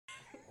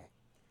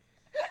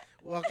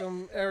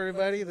Welcome,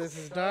 everybody. This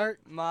is Darc.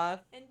 Moth.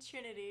 And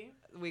Trinity.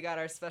 We got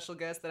our special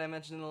guest that I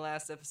mentioned in the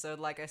last episode.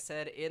 Like I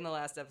said in the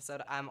last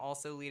episode, I'm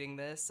also leading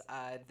this.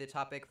 The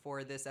topic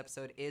for this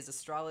episode is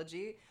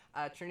astrology.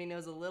 Trinity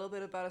knows a little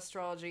bit about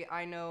astrology.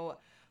 I know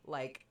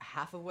like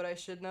half of what I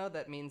should know.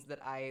 That means that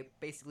I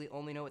basically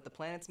only know what the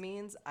planets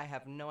means. I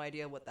have no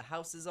idea what the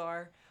houses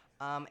are.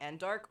 And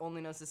Darc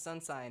only knows his sun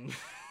sign.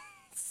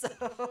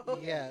 So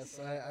Yes,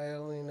 I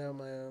only know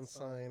my own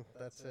sign.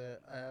 That's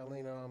it. I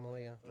only know I'm a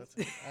Leo. That's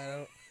it.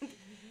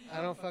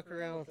 I don't fuck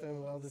around with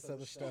all this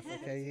other stuff.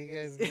 Okay, you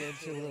guys get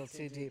too a little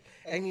too deep.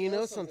 And you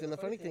know something? The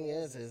funny thing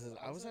is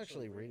I was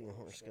actually reading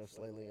horoscopes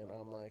lately, and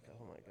I'm like,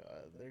 oh my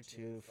god, they're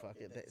too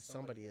fucking.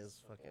 Somebody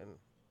is fucking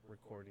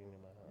recording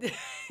in my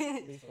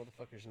house. These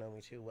motherfuckers know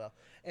me too well.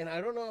 And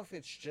I don't know if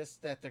it's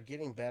just that they're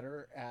getting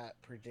better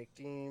at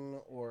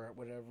predicting or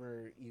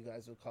whatever you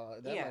guys would call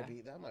it.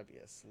 That might be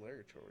a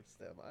slur towards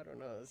them. I don't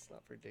know. It's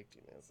not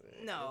predicting, is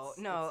it? No. It's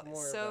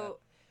more So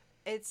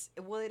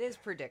it is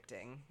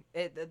predicting.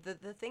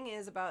 The thing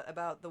is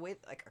about the way,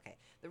 like, okay,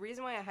 the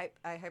reason why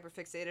I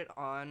hyperfixated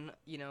on,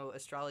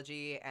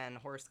 astrology and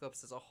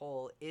horoscopes as a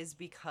whole is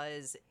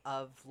because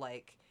of,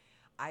 like,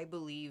 I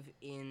believe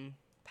in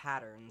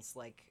patterns.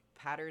 Like,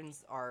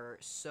 patterns are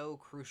so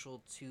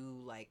crucial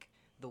to, like,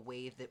 the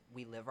way that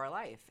we live our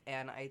life.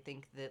 And I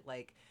think that,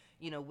 like,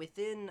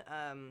 within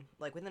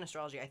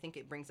astrology, I think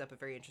it brings up a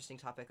very interesting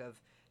topic of,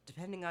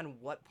 depending on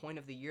what point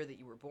of the year that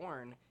you were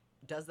born,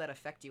 does that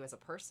affect you as a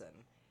person?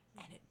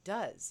 And it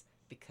does,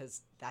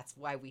 because that's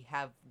why we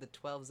have the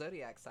 12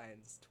 zodiac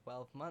signs,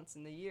 12 months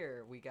in the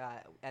year we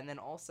got. And then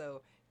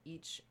also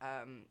each,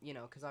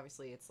 because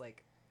obviously it's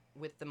like,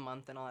 with the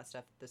month and all that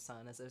stuff, the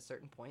sun is at a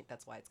certain point.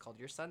 That's why it's called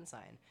your sun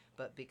sign.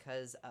 But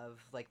because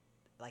of like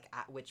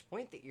at which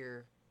point that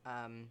you're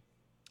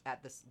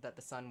that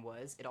the sun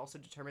was, it also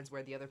determines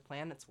where the other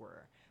planets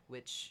were,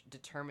 which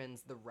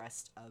determines the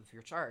rest of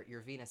your chart.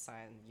 Your Venus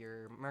sign,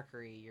 your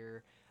Mercury,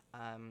 your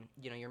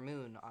your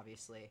moon.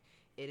 Obviously,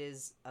 it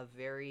is a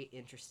very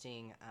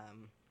interesting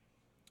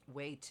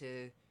way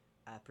to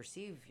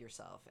perceive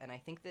yourself, and I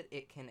think that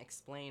it can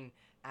explain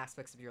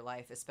aspects of your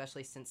life,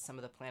 especially since some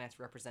of the planets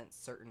represent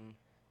certain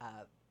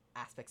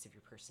aspects of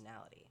your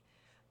personality.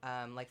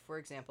 Like, for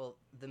example,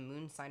 the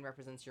moon sign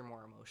represents your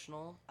more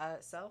emotional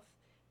self.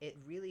 It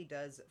really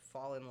does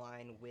fall in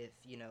line with,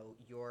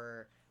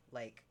 your,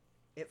 like,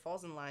 it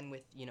falls in line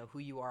with, who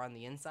you are on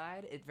the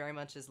inside. It very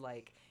much is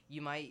like,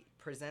 you might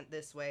present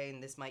this way,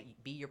 and this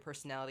might be your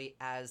personality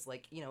as,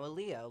 like, a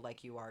Leo,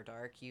 like you are,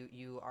 Darc.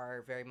 You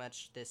are very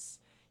much this,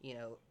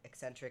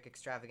 eccentric,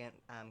 extravagant,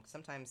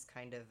 sometimes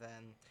kind of,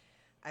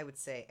 I would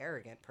say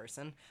arrogant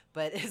person,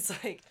 but it's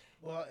like...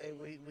 Well,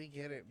 we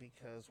get it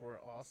because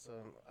we're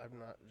awesome. I'm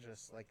not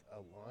just like a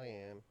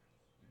lion,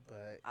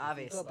 but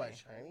obviously. If you go by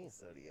Chinese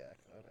zodiac,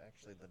 I'm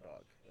actually the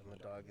dog, and the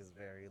dog is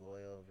very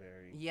loyal,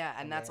 very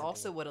and that's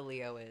also what a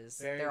Leo is.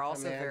 Very They're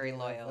also very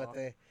loyal.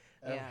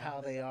 Of how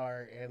they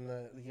are and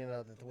the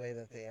way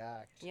that they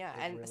act. Yeah,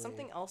 and really...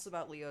 something else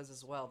about Leos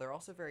as well. They're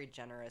also very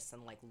generous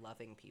and like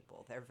loving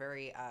people. They're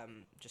very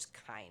just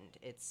kind.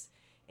 It's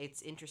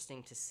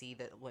interesting to see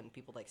that when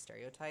people like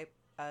stereotype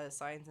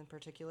signs in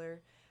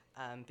particular,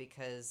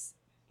 because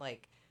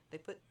like they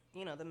put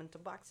them into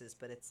boxes,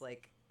 but it's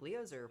like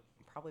Leos are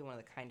probably one of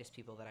the kindest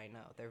people that I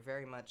know. They're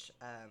very much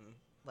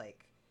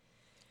like,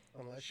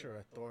 unless you're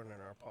a thorn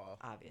in our paw,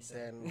 obviously,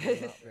 then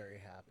we're not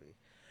very happy.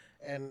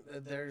 And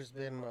there's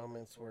been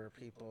moments where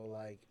people,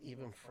 like,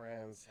 even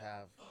friends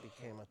have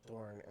became a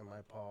thorn in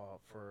my paw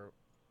for,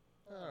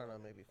 I don't know,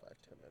 maybe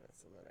 5-10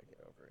 minutes, and then I get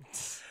over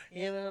it.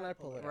 And I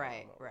pull it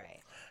out.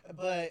 Right.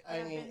 But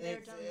I mean,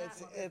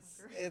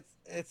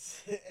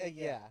 it's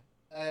yeah.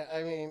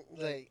 I mean,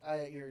 like,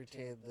 I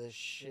irritated the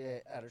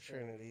shit out of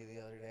Trinity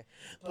the other day.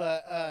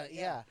 But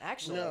yeah,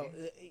 actually, no,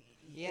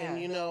 yeah.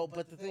 And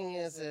but the thing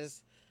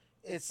is.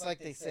 It's like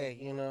they say,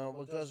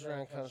 what goes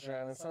around comes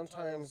around, and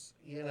sometimes,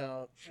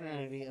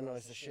 Trinity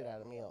annoys the shit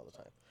out of me all the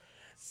time.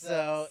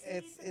 So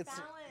it's a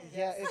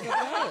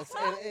balance,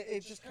 and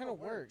it just kind of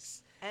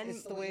works. And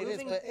it's the way it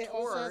is, but it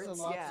also has a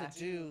lot to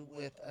do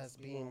with us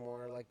being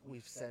more, like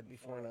we've said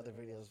before in other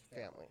videos,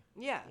 family.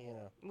 Yeah,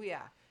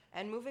 yeah.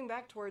 And moving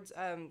back towards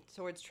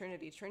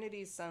Trinity,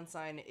 Trinity's sun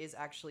sign is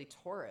actually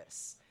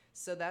Taurus.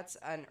 So that's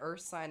an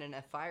earth sign and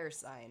a fire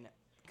sign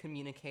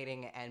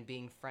communicating and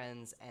being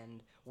friends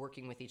and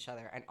working with each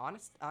other. And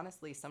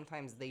honestly,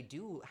 sometimes they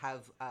do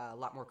have a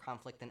lot more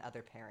conflict than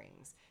other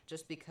pairings,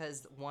 just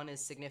because one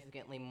is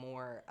significantly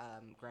more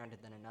grounded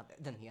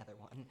than the other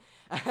one.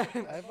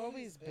 I've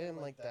always been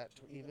like that,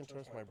 even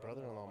towards my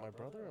brother-in-law. My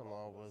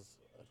brother-in-law was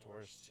a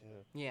Taurus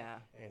too. Yeah.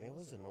 And it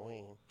was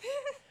annoying.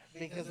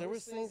 Because there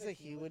was things that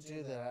he would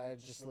do that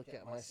I'd just look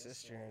at my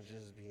sister and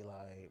just be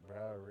like,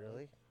 bro,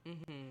 really?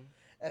 Mm-hmm.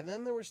 And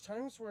then there was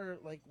times where,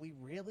 like, we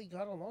really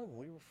got along.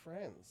 We were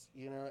friends,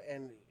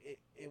 and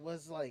it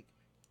was like...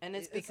 And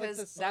it's because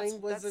like the sign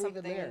wasn't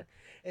even there.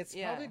 It's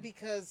probably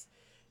because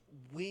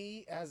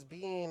we, as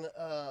being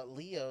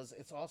Leos,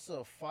 it's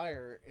also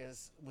fire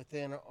is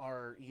within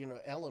our,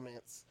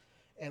 elements.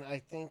 And I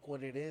think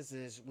what it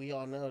is we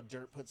all know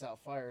dirt puts out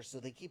fire, so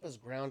they keep us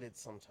grounded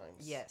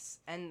sometimes. Yes,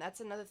 and that's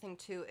another thing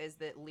too, is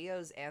that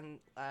Leos and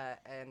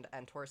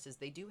Tauruses,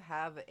 they do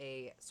have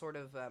a sort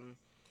of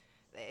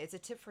it's a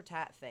tit for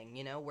tat thing,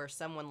 you know, where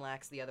someone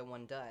lacks, the other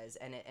one does,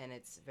 and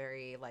it's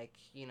very like,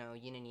 you know,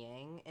 yin and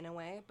yang in a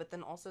way. But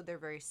then also they're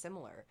very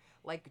similar.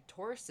 Like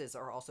Tauruses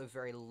are also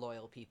very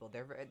loyal people.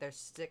 They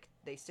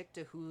stick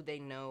to who they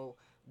know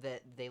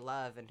that they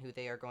love and who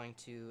they are going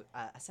to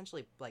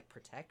essentially like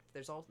protect.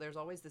 There's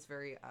always this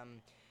very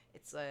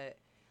it's a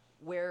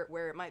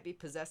where it might be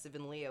possessive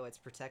in Leo, it's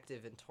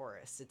protective in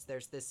Taurus.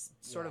 There's this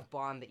sort of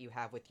bond that you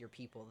have with your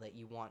people that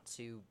you want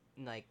to,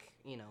 like,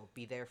 you know,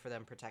 be there for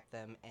them, protect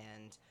them,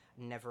 and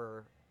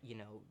never, you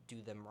know,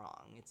 do them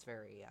wrong. It's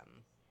very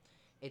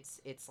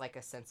it's like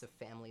a sense of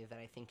family that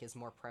I think is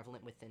more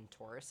prevalent within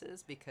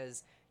Tauruses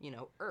because, you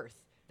know,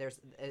 Earth.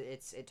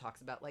 It talks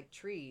about like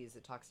trees.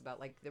 It talks about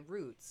like the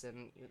roots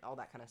and all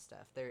that kind of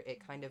stuff. It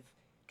kind of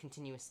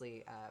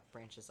continuously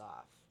branches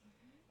off.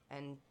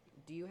 And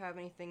do you have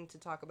anything to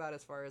talk about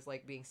as far as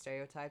like being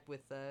stereotyped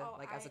with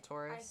as a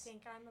Taurus? I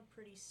think I'm a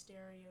pretty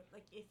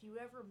like if you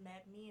ever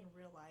met me in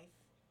real life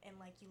and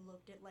like you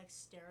looked at like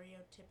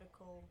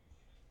stereotypical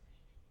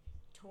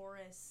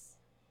Taurus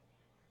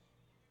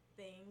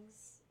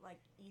things, like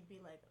you'd be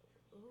like,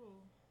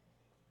 ooh,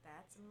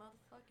 that's a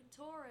motherfucking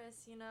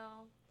Taurus, you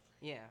know?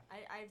 Yeah.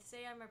 I'd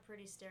say I'm a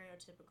pretty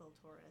stereotypical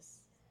Taurus.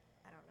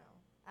 I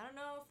don't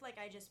know if like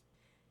I just,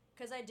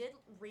 because I did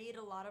read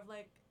a lot of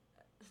like,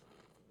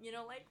 you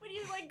know, like when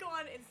you like go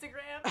on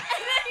Instagram and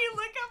then you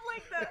look up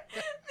like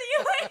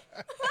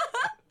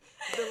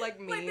the like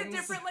memes. like the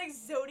different like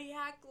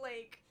zodiac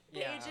like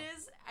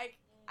pages. Yeah.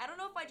 I don't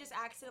know if I just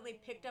accidentally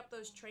picked up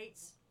those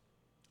traits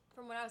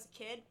from when I was a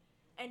kid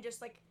and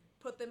just like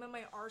put them in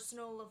my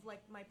arsenal of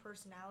like my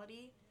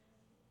personality,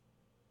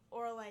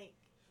 or like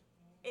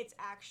it's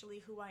actually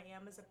who I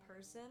am as a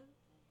person.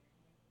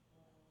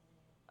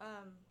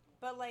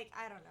 But like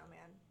I don't know,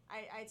 man.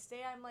 I'd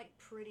say I'm like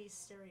pretty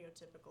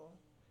stereotypical.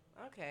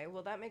 Okay,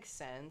 well that makes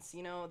sense.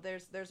 You know,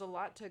 there's a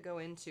lot to go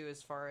into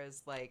as far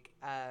as like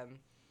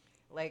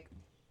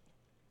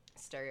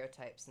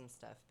stereotypes and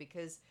stuff,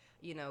 because,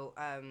 you know,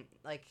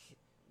 like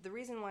the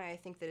reason why I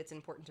think that it's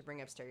important to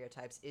bring up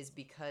stereotypes is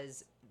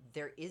because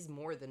there is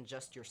more than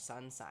just your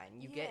sun sign.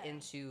 You get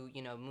into,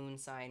 you know, moon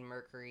sign,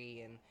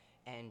 Mercury,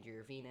 and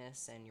your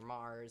Venus and your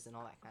Mars and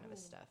all that kind of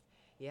stuff.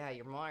 Yeah,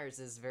 your Mars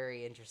is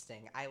very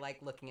interesting. I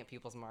like looking at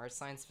people's Mars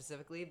signs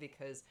specifically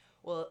because,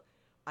 well,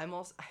 I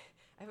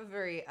have a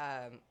very,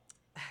 I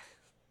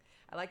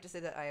like to say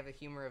that I have a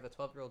humor of a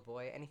 12-year-old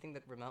boy. Anything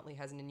that remotely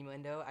has an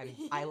innuendo,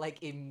 I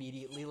like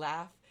immediately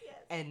laugh. Yes.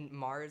 And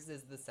Mars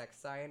is the sex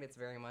sign. It's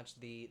very much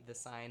the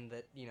sign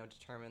that, you know,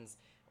 determines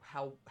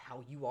how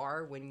you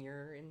are when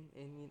you're in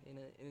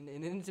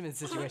an intimate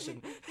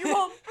situation. You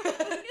won't.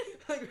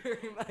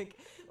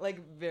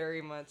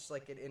 very much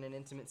like in an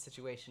intimate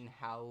situation,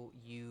 how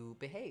you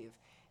behave.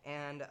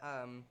 And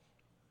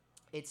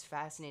it's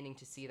fascinating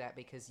to see that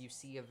because you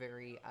see a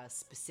very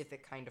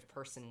specific kind of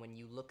person when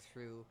you look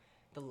through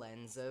the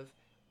lens of,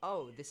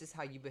 oh, this is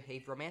how you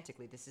behave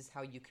romantically, this is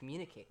how you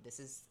communicate, this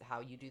is how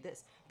you do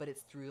this. But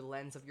it's through the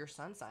lens of your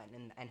sun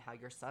sign and how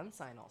your sun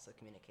sign also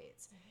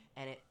communicates.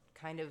 And it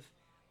kind of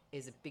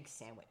is a big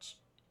sandwich.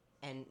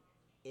 And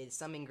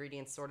some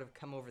ingredients sort of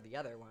come over the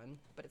other one,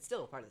 but it's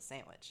still a part of the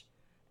sandwich.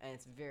 And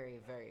it's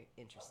very, very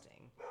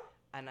interesting.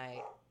 And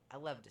I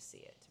love to see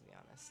it, to be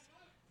honest.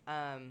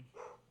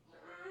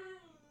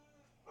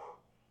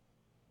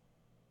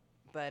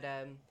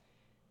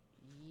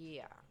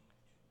 Yeah.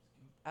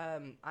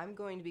 I'm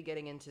going to be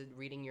getting into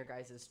reading your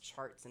guys'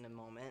 charts in a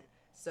moment.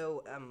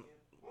 So,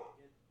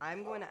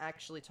 I'm going to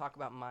actually talk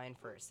about mine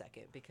for a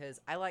second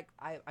because I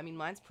mean,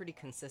 mine's pretty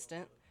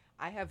consistent.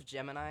 I have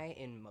Gemini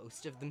in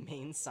most of the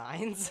main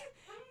signs.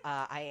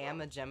 I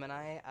am a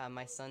Gemini.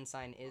 My sun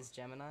sign is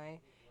Gemini.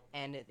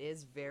 And it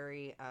is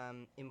very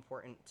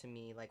important to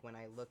me, like, when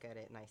I look at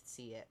it and I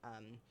see it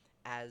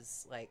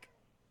as, like,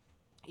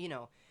 you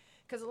know,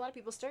 because a lot of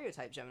people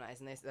stereotype Geminis,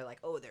 and they're like,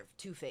 oh, they're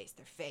two-faced,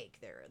 they're fake,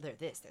 they're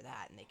this, they're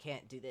that, and they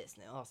can't do this,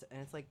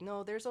 and it's like,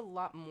 no, there's a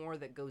lot more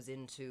that goes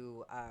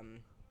into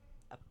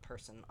a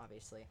person,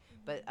 obviously.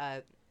 But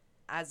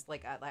as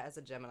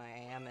a Gemini,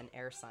 I am an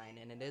air sign,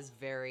 and it is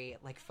very,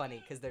 like,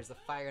 funny because there's the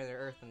fire, the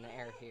earth, and the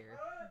air here.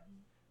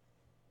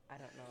 I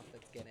don't know if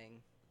it's getting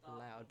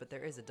loud, but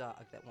there is a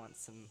dog that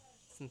wants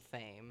some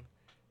fame.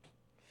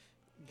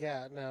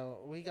 Yeah, no,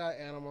 we got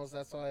animals.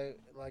 That's why,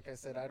 like I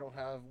said,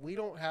 we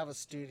don't have a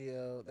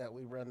studio that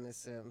we run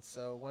this in.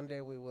 So one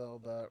day we will,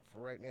 but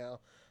for right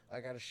now, I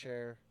got to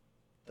share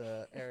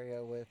the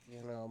area with,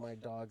 you know, my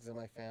dogs and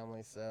my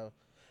family. So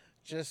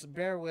just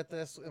bear with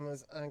us in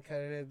this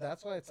uncut.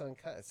 That's why it's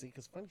uncut. See,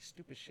 because funny,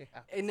 stupid shit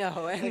happens.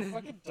 No, like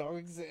fucking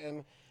dogs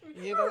and,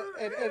 you know,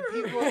 and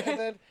people, and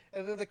then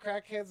the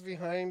crackheads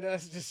behind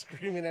us just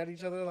screaming at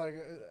each other.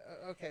 Like,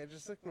 okay,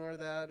 just ignore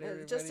that.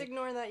 Everybody. Just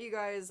ignore that, you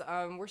guys.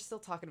 We're still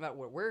talking about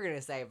what we're gonna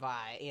say.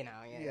 Bye. You know.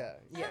 Yeah.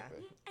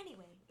 Exactly.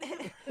 Anyway,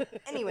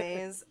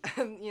 Anyways,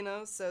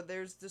 so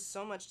there's just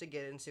so much to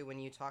get into when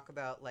you talk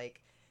about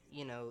like,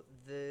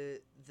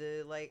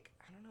 the like,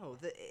 I don't know,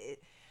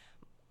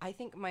 I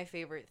think my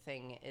favorite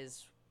thing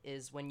is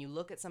when you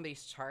look at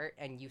somebody's chart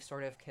and you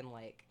sort of can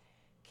I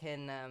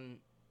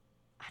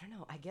don't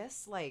know, I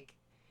guess like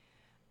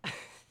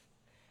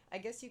I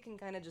guess you can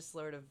kind of just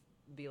sort of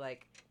be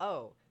like,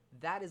 oh,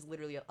 that is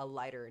literally a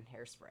lighter in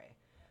Hairspray.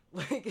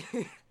 Like,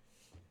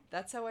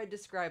 that's how I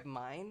describe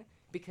mine,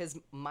 because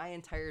my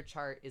entire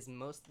chart is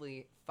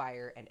mostly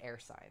fire and air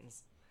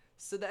signs.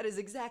 So that is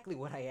exactly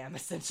what I am,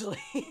 essentially.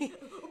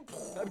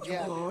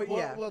 Yeah. Oh, Well,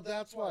 yeah. well,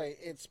 that's why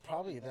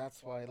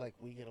that's why like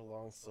we get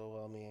along so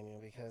well, me and you,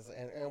 because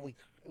and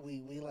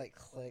we like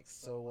click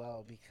so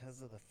well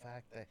because of the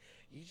fact that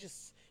you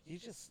just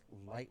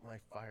light my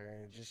fire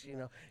and just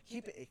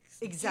keep it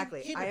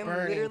Exactly. keep I it am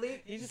burning.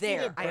 literally You just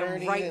there. keep it I am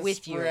burning right and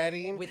with you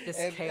spreading, with this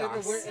and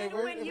chaos.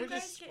 When you we're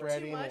guys just get too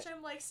spreading much, it.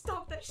 I'm like,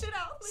 stop that shit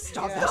out. Like,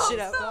 Stop Yeah, that shit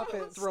out. Stop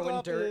it. Throwing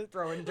Stop dirt. it.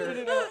 Throwing Put dirt.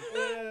 it out.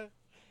 Yeah.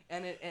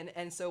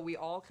 And so we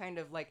all kind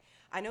of like,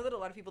 I know that a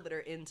lot of people that are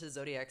into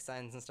zodiac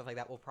signs and stuff like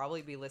that will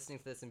probably be listening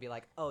to this and be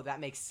like, oh, that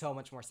makes so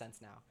much more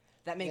sense now.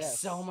 That makes Yes.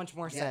 so much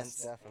more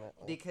sense. Definitely.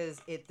 Because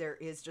there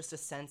is just a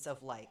sense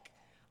of like,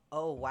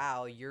 oh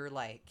wow, you're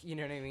like, you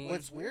know what I mean?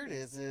 What's weird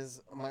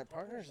is my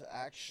partner's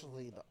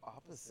actually the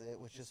opposite,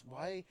 which is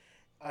why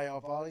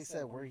I've always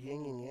said we're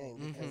yin and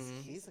yang, because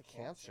he's a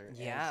Cancer.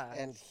 Yeah.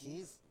 And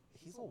he's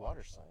a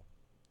water sign.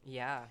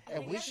 Yeah.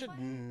 And we should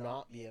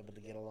not be able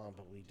to get along,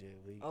 but we do.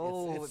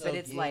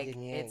 It's yin like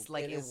and yang. it's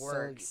like it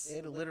works.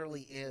 It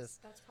literally is.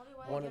 That's probably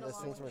why One I of get those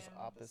along things with where it's him,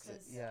 opposite,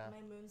 'cause yeah.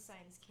 my moon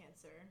sign's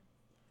Cancer.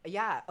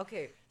 Yeah,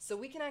 okay. So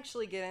we can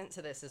actually get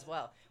into this as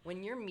well.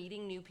 When you're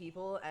meeting new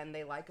people and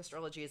they like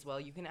astrology as well,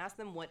 you can ask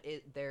them what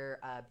their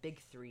big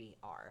three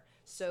are.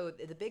 So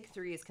the big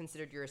three is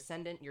considered your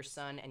ascendant, your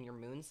sun, and your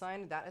moon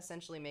sign. That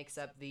essentially makes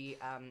up the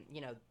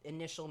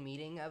initial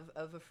meeting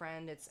of a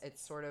friend. It's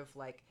sort of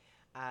like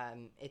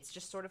it's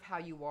just sort of how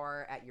you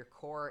are at your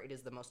core. It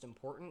is the most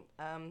important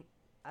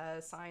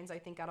signs, I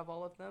think, out of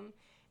all of them.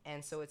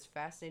 And so it's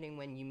fascinating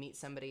when you meet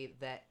somebody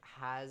that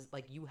has,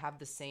 like, you have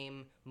the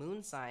same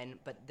moon sign,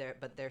 but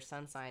their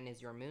sun sign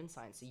is your moon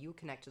sign. So you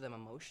connect to them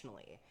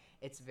emotionally.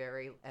 It's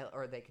very,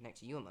 or they connect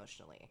to you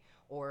emotionally.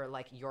 Or,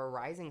 like, your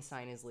rising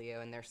sign is Leo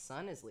and their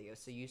sun is Leo.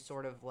 So you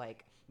sort of,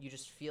 like, you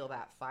just feel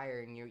that fire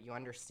and you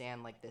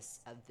understand, like,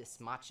 this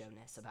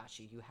macho-ness about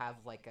you. You have,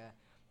 like, a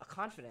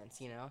confidence,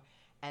 you know?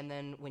 And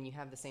then when you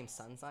have the same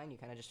sun sign, you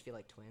kind of just feel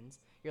like twins.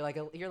 You're like,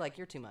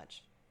 you're too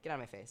much. Get out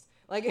of my face.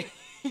 Like,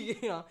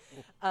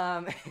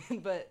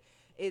 but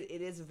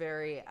it is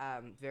very,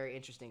 very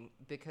interesting,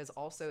 because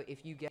also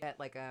if you get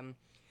like I'm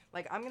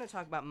going to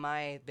talk about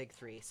my big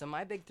three. So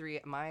my big three,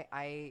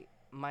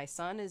 my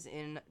sun is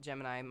in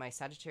Gemini. My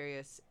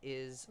Sagittarius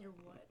is Your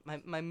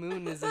what? my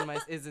moon is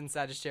in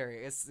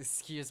Sagittarius.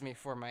 Excuse me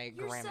for my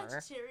Your grammar.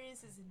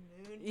 Sagittarius is in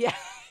moon. Yeah.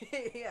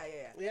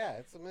 Yeah,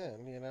 it's a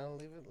moon,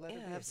 let it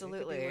be.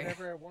 Absolutely. It can be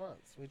whatever it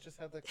wants. We just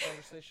had the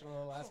conversation on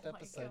the last Oh my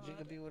episode. You God.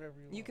 can be whatever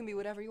you want. You can be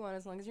whatever you want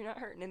as long as you're not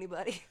hurting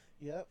anybody.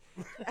 Yep.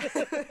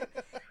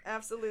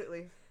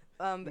 Absolutely.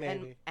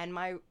 Maybe. And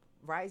my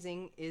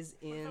rising is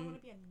What if I in. want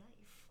to be a knife?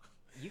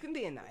 You can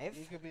be a knife.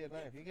 You could be a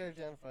knife. You can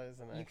identify as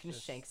a knife. You can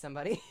Just shank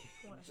somebody.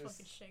 I want to Just-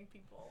 fucking shank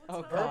people. Oh,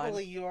 What's God. up?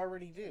 Verbally, you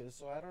already do,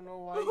 so I don't know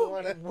why you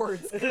want to.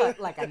 Words cut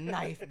like a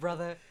knife,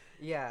 brother.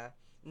 Yeah.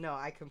 No,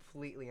 I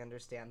completely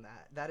understand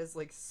that. That is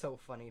like so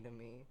funny to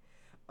me.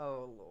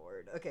 Oh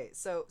Lord. Okay,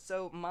 so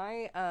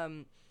my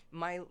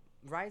my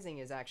rising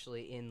is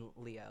actually in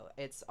Leo.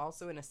 It's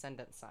also an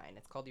ascendant sign.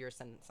 It's called your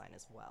ascendant sign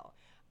as well.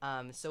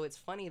 So it's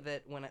funny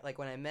that when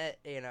I met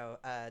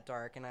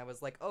Darc, and I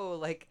was like, oh,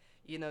 like,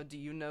 do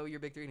you know your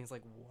big three? And he's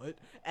like, what?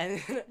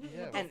 And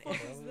Yeah, and What the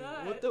fuck is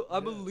that? what the?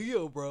 I'm a Yeah.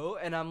 Leo, bro.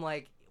 And I'm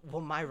like, well,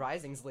 my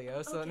rising's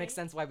Leo, so it makes Okay.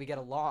 sense why we get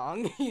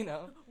along,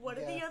 What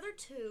are the Yeah. other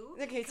two?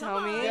 Okay, Come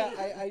tell me. on.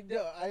 Yeah, I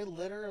know. I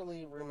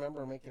literally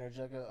remember making a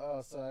joke of,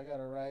 oh, so I got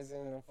a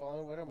rising and a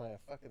falling. What am I, a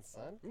fucking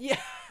sun? Yeah.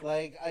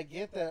 Like, I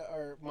get that,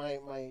 or my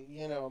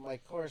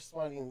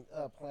corresponding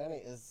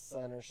planet is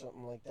sun or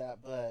something like that,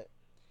 but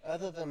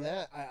other than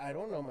that, I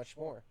don't know much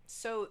more.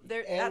 So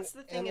there, And, that's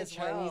the thing and the as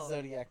Chinese well.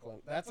 zodiac one.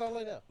 That's all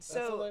I know. That's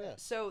all I know.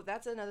 So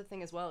that's another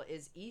thing as well,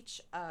 is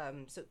each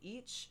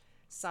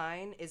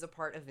sign is a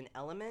part of an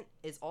element,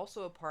 is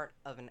also a part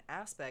of an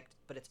aspect,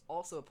 but it's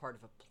also a part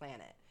of a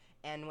planet.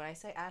 And when I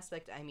say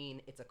aspect, I mean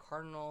it's a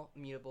cardinal,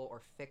 mutable, or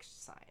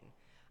fixed sign.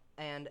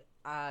 And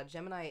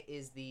Gemini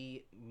is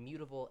the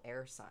mutable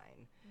air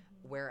sign,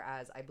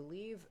 whereas I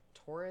believe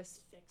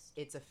Taurus, Fixed.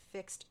 it's a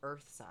fixed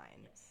earth sign.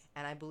 Yes.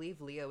 And I believe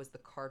Leo is the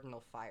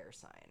cardinal fire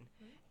sign.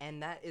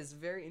 And that is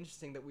very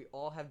interesting that we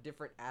all have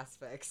different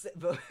aspects,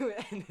 but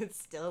and it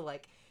still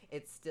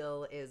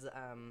is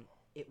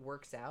it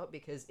works out,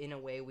 because in a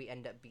way we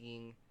end up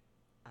being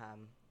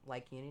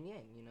like yin and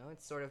yang,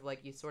 It's sort of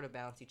like you sort of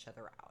balance each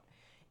other out.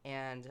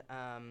 And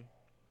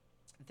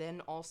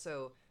then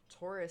also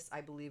Taurus,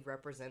 I believe,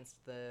 represents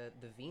the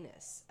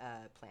Venus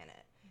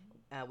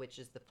planet, which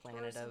is the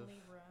planet Taurus and of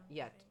Libra, I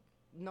yeah, think.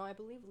 No, I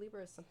believe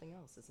Libra is something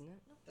else, isn't it?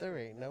 There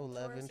ain't no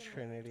love in Taurus and-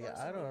 Trinity. Taurus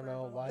I and don't Libra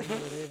know both. why you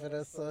would even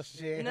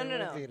associate No, it no,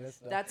 with no.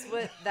 Venus. No. That's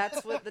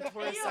what the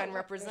Taurus Hey, yo, sign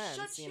represents.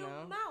 Shut You your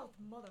know. mouth,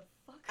 motherfucker.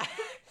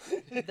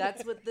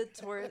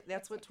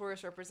 That's what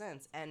Taurus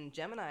represents, and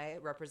Gemini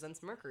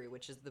represents Mercury,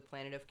 which is the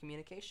planet of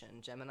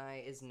communication.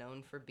 Gemini is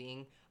known for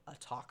being a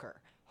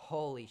talker.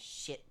 Holy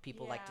shit,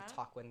 people like Yeah. to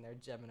talk when they're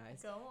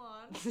Geminis. Go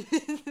on.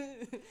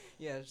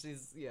 Yeah,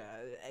 she's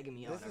egging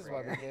me on This is over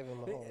why here. we gave him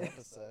the whole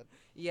episode.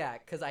 Yeah,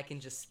 because I can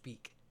just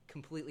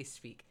completely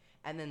speak.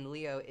 And then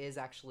Leo is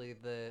actually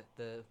the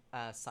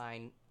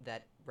sign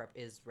that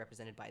is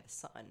represented by the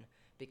sun,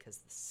 because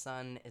the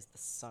sun is the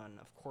sun.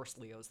 Of course,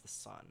 Leo's the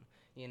sun.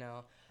 You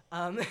know.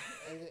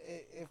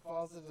 It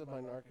falls into my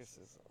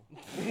narcissism.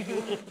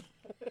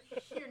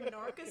 Your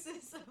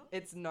narcissism.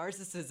 It's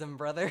narcissism,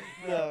 brother.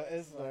 No,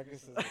 it's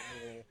narcissism.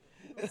 Yeah.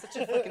 It's such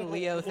a fucking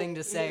Leo thing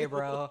to say,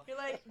 bro. You're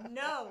like,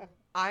 no.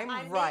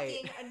 I'm right.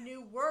 making a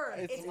new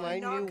word. It's a my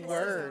new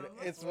word.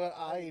 narcissism. It's what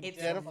I It's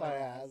identify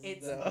as.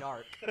 It's though.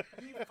 narc.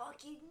 You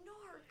fucking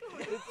narc.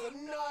 It's a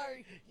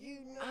narc. You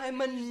know.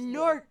 I'm a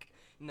narc.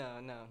 No,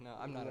 I'm not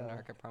a No.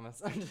 narc. I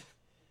promise.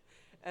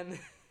 And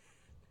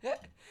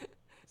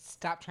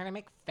Stop trying to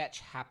make fetch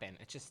happen.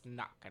 It's just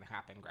not gonna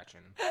happen,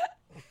 Gretchen.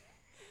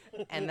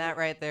 and that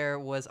right there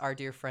was our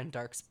dear friend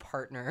Darc's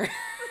partner.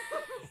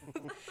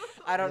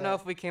 I don't know Yeah.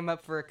 if we came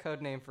up for a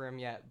code name for him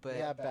yet, but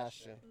Yeah,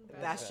 Bastion.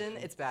 Bastion.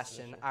 It's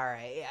Bastion. All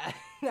right,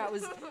 yeah.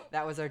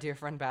 that was our dear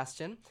friend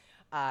Bastion.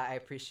 I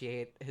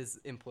appreciate his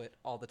input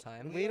all the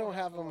time. We don't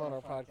have him on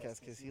our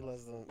podcast because he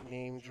loves to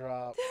name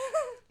drop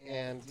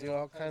and do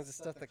all kinds of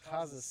stuff that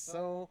causes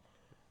so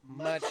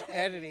much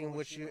editing,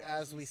 which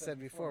as we said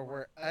before,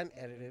 we're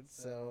unedited,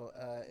 so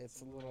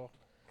it's a little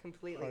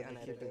Completely hard to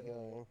keep it unedited.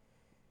 going.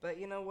 But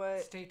you know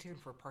what? Stay tuned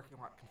for Parking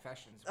Lot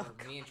Confessions, where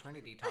me and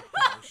Trinity talk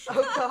about our shit.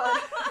 Oh God.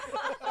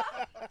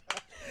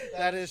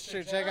 That is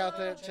true. Check out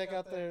their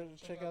channel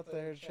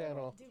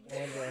Dude, one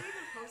day. even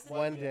posted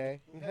One day.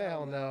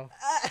 Hell no.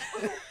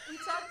 We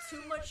talk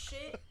too much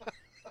shit,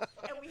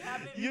 and we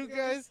haven't. You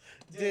guys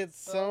did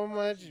so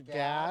much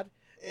bad.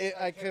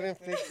 I couldn't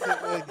fix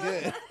it with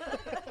good.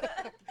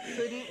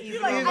 Couldn't even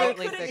You're like, I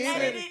remotely couldn't fix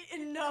edit it.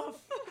 it enough.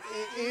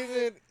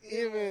 Even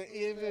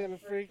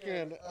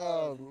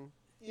freaking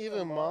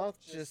even Moth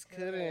just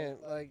couldn't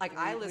Like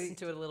I listened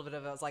to it a little bit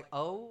of it. I was like,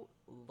 oh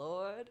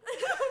Lord,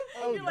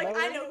 Oh, You're like, I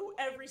Lord. know who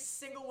every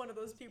single one of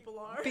those people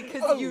are.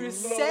 because Oh, you Lord.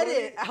 said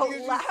it out You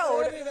just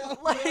loud, said it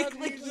out like loud.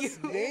 like You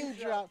just you. name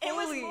dropped. It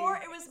was Fully. more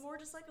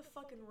just like a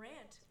fucking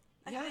rant.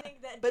 I Yeah,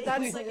 think that but day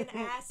that's was like an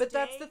ass But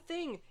that's day. the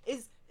thing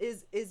is You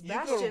go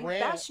Bastion.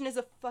 rant. Bastion is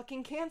a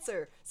fucking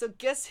Cancer. So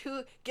guess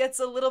who gets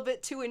a little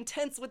bit too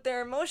intense with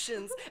their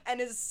emotions and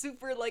is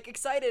super like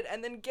excited,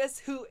 and then guess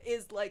who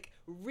is like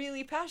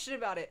really passionate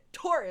about it?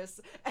 Taurus.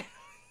 And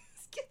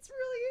gets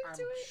really I'm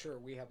into it. sure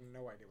we have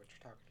no idea what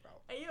you're talking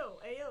about. Ayo,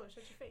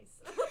 shut your face.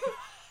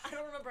 I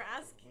don't remember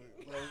asking.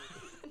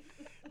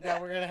 Now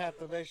we're gonna have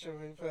to make sure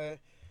we put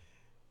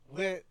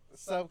with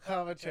some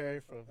commentary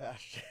from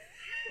Bastion.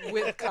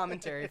 With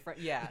commentary from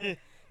yeah,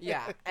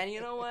 and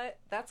you know what?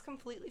 That's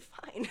completely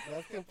fine.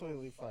 That's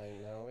completely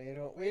fine. No,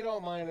 we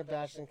don't mind if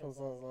Bastion comes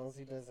on as long as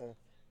he doesn't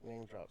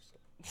name drop stuff.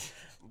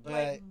 But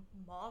Like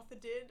Moth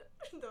did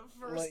the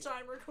first Like-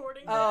 time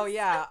recording. Oh this.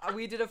 yeah,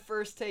 we did a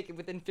first take, and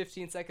within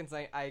 15 seconds,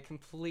 I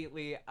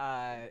completely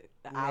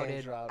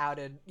outed. dropped.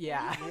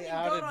 Yeah. You fucking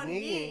got on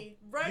me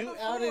right you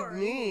before. outed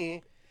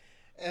me,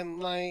 and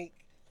like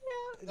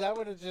that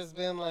would have just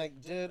been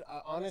like, dude.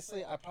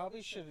 Honestly, I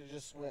probably should have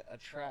just went a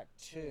track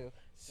 2,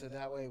 so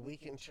that way we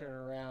can turn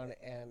around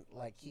and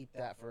like keep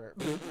that for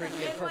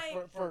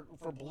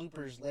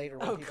bloopers later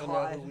when Oh, people know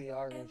God. who we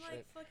are and, And shit.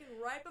 like fucking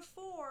right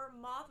before,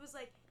 Moth was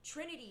like,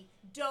 Trinity,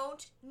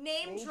 don't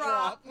name Name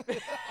drop.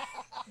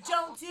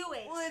 Don't do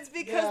it. Well, it's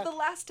because Yeah. the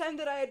last time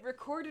that I had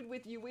recorded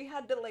with you, we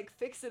had to like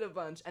fix it a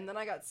bunch, and then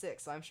I got sick.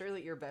 So I'm sure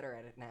that you're better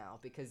at it now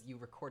because you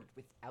recorded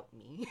without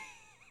me.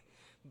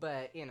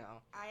 But you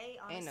know, I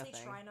Ain't no honestly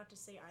thing. try not to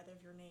say either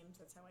of your names.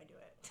 That's how I do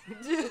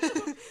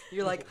it.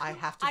 you're like I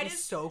have to I be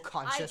just- so I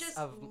conscious just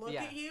of look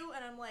yeah. at you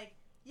and I'm like,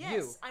 yes,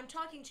 You. I'm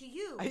talking to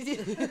you.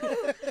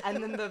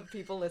 And then the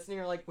people listening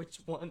are like, which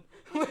one?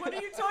 What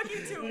are you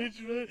talking to? Which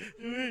one?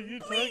 Who are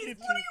you Please, talking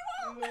what do you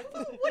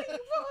want? What do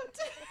you want?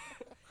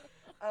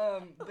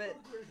 But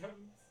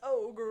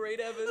oh,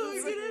 great heavens!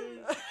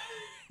 Oh,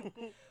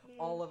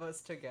 All of us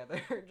together,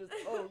 just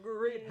oh,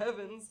 great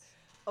heavens!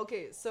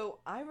 Okay, so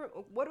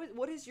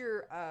what is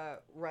your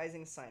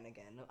rising sign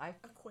again?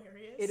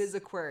 Aquarius. It is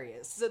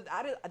Aquarius. So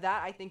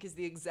that I think is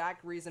the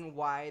exact reason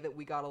why that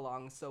we got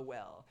along so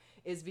well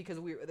is because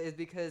your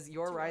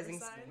Two air rising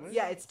signs?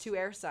 yeah, it's 2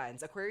 air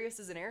signs. Aquarius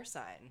is an air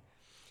sign.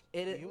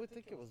 You would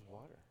think it was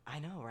water. I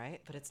know, right?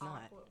 But it's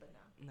not. Aqua, but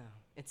no. No,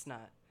 it's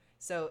not.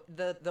 So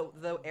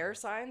the air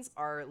signs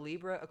are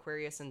Libra,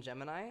 Aquarius, and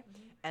Gemini,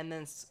 and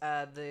then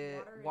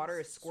the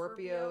water is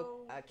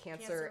Scorpio,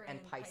 Cancer,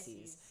 and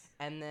Pisces.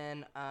 And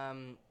then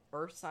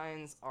earth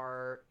signs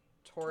are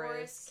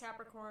Taurus.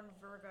 Capricorn,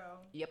 Virgo.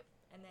 Yep.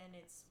 And then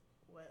it's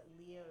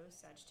Leo,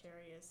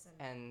 Sagittarius,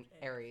 and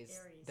Aries.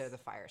 They're the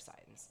fire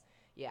signs.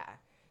 Yeah.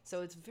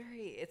 So it's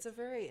a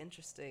very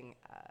interesting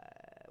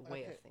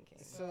way of thinking.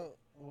 So,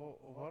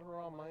 what are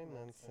all mine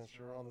then, since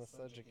you're on the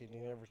subject and you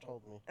never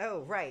told me?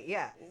 Oh, right,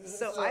 yeah.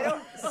 So So- I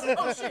don't...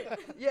 Oh, shit.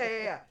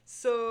 Yeah.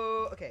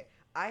 So, okay.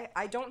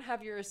 I don't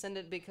have your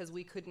ascendant because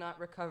we could not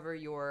recover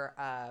your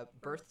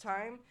birth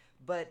time,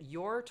 but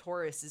your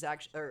Taurus is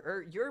actually...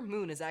 Or your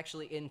moon is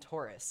actually in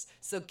Taurus.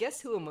 So guess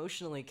who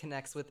emotionally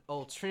connects with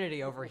old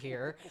Trinity over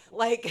here?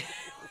 Like...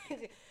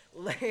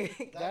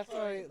 That's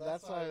why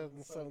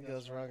when something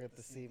goes wrong at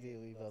the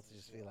CV, we both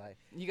just be like,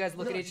 You guys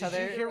look at each other.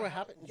 Did you hear what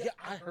happened? Yeah,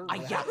 I heard.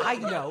 What Yeah, happened. I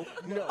know.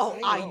 No, Oh,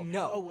 I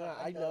know. Oh, well,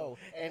 I know.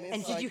 And it's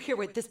And did you like, hear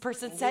what this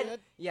person said? what?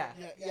 Yeah.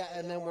 Yeah,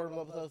 and then we're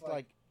both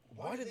like,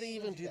 why did they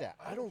even do that?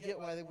 I don't get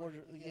why they were,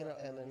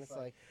 and then it's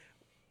like,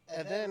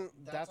 and then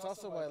that's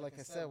also why, like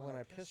I said, when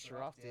I pissed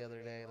her off the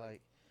other day,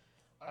 like,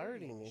 I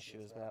already knew she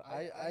was mad.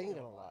 I ain't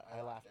gonna lie.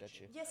 I laughed at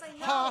you. Yes, I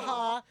know. Ha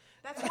ha.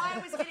 That's why I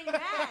was getting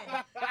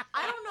mad.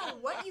 I don't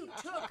know what you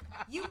took.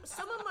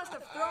 Someone must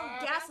have thrown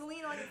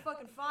gasoline on your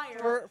fucking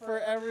fire. For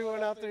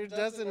everyone out there who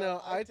doesn't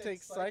know, I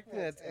take psych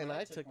meds, and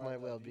I took my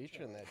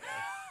Wellbutrin that day.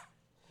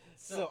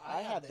 So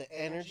I had the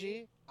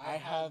energy, I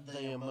had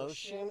the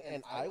emotion,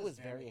 and I was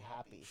very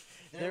happy.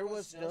 There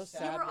was no You were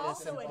sadness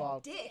also a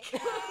involved. dick.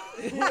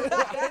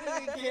 I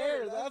didn't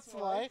care. That's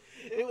why.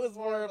 It was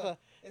more of a.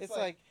 It's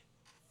like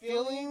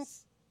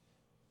feelings,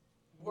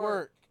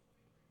 work.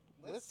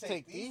 Let's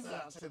take these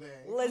out today.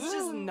 Let's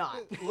just not.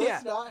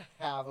 Let's not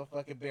have a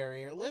fucking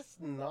barrier. Let's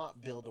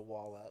not build a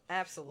wall up.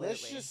 Absolutely.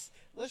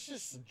 Let's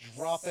just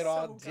drop it So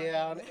on good.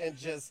 down and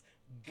just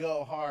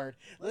go hard.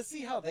 Let's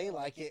see how they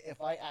like it if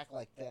I act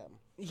like them.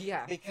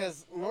 Yeah.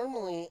 Because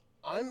normally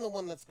I'm the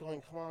one that's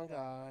going, come on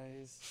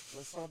guys,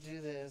 let's not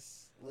do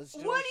this. Let's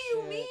do What do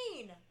you shit."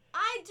 mean?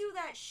 I do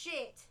that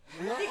shit.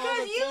 Not all Because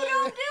the you time.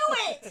 don't do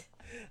it.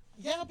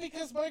 Yeah,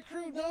 because my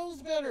crew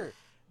knows better.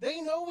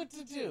 They know what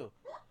to do.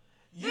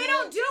 They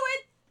don't do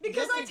it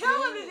because Yes, I they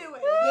tell them do. to do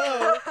it.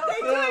 No,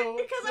 They do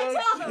it because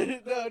I tell them.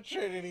 No,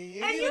 Trinity,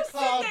 you And need you to sit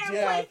calm there and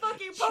down. play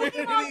fucking Trinity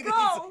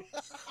Pokemon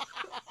needs-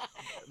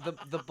 Go.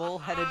 The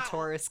bullheaded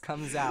Taurus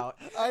comes out.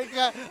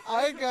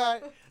 I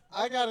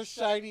got a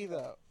shiny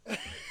though.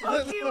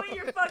 Fuck you and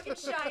your fucking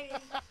shiny.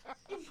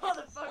 You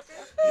motherfucker.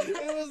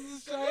 It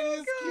was the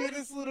shiniest,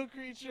 cutest little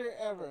creature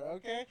ever,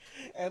 okay?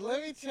 And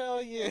let me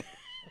tell you,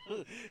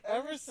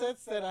 ever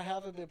since then, I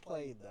haven't been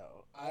playing,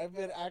 though. I've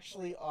been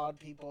actually on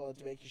people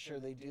and making sure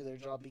they do their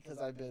job because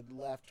I've been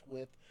left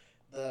with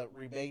the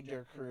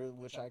remainder crew,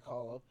 which I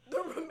call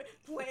them.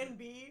 Plan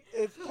B.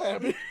 It's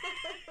Plan B.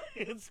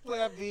 It's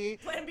Plan B.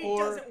 Plan B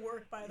or- doesn't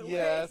work, by the way.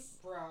 Yes.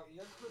 Bro,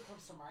 your crew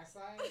comes to my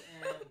side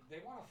and they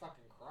want to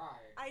fucking cry.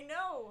 I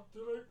know.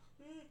 They're like,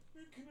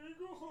 can I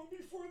go home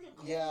before the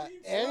call Yeah, starts?"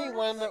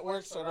 anyone that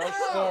works at our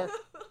store...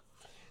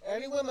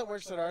 Anyone that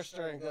works at our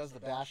store and goes to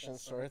the Bastion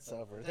store, it's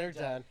over. They're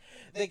done.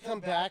 They come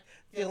back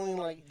feeling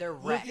like They're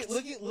wrecked.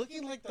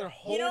 looking like their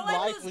whole know, like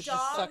life those was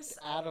just dogs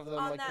sucked out of them,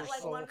 On like that their like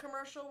soul. one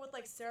commercial with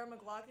like Sarah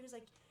McLachlan who's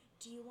like,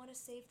 do you want to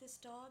save this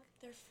dog?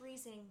 They're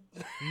freezing.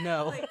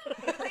 No.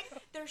 Like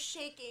they're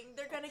shaking.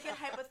 They're gonna get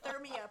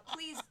hypothermia.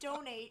 Please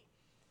donate.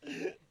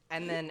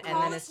 And then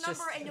Call it's this just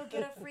number and you'll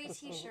get a free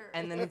T-shirt.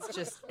 and then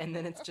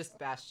it's just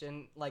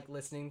Bastion like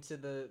listening to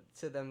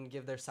them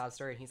give their sob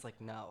story, and he's like,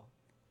 no,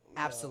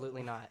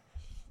 absolutely not.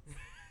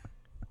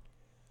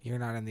 You're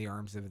not in the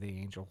arms of the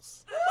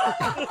angels.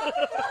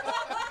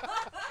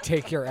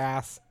 Take your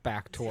ass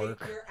back to work.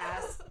 Take your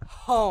ass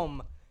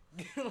home.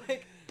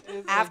 Like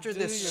It's after like,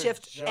 this do your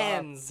shift job.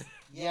 ends.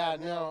 Yeah,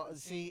 no,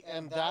 see,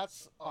 and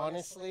that's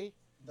honestly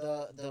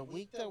the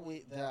week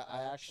that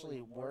I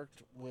actually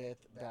worked with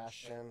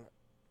Bastion,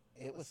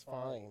 it was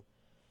fine.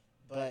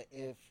 But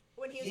if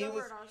when he was he over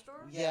was- at our store.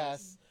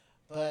 yes,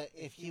 but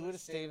if he would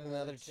have stayed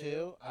another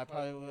 2, I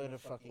probably would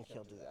have fucking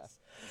killed his ass.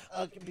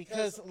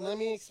 Because let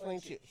me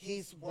explain to you,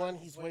 he's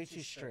way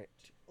too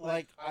strict.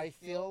 Like I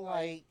feel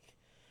like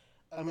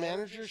a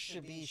manager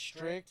should be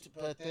strict,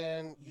 but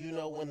then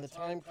when the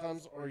time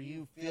comes or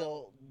you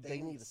feel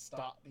they need to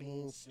stop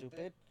being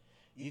stupid,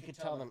 you could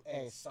tell them,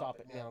 hey, stop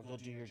it now, go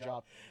do your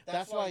job.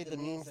 That's why the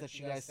memes that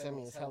you guys send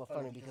me is hella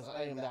funny, because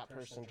I am that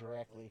person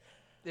directly.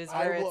 Is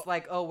I where will- it's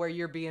like, oh, where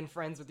you're being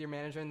friends with your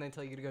manager and they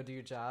tell you to go do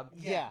your job.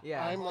 Yeah,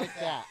 Yeah. I'm like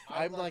that.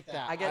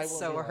 I get will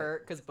so be like-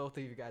 hurt because both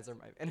of you guys are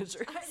my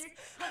managers.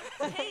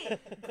 Hey,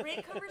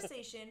 great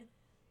conversation.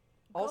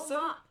 Go Also,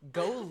 mop.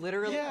 go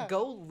literally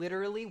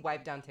Yeah.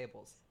 wipe down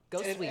tables. Go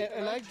And, sweep.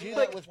 and I do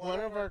that with one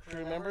of our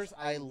crew members.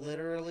 I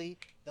literally,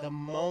 the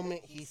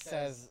moment he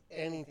says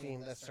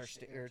anything that starts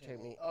to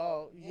irritate me,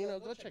 go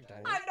check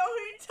dining I room. know who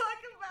you're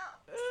talking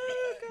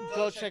about.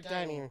 Go check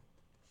dining room.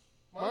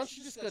 Why don't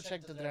you just go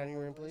check the dining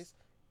room, please?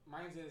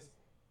 Mine is,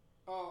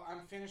 oh,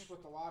 I'm finished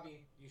with the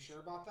lobby. You sure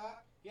about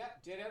that? Yeah,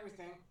 did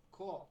everything.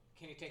 Cool.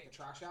 Can you take the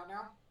trash out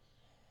now?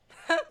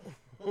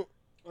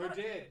 Or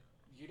did.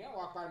 You didn't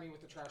walk by me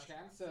with the trash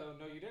can, so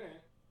no, you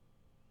didn't.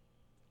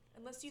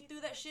 Unless you threw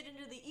that shit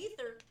into the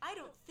ether, I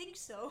don't think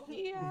so.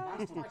 Yeah.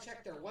 Last time I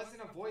checked, there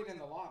wasn't a void in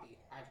the lobby.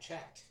 I've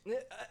checked.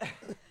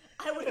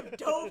 I would have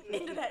dove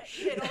into that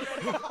shit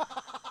already.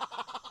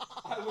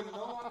 I would no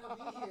longer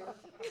be here.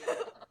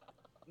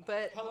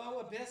 But Hello,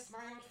 Abyss, my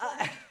old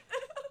friend.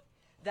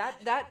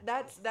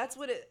 that's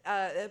what it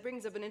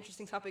brings up an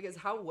interesting topic is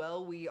how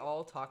well we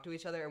all talk to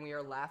each other and we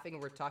are laughing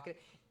and we're talking.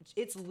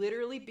 It's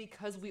literally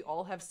because we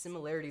all have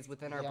similarities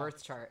within our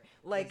birth chart.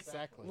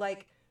 Exactly.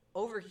 Like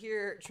over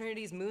here,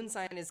 Trinity's moon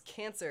sign is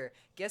Cancer.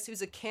 Guess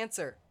who's a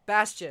Cancer?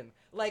 Bastion.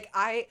 Like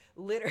I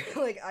literally,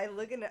 like I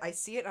look at it, I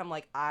see it, and I'm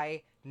like,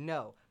 I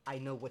know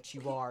what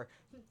you are.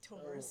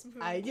 Taurus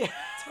moon.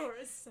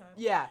 Taurus sun.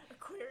 Yeah.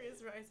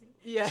 Aquarius rising.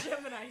 Yeah.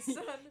 Gemini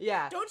sun.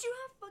 Yeah. Don't you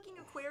have fucking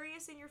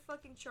Aquarius in your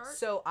fucking chart?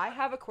 So I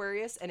have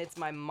Aquarius, and it's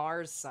my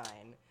Mars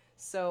sign.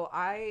 So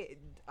I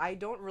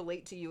don't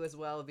relate to you as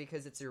well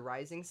because it's your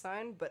rising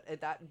sign, but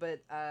it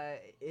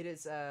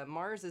is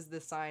Mars is the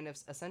sign of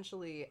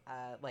essentially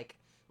like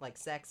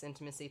sex,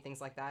 intimacy, things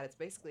like that. It's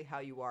basically how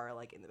you are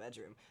like in the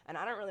bedroom, and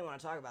I don't really want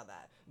to talk about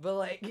that, but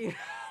like you know.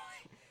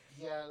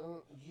 Yeah,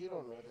 you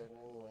don't know that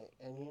anyway.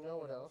 And you know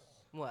what else?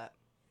 What?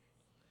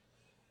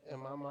 In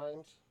my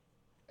mind,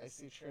 I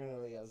see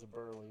Trinity as a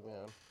burly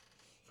man.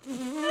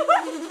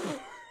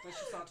 Let's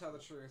just not tell the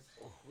truth.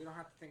 We don't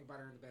have to think about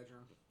her in the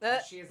bedroom. Uh, All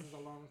she is a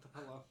lone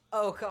pillow.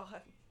 Oh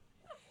God.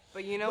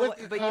 But you know With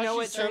what? But you know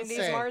what Kakashi Trinity's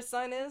Sensei. Mars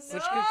sign is?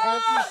 Which could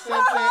constitute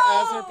Sensei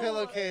as her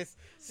pillowcase.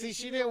 See,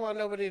 she didn't want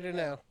nobody to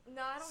know.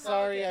 No, I don't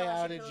Sorry, have a I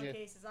Kakashi outed you.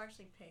 pillowcase. It's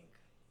actually pink.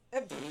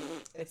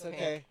 It's pink.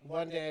 okay.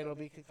 One day it'll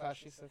be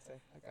Kakashi Sensei.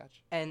 I got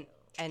you.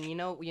 And you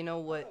know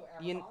what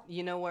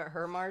you know what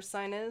her Mars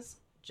sign is?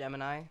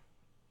 Gemini.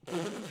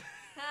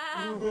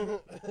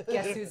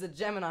 Guess who's a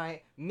Gemini?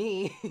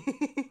 Me.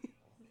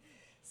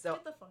 So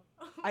Get the fuck.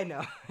 I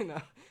know.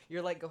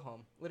 You're like, go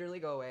home. Literally,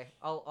 go away.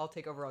 I'll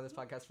take over on this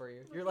podcast for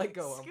you. You're like,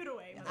 go home. Scoot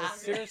away. But motherfucker.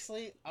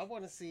 seriously, I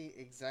want to see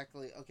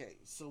exactly. Okay,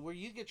 so where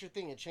you get your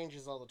thing, it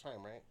changes all the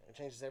time, right? It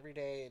changes every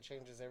day. It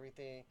changes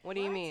everything. What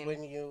do you mean?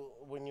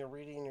 When you're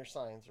reading your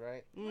signs,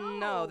 right?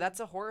 No, that's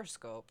a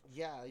horoscope.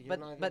 Yeah, you're But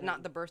not. but gonna-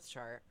 not the birth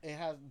chart. It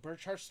has birth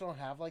charts don't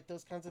have like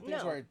those kinds of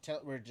things No.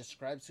 where it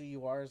describes who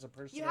you are as a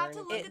person. You or have to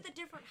anything? look at the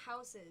different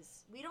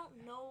houses. We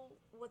don't know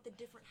what the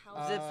different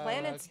houses. The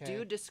planets okay.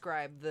 do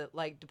describe the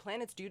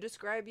planets do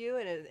describe you,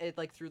 and it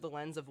like through the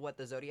lens of what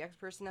the zodiac's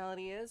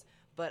personality is.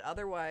 But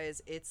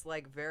otherwise, it's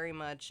like very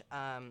much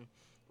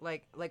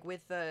like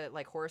with the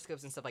like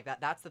horoscopes and stuff like that.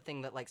 That's the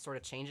thing that like sort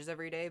of changes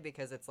every day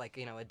because it's like,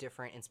 you know, a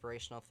different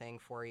inspirational thing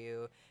for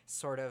you.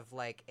 Sort of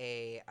like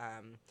a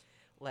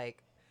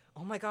like.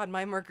 Oh my God,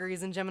 my Mercury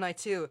is in Gemini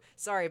too.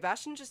 Sorry,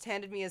 Bastion just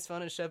handed me his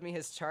phone and shoved me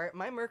his chart.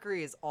 My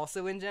Mercury is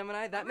also in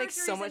Gemini. That makes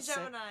so much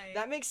sense.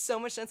 That makes so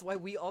much sense why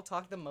we all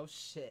talk the most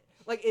shit.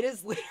 Like it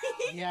is literally.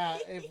 Yeah,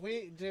 if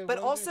we do. But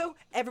we'll also,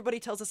 everybody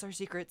tells us our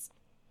secrets.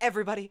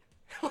 Everybody.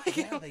 Like,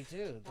 yeah, they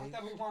do. Not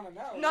that we want to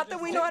know. Not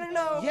that we want to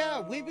know.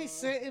 Yeah, we be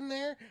sitting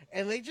there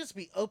and they just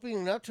be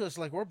opening up to us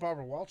like we're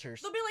Barbara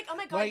Walters. They'll be like, "Oh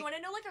my God, Like- you want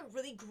to know like a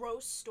really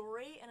gross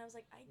story?" And I was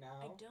like, "I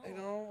don't." I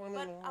don't want to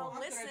But know. I'll I'm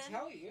listen. gonna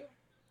tell you.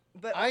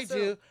 But I also-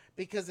 do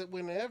because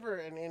whenever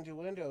an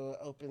innuendo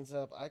opens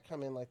up, I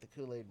come in like the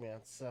Kool-Aid man.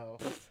 So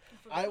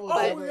I will. Oh,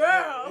 never-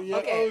 yeah.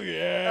 Okay. Oh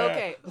yeah.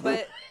 Okay,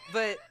 but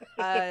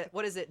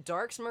what is it?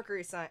 Darc's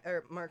Mercury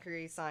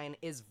sign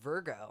is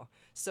Virgo.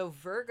 So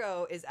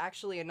Virgo is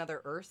actually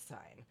another Earth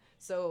sign.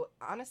 So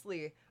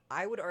honestly,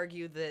 I would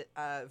argue that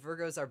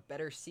Virgos are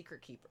better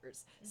secret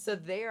keepers. So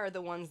they are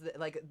the ones that,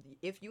 like,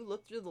 if you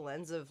look through the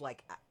lens of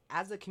like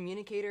as a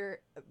communicator,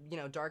 you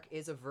know, Darc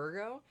is a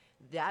Virgo.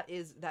 That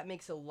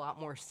makes a lot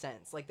more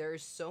sense. Like there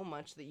is so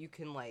much that you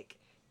can like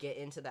get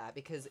into that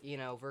because, you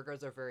know,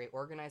 Virgos are very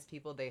organized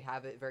people. They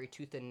have it very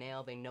tooth and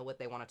nail. They know what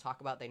they want to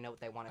talk about. They know what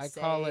they want to say.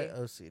 I call it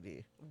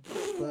OCD,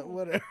 but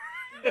whatever.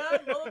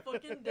 God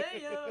motherfucking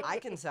damn. I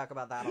can talk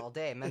about that all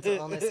day. Mental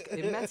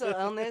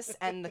illness,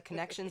 and the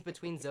connections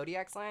between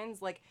zodiac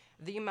signs. Like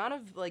the amount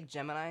of like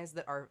Geminis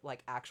that are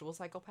like actual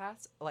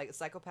psychopaths,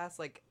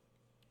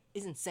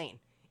 is insane.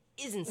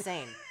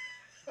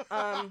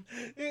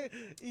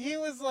 He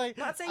was like,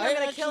 Not saying I I'm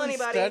gonna actually kill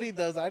anybody. studied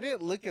those. I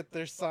didn't look at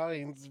their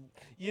signs.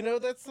 You know,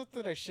 that's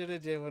something I should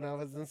have did when I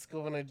was in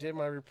school when I did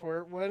my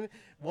report.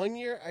 One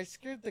year, I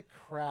scared the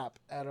crap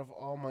out of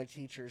all my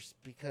teachers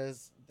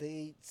because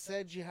they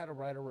said you had to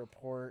write a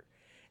report.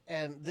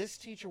 And this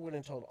teacher went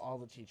and told all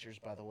the teachers,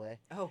 by the way.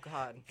 Oh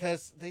God.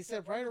 Because they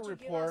said, write a Did you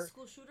give report. us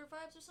school shooter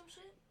vibes or some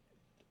shit?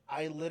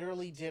 I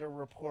literally did a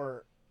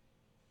report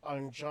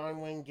on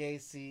John Wayne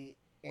Gacy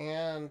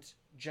and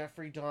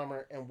Jeffrey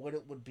Dahmer and what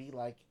it would be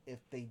like if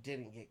they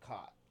didn't get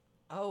caught.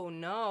 Oh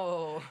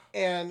no.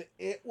 And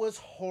it was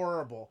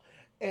horrible.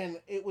 And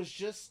it was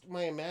just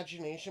my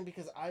imagination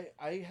because I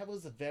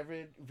was a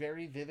very,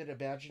 very vivid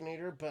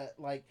imaginator, but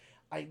like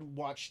I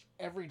watched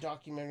every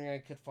documentary I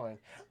could find.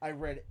 I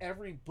read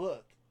every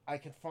book I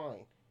could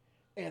find.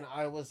 And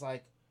I was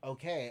like,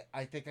 okay,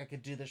 I think I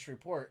could do this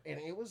report. And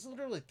it was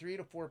literally 3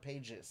 to 4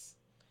 pages.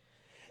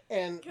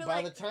 And You're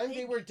by like, the time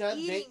they were done,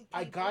 eating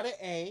I people. got an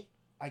A.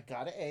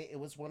 It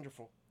was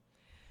wonderful.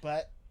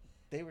 But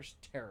They were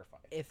terrified.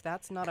 If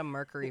that's not a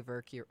Mercury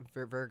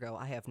Virgo,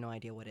 I have no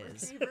idea what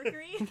is.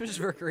 Mercury? Just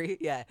Mercury,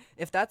 yeah.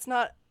 If that's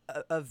not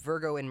a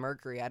Virgo in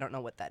Mercury, I don't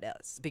know what that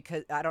is,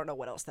 because I don't know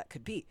what else that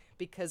could be,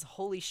 because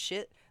holy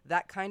shit,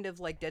 that kind of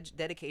like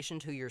dedication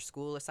to your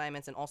school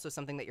assignments and also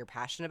something that you're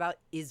passionate about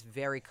is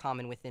very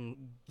common within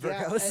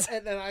Virgos. Yeah,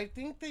 and I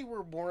think they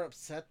were more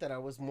upset that I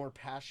was more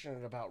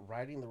passionate about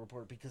writing the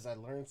report, because I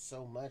learned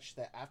so much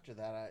that after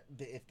that,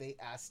 if they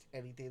asked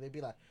anything, they'd be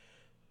like,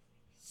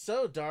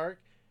 so Darc,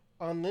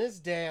 on this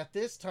day at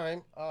this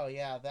time, oh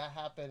yeah, that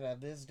happened at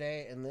this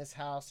day in this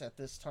house at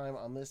this time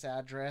on this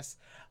address,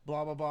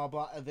 blah blah blah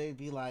blah, and they'd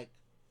be like,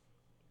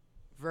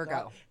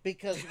 Virgo.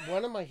 because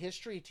one of my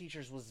history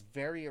teachers was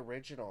very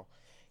original.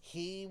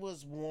 He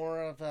was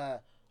more of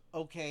a,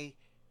 okay,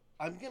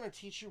 I'm gonna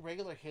teach you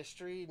regular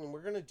history and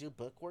we're gonna do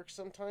book work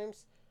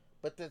sometimes,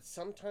 but that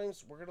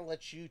sometimes we're gonna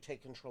let you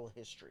take control of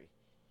history.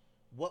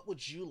 What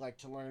would you like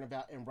to learn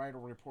about and write a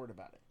report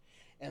about it?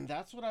 And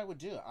that's what I would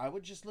do. I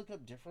would just look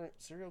up different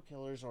serial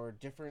killers or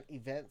different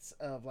events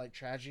of like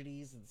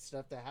tragedies and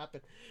stuff that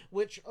happened,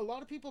 which a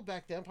lot of people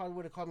back then probably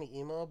would have called me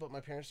emo, but my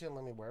parents didn't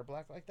let me wear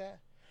black like that.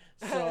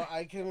 So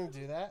I couldn't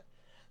do that.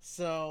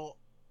 So,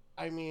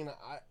 I mean,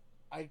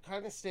 I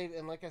kind of stayed,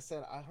 and like I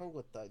said, I hung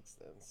with thugs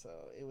then, so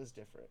it was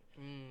different.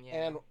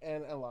 Yeah.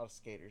 And a lot of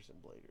skaters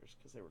and bladers,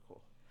 because they were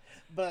cool.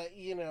 But,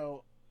 you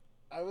know,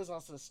 I was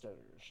also a stoner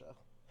in the show.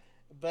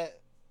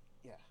 But...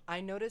 yeah. I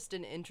noticed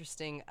an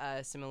interesting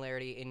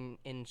similarity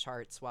in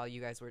charts while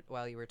you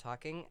were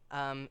talking.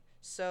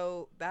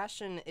 So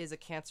Bastion is a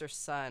Cancer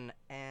sun,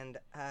 and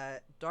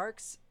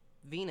Darc's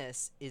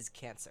Venus is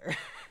Cancer.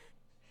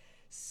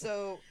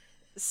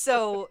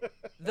 so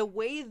the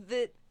way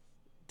that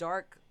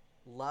Darc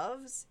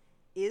loves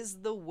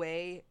is the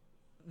way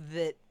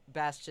that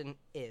Bastion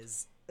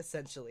is,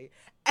 essentially.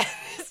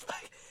 It's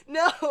like,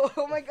 no,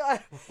 oh my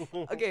god.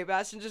 Okay,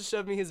 Bastion just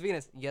showed me his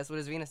Venus. Guess what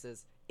his Venus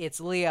is? It's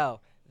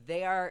Leo.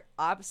 They are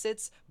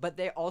opposites, but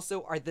they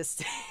also are the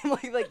same.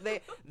 like they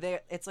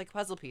it's like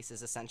puzzle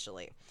pieces,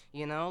 essentially.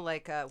 You know,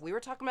 like we were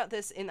talking about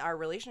this in our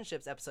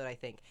relationships episode, I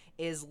think,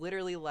 is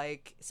literally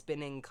like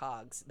spinning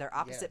cogs. They're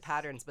opposite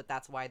patterns, but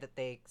that's why that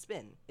they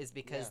spin, is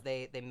because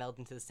they meld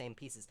into the same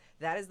pieces.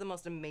 That is the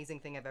most amazing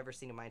thing I've ever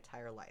seen in my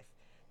entire life.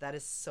 That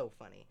is so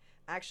funny.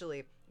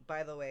 Actually,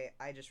 by the way,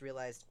 I just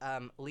realized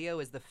Leo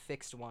is the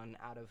fixed one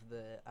out of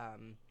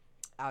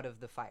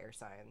the fire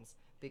signs,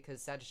 because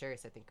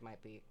Sagittarius, I think,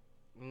 might be...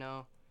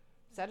 No,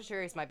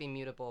 Sagittarius might be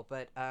mutable,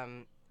 but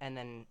and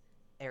then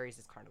Aries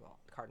is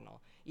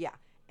cardinal. Yeah.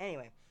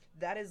 Anyway,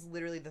 that is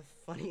literally the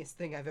funniest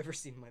thing I've ever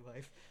seen in my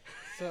life.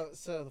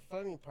 So the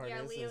funny part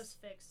is Leo's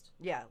fixed.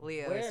 Yeah,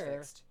 Leo is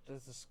fixed. Where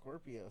does the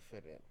Scorpio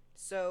fit in?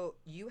 So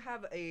you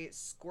have a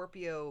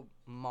Scorpio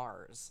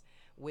Mars,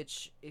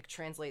 which it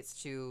translates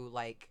to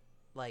like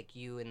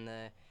you in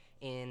the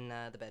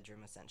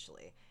bedroom,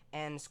 essentially.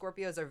 And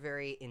Scorpios are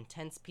very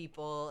intense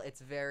people. It's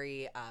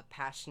very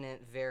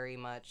passionate, very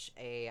much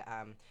a...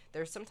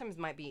 there sometimes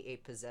might be a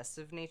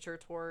possessive nature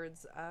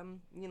towards,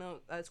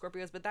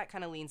 Scorpios, but that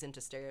kind of leans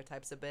into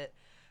stereotypes a bit.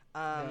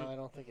 No, I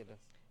don't think it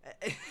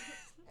does.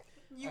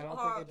 You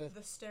are the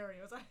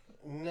stereotype.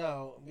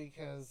 No,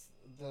 because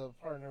the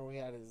partner we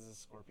had is a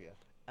Scorpio.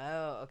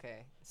 Oh,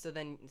 okay. So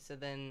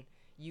then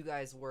you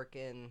guys work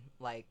in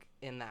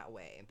that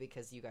way,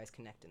 because you guys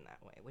connect in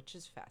that way, which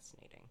is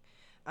fascinating.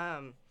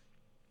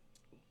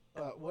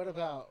 What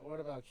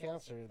about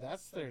Cancer?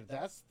 That's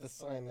the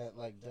sign that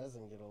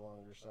doesn't get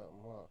along or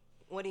something, huh?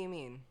 What do you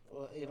mean?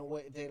 Well, in a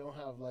way, they don't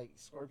have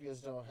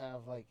Scorpios don't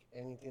have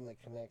anything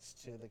that connects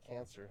to the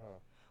Cancer, huh?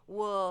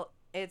 Well,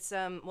 it's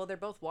they're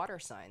both water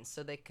signs,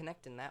 so they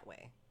connect in that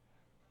way.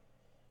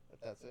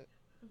 But that's it.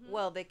 Mm-hmm.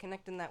 Well, they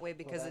connect in that way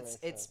because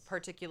it's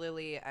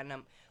particularly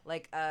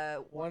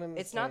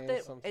it's not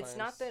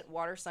that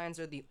water signs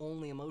are the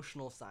only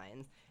emotional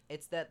signs.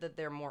 It's that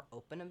they're more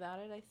open about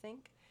it, I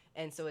think.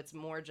 And so it's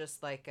more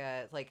just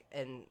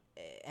and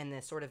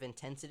the sort of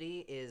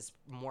intensity is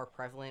more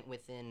prevalent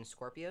within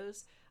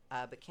Scorpios,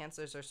 but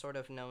Cancers are sort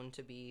of known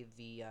to be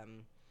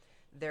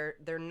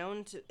they're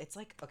known to, it's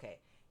like, okay,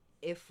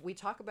 if we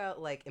talk about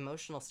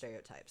emotional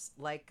stereotypes,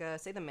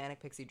 say the manic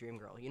pixie dream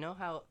girl, you know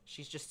how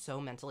she's just so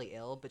mentally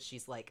ill, but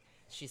she's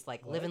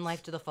living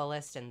life to the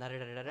fullest and da da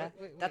da da da.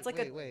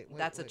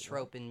 That's a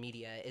trope in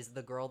media, is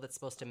the girl that's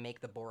supposed to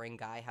make the boring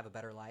guy have a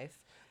better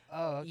life.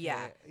 Oh, okay.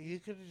 Yeah. You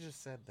could have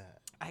just said that.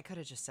 I could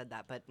have just said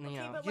that, but but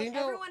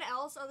everyone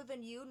else other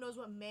than you knows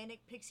what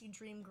manic pixie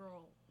dream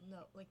girl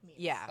means.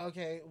 Yeah.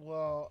 Okay,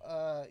 well,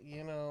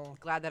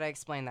 glad that I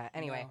explained that.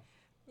 Anyway.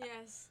 No.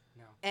 Yes.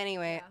 No.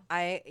 Anyway,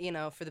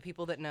 yeah. For the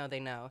people that know, they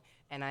know,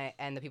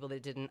 and the people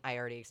that didn't, I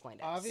already explained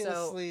it.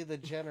 Obviously, the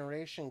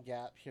generation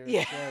gap here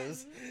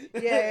shows.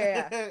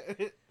 Yeah.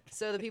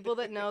 So the people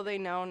that know, they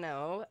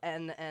know,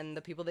 and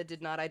the people that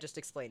did not, I just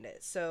explained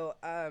it. So,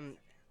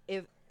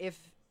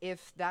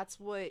 if that's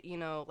what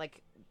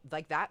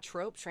that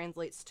trope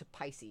translates to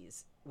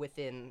Pisces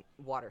within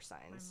water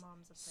signs. My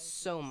mom's a Pisces.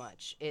 So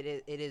much.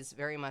 It is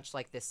very much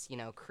like this,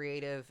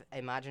 creative,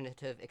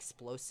 imaginative,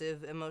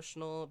 explosive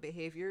emotional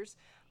behaviors.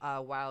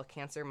 while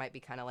Cancer might be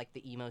kind of like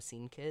the emo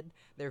scene kid,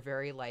 they're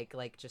very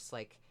just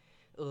like,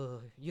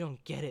 ugh, you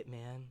don't get it,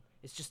 man.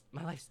 It's just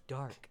my life's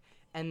dark.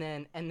 And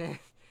then Why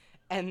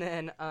are you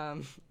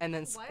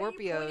Scorpios.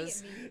 pointing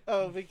at me?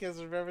 Oh,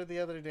 because remember the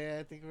other day,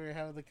 I think we were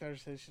having the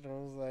conversation. I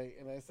was like,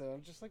 and I said,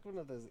 I'm just like one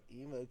of those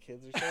emo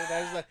kids or something.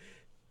 I was like,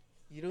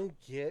 you don't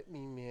get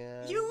me,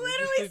 man. You You're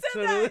literally just said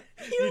totally-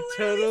 that. You you're literally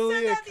totally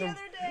said a that the other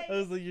day. I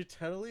was like, you're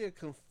totally a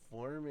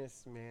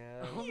conformist,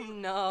 man. Oh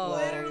no.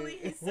 Literally,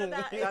 he said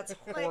that. That's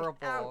like,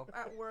 horrible.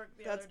 At work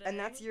the other day. And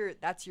that's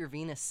your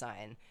Venus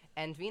sign.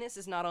 And Venus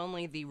is not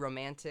only the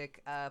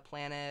romantic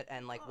planet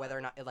and like whether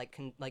or not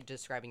like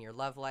describing your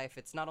love life.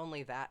 It's not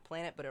only that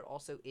planet, but it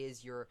also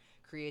is your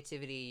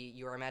creativity,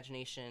 your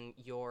imagination,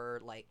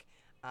 your like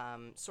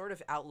sort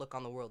of outlook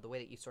on the world, the way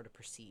that you sort of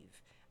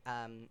perceive.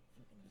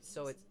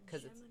 So it's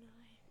because it's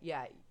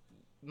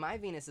my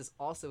Venus is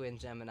also in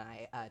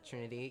Gemini,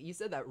 Trinity. You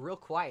said that real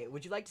quiet.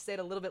 Would you like to say it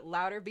a little bit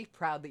louder? Be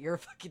proud that you're a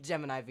fucking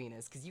Gemini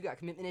Venus, because you got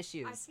commitment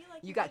issues. I feel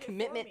like you you got did it for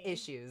commitment me.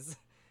 issues.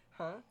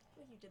 Huh? I feel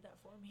like you did that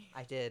for me.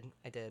 I did.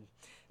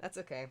 That's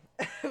okay.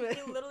 He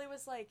literally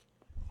was like,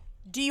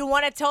 "Do you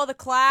want to tell the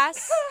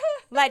class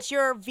that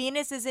your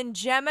Venus is in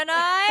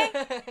Gemini?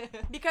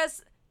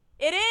 Because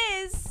it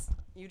is."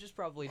 You just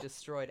probably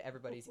destroyed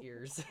everybody's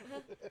ears.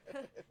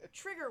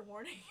 Trigger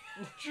warning.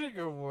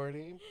 Trigger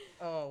warning.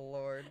 Oh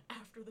Lord.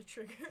 After the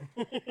trigger.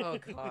 Oh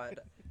God.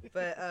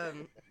 But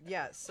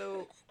yeah.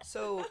 So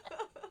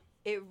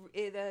it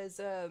is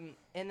and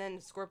then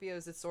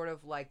Scorpios. It's sort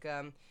of like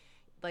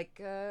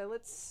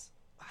it's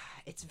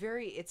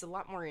a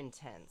lot more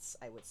intense,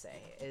 I would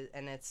say,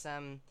 and it's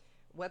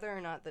whether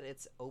or not that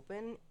it's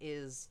open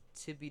is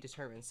to be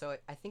determined. So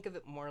I think of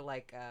it more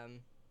like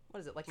what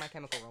is it, like My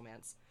Chemical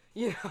Romance,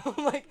 you know,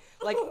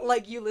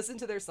 like you listen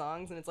to their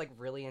songs and it's like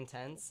really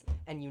intense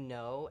and you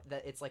know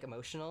that it's like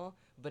emotional,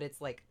 but it's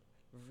like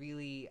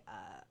really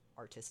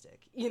artistic,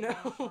 you know.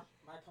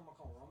 My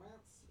Chemical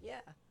Romance? Yeah.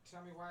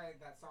 Tell me why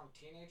that song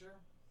Teenager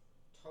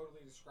totally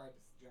describes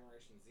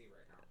Generation Z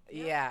right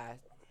now.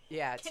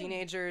 Yeah,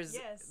 Teenagers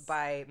yes.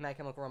 by My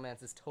Chemical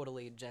Romance is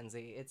totally Gen Z.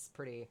 It's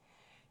pretty,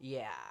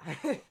 yeah.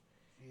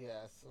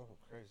 Yeah, some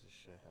crazy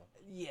shit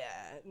happened. Yeah,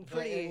 But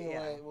pretty,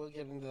 anyway, yeah. we'll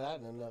get into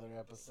that in another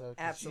episode.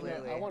 'Cause,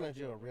 Absolutely. I want to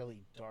do a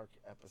really dark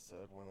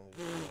episode one of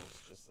these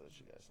days, just so that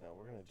you guys know.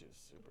 We're going to do a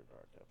super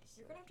dark episode.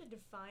 You're gonna have to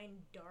define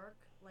dark,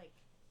 like.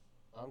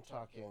 I'm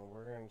talking,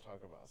 we're going to talk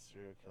about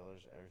serial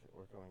killers, everything.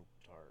 We're going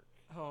dark.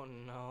 Oh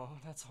no,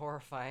 that's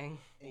horrifying.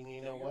 And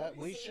you know what?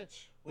 We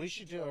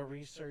should do a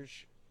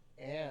research,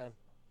 and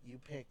you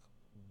pick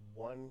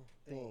one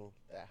thing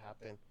that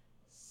happened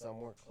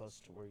somewhere close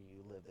to where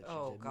you live that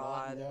you did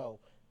not know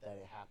that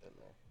it happened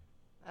there.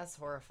 That's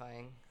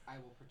horrifying. I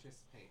will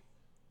participate.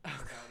 Because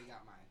I already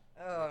got mine.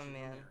 Oh Richard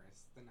man.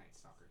 Ramirez, the Night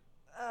Stalker.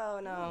 Oh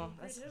no,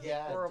 Ooh, that's pretty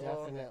Yeah,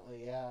 horrible.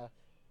 definitely, yeah.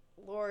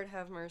 Lord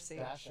have mercy.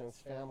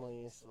 Bastion's family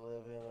used to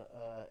live in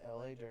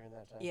L.A. during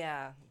that time.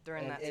 Yeah,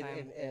 during that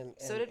time. And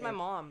So did my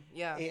mom.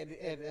 Yeah.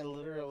 And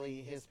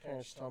literally, his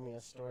parents told me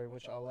a story,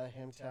 which I'll let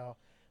him tell,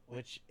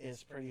 which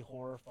is pretty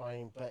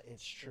horrifying, but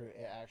it's true.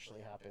 It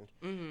actually happened,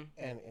 Mm-hmm.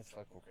 and it's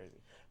fucking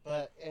crazy.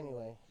 But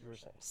anyway, you were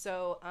saying.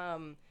 So,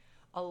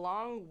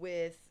 along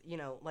with, you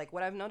know, like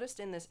what I've noticed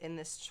in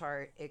this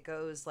chart, it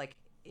goes like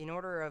in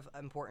order of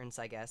importance,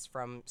 I guess,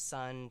 from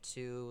Sun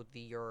to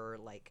your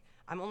like.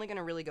 I'm only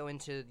gonna really go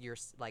into your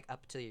like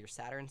up to your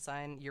Saturn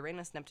sign.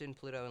 Uranus, Neptune,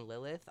 Pluto, and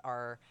Lilith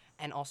are,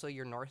 and also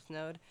your North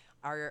Node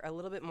are a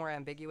little bit more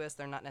ambiguous.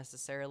 They're not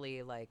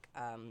necessarily like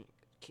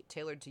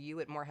tailored to you.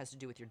 It more has to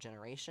do with your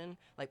generation.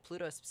 Like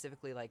Pluto is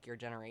specifically like your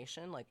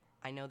generation. Like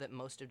I know that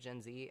most of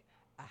Gen Z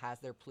has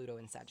their Pluto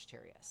in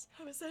Sagittarius.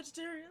 I'm a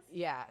Sagittarius.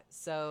 Yeah,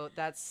 so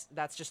that's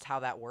just how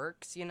that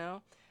works, you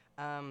know.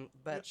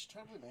 But Which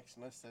totally makes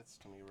no sense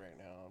to me right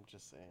now. I'm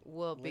just saying.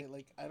 well,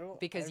 like I don't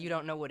because you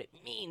don't know what it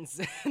means.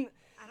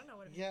 I don't know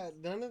what it Yeah,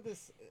 means. none of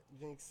this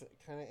makes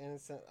kind of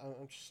innocent.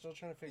 I'm still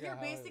trying to figure You're out.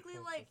 How it basically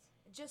makes like,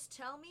 sense. just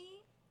tell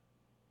me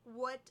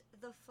what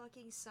the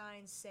fucking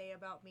signs say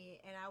about me,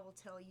 and I will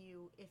tell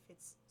you if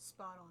it's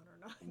spot on or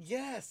not.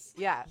 Yes.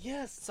 Yeah.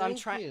 Yes. So I'm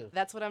thank trying. you.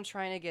 That's what I'm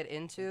trying to get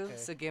into. Okay.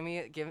 So give me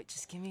a second,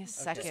 Just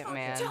fucking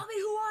man. tell me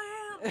who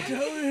I am.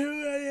 Tell me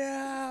who I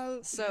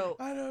am. So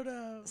I don't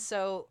know.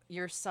 So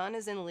your sun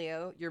is in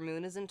Leo, your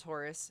moon is in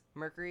Taurus,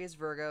 Mercury is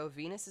Virgo,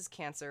 Venus is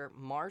Cancer,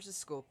 Mars is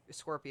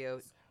Scorpio,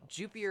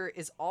 Jupiter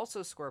is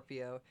also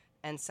Scorpio,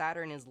 and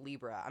Saturn is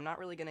Libra. I'm not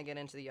really going to get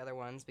into the other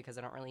ones because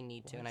I don't really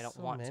need to, and I don't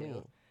want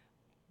to.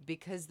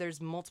 Because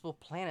there's multiple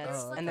planets,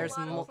 There's like and a there's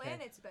lot of multiple.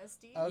 planets,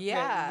 bestie. Okay,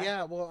 Yeah.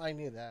 Yeah. Well, I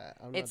knew that.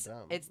 I'm not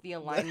dumb. It's the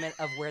alignment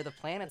of where the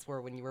planets were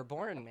when you were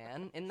born,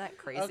 man. Isn't that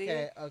crazy?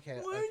 Okay. Why are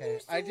there Okay.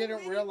 so I didn't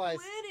many realize.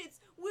 planets?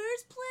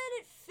 Where's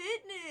Planet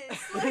Fitness?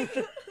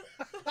 Like,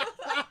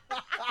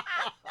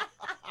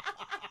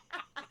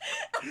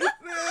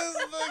 This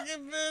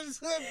fucking bitch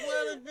said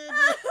Planet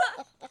Fitness.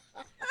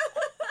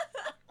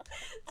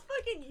 it's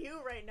fucking you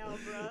right now,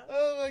 bruh.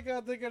 Oh my god,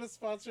 thought they're gonna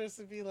sponsor us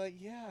and be like,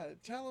 yeah,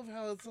 tell them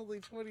how it's only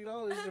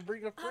 $20 to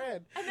bring a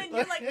friend. And then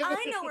you're like,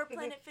 I know where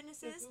Planet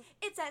Fitness is.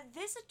 It's at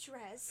this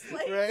address.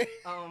 Like, Right?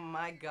 Oh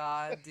my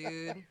god,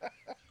 dude.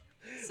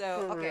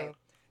 So, For okay. real.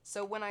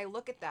 So when I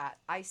look at that,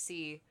 I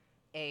see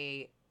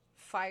a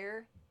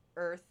fire,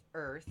 earth,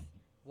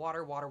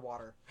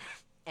 water,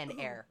 and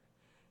air.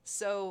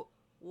 So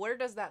where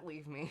does that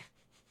leave me?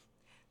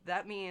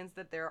 That means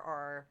that there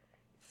are,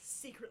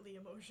 secretly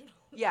emotional.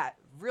 yeah,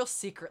 real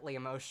secretly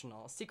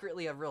emotional,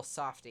 secretly a real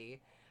softie.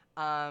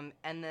 And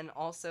then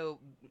also,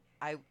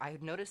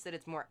 I've noticed that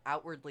it's more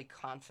outwardly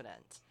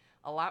confident,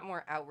 a lot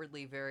more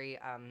outwardly very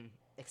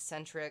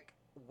eccentric,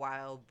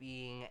 while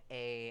being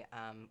a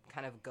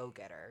kind of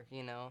go-getter,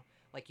 you know?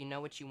 Like, you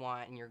know what you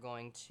want, and you're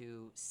going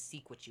to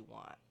seek what you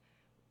want,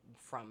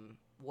 from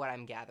what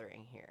I'm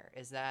gathering here.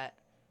 Is that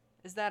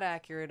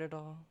accurate at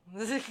all?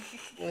 Was that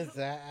Look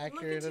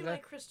accurate into my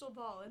enough? crystal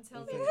ball and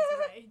tell Is me it-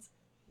 it's right.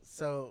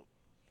 So,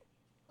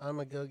 I'm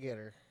a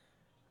go-getter.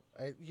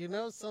 You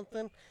know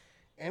something?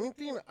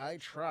 Anything I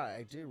try,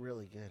 I do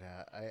really good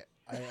at.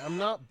 I'm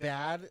not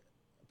bad,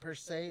 per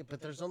se, but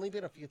there's only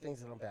been a few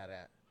things that I'm bad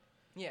at.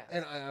 Yeah.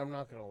 And I'm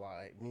not going to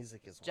lie,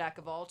 music is one Jack of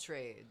of them. all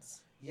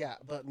trades. Yeah,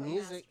 but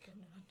music,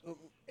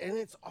 and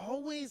it's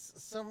always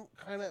some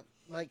kind of,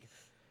 like,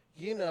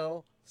 you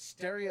know,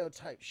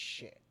 stereotype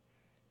shit.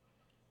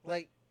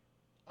 Like,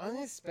 I'm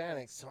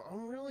Hispanic, so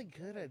I'm really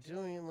good at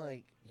doing,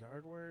 like,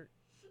 yard work.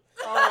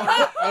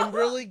 Oh, I'm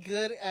really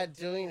good at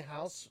doing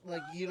house,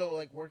 like, you know,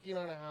 like, working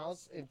on a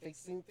house and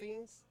fixing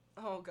things.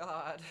 oh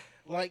God.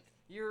 Like,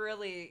 You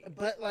really.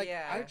 but, like,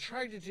 Yeah. I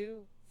tried to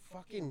do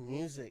fucking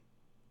music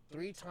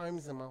 3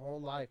 times in my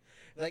whole life.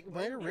 Like,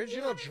 my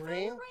original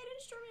dream, Right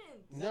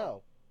instrument.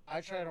 no. I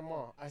tried them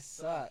all. I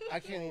suck. I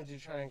can't even do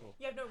triangle.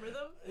 You have no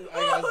rhythm. I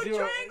got Oh,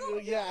 zero.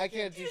 triangle. Yeah, I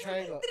can't do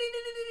triangle.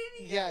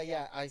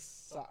 Yeah, I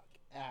suck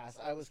ass.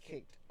 I was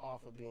kicked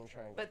off of being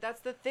triangle. But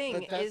that's the thing,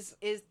 But that's-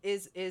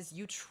 is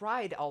you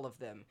tried all of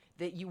them.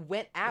 That you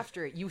went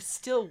after it. You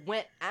still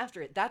went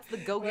after it. That's the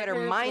go-getter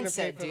My parents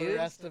mindset, wouldn't pay for the dude.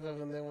 rest of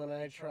them, and then when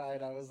I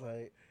tried, I was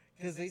like,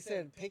 because they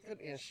said pick an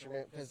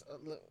instrument, because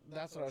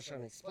that's what I was trying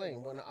to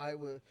explain. When I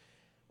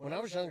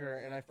was younger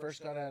and I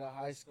first got out of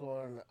high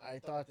school, and I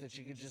thought that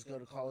you could just go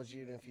to college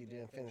even if you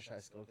didn't finish high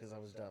school, because I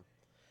was dumb.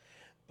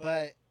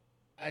 But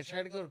I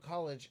tried to go to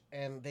college,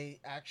 and they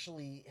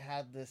actually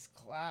had this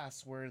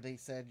class where they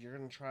said you're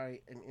going to try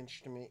an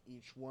instrument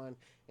each one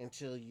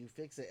until you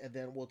fix it, and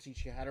then we'll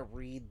teach you how to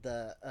read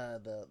the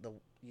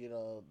you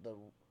know,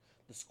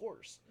 the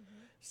scores. Mm-hmm.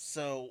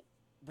 So,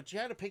 but you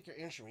had to pick your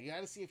instrument. You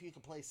had to see if you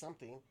could play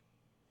something.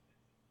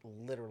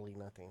 Literally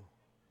nothing.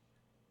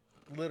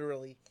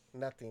 Literally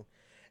nothing.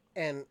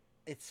 And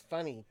it's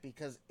funny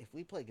because if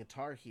we play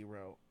Guitar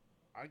Hero,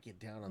 I get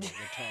down on the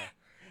guitar.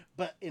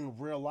 But in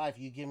real life,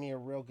 you give me a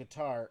real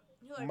guitar,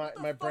 You're like, my what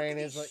the my fuck brain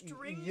are is these like,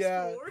 strings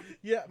yeah, for?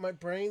 yeah, my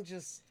brain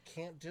just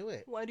can't do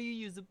it. Why do you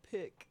use a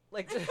pick?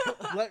 Like,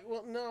 Like,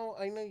 well, no,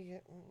 I know you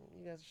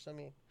guys are so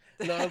mean.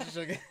 No, I'm just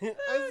joking.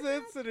 I'm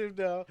sensitive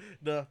now.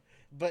 No,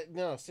 but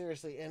no,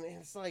 seriously, and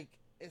it's like,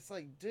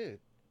 dude,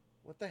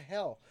 what the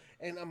hell?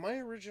 And my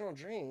original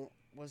dream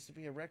was to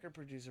be a record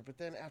producer, but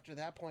then after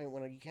that point,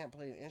 when you can't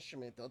play an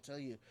instrument, they'll tell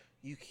you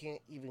you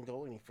can't even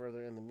go any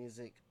further in the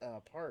music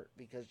part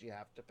because you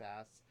have to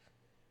pass.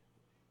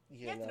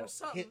 You have to know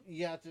something.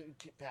 You have to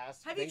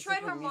pass. Have you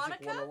tried basically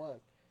Music harmonica? 101.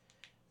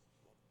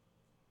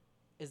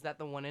 is that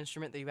the one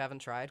instrument that you haven't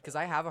tried? Because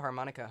I have a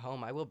harmonica at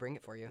home. I will bring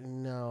it for you.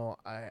 No,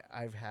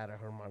 I've had a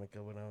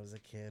harmonica when I was a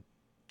kid.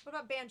 What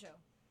about banjo?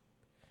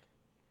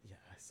 Yeah,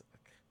 I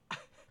suck.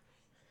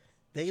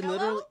 They Cello?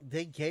 literally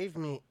they gave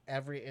me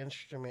every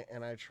instrument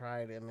and I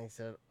tried and they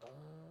said,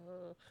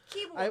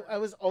 Keyboard. I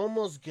was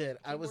almost good.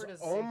 I was Keyboard is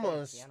the same thing as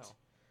almost piano.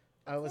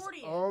 I was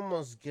Accordion.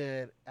 almost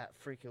good at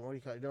freaking, what do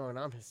you call it? No, and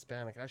I'm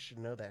Hispanic. I should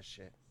know that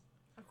shit.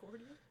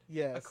 Accordion.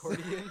 Yes.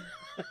 Accordion? You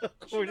should know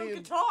Accordion.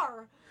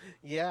 guitar.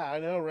 Yeah, I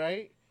know,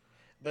 right?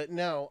 But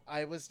no,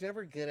 I was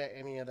never good at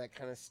any of that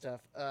kind of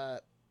stuff.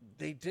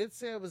 They did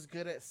say I was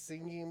good at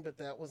singing, but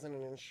that wasn't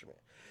an instrument.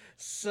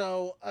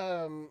 So,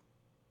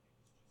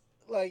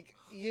 like,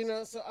 you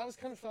know, so I was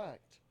kind of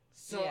fucked.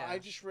 So Yeah. I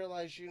just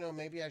realized, you know,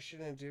 maybe I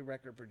shouldn't do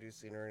record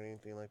producing or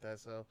anything like that.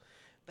 So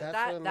But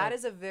that's when, that like,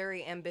 is a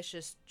very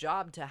ambitious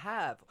job to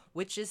have,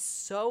 which is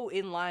so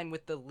in line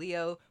with the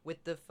Leo,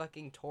 with the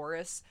fucking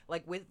Taurus,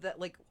 like with the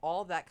like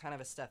all that kind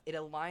of a stuff. It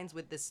aligns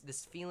with this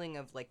feeling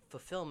of like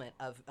fulfillment,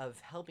 of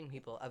helping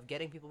people, of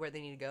getting people where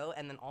they need to go,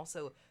 and then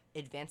also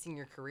advancing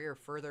your career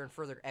further and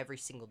further every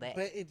single day.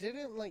 But it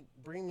didn't, like,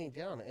 bring me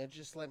down. It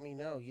just let me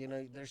know, you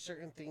know, there's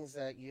certain things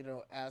that, you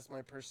know, as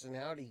my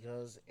personality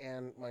goes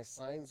and my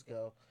signs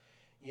go,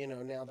 you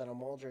know, now that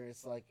I'm older,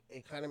 it's like,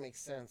 it kind of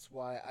makes sense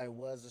why I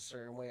was a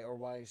certain way or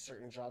why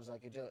certain jobs I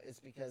could do. It's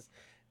because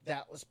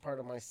that was part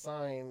of my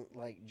sign,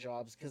 like,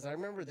 jobs. Because I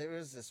remember there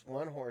was this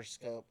one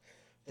horoscope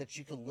that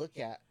you could look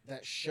at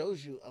that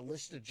shows you a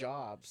list of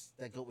jobs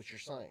that go with your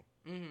sign.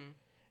 Mm-hmm.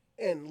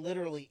 And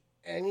literally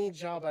any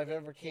job I've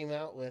ever came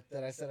out with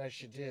that I said I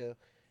should do,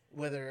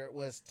 whether it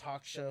was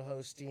talk show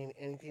hosting,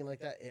 anything like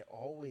that, it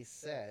always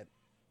said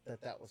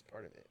that was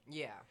part of it.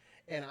 Yeah.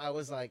 And I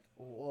was like,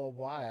 well,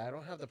 why? I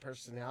don't have the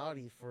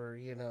personality for,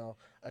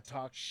 a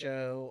talk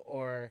show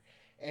or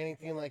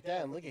anything like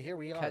that. And look at, here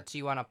we are. Cut to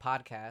you on a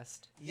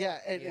podcast. Yeah,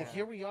 and Yeah.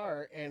 here we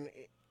are. And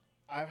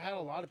I've had a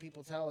lot of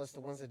people tell us, the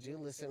ones that do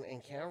listen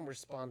and can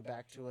respond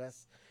back to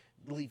us,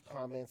 leave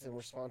comments and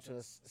respond to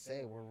us,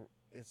 say,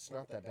 it's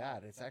not that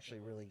bad. It's actually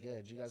really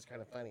good. You guys are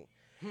kind of funny.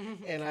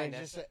 And I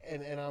just,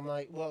 and I'm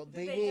like, well,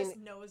 they mean, just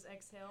nose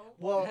exhale.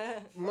 well,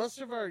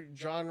 most of our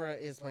genre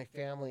is my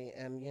family,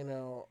 and,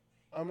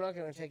 I'm not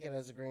going to take it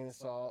as a grain of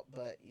salt,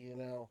 but,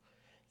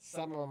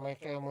 some of my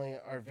family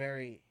are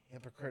very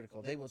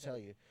hypocritical. They will tell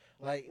you.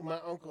 Like, my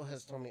uncle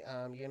has told me,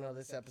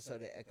 this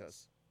episode, it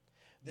echoes.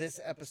 This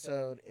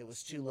episode, it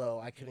was too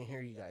low. I couldn't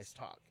hear you guys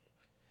talk.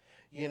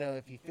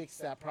 If you fix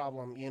that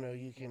problem,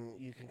 you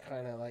can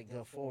kind of, like,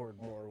 go forward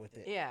more with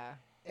it. Yeah.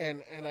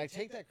 And I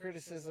take that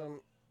criticism,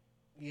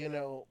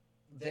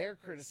 their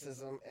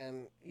criticism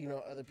and,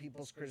 other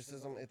people's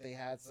criticism, if they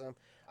had some,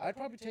 I'd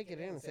probably take it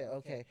in and say,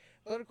 okay.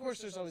 But, of course,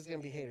 there's always going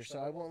to be haters, so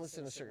I won't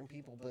listen to certain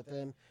people. But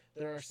then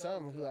there are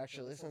some who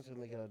actually listen to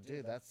them and they go,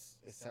 dude,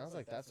 it sounds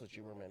like that's what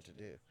you were meant to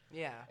do.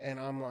 Yeah. And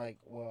I'm like,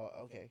 well,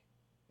 okay.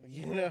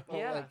 Yeah.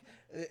 Like,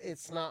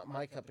 it's not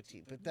my cup of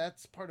tea. But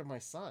that's part of my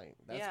sign.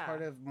 That's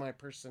part of my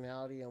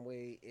personality and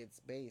way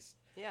it's based.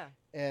 Yeah.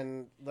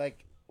 And,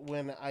 like,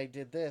 when I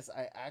did this,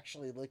 I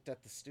actually looked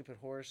at the stupid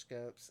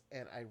horoscopes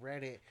and I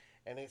read it,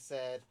 and it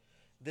said,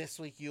 this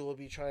week you will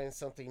be trying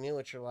something new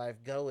at your life.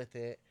 Go with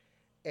it,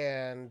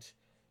 and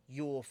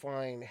you will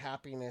find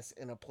happiness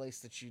in a place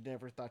that you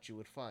never thought you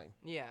would find.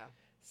 Yeah.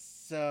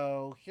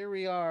 So here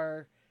we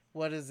are.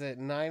 What is it?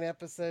 9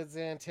 episodes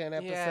in, 10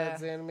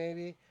 episodes in,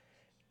 maybe.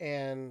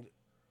 And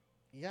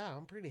yeah,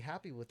 I'm pretty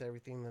happy with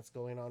everything that's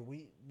going on.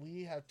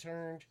 We have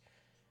turned,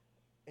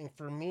 and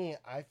for me,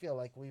 I feel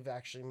like we've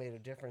actually made a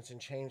difference and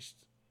changed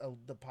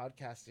the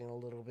podcasting a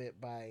little bit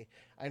by,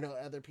 I know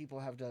other people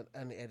have done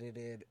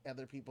unedited,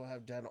 other people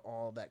have done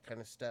all that kind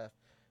of stuff,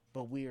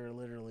 but we are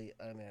literally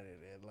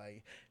unedited.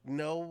 Like,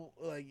 no,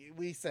 like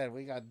we said,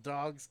 we got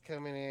dogs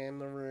coming in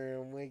the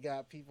room, we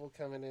got people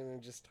coming in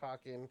and just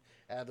talking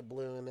out of the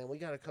blue, and then we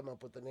got to come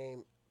up with a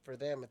name for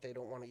them if they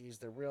don't want to use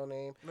their real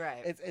name.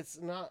 Right. It's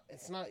not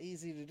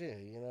easy to do,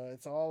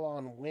 it's all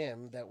on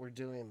whim that we're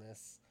doing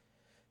this.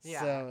 Yeah.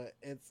 So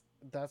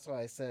that's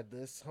why I said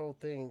this whole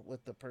thing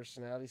with the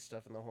personality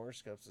stuff and the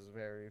horoscopes is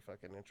very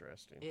fucking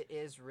interesting. It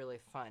is really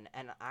fun,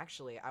 and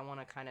actually, I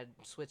want to kind of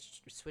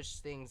switch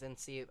things and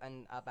see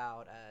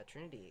about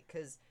Trinity,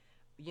 because,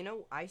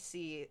 I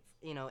see,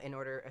 in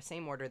order,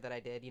 same order that I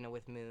did,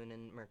 with Moon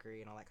and Mercury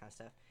and all that kind of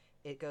stuff.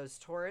 It goes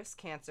Taurus,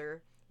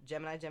 Cancer,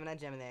 Gemini,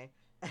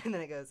 and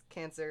then it goes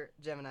Cancer,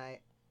 Gemini,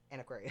 and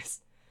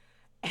Aquarius.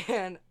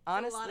 And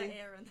honestly, a lot of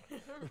air in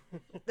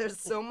there. There's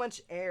so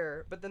much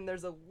air, but then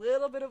there's a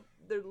little bit of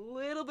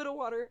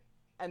water,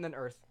 and then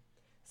Earth.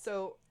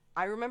 So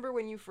I remember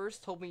when you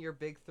first told me your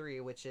big 3,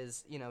 which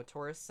is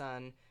Taurus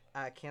Sun,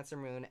 Cancer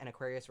Moon, and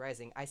Aquarius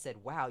Rising. I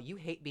said, "Wow, you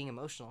hate being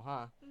emotional,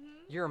 huh? Mm-hmm.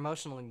 You're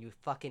emotional and you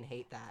fucking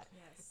hate that."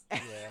 Yes.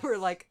 And Yes. we're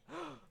like,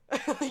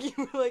 you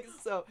were like,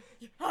 so.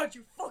 How'd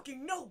you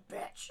fucking know,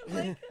 bitch?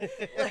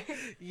 Like,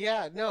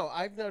 Yeah, no,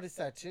 I've noticed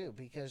that too,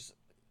 because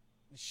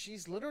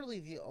she's literally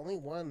the only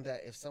one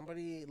that if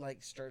somebody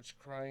like starts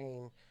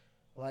crying,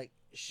 like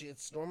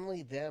it's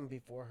normally them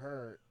before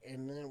her,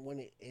 and then when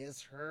it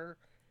is her,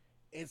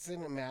 it's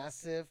in a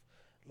massive,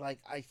 like,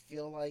 I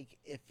feel like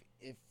if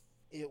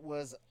it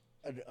was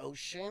an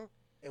ocean,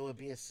 it would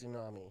be a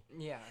tsunami.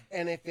 Yeah.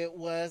 And if it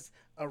was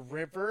a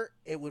river,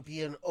 it would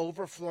be an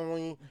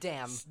overflowing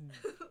Damn.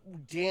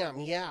 dam.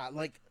 Yeah,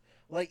 like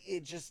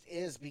it just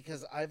is,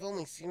 because I've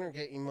only seen her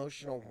get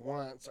emotional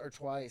once or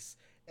twice,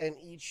 and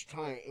each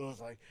time it was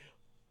like,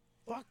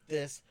 fuck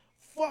this,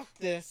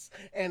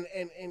 and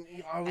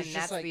I was And just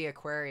that's like, the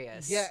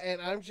Aquarius. yeah,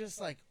 and I'm just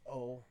like,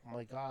 oh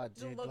my god,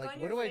 the dude, look like, on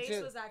what your do face I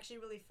do? was actually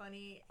really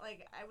funny.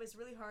 Like, I was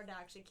really hard to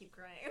actually keep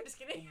crying. I'm just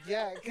kidding.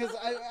 Yeah, because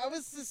I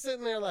was just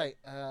sitting there like,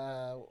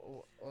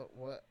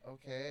 what?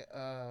 Okay,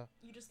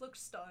 You just looked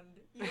stunned.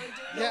 You didn't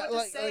know Yeah, what to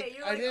like- say. like,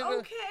 You're I like, didn't know-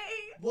 okay.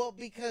 well,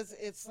 because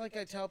it's like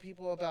I tell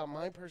people about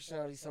my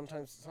personality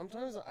sometimes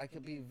I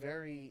could be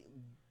very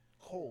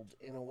cold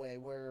in a way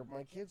where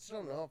my kids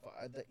don't know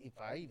if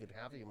I even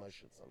have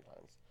emotions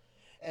sometimes.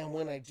 And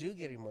when I do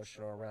get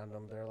emotional around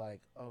them, they're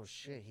like, "Oh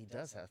shit, he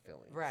does have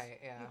feelings." Right,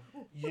 yeah.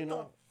 You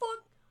know?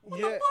 What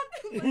Yeah. the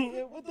fuck?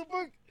 Yeah, what the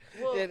fuck?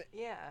 Well, And-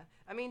 yeah.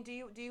 I mean, do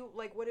you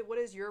like what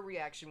is your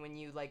reaction when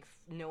you like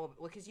know,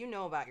 well, cuz you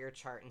know about your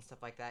chart and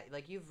stuff like that.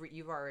 Like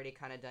you've already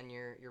kind of done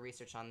your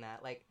research on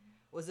that. Like,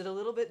 was it a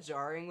little bit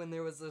jarring when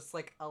there was just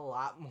like a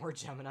lot more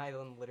Gemini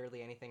than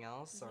literally anything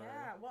else, or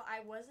Yeah, well,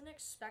 I wasn't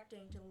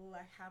expecting to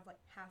have like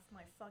half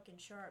my fucking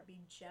chart be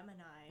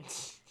Gemini,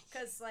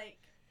 cause like,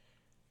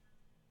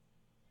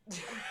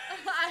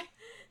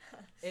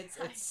 it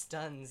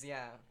stuns,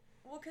 yeah.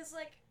 well, cause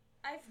like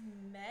I've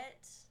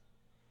met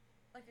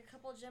like a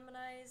couple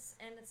Geminis,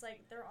 and it's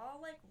like they're all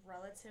like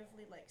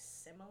relatively like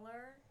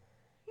similar,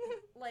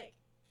 like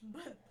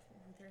But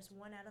there's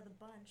one out of the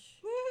bunch.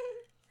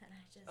 And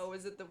I just... Oh,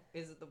 is it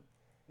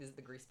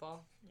the Greaseball?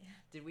 Yeah.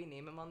 Did we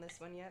name him on this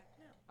one yet?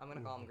 No. I'm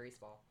gonna call him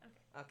Greaseball.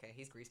 Okay,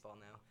 he's Greaseball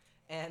now.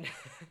 And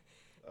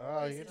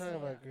Oh, you're talking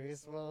about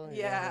Greaseball?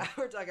 yeah,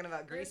 we're talking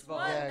about There's Greaseball.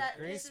 one Yeah, that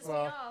pisses me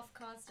Greaseball. off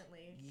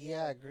constantly.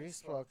 Yeah,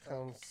 Greaseball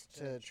comes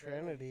to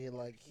Trinity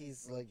like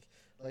he's like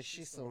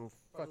she's some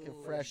fucking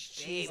Ooh, fresh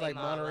cheese baby like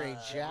Monterey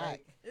mama. Jack.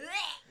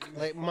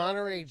 Like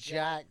Monterey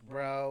Jack,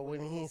 bro,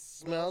 when he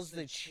smells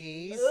the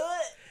cheese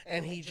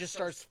and he just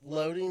starts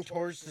floating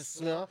towards the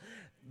smell,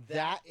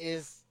 that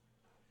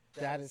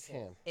is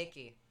him.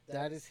 Icky.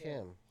 That is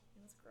him.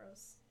 That's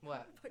gross.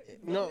 What?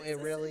 No, it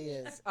really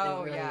is.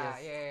 Oh It really yeah,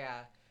 is. yeah.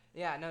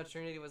 Yeah, no,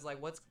 Trinity was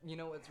like, what's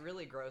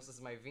really gross is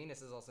my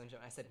Venus is also in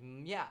Gemini. I said,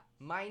 yeah,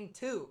 mine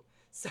too.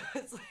 So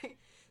it's like,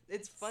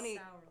 it's funny.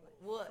 Sour, like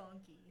What?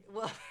 funky.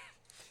 Well,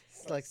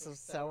 It's like some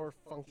sour,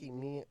 funky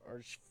meat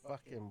or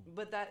fucking.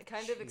 but that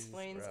kind of Jeez,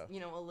 explains,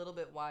 bro. a little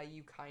bit why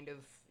you kind of,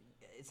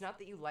 it's not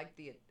that you like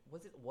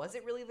was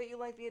it really that you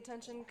like the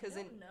attention? I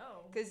don't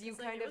know. 'cause you It's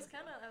like, kind it of- was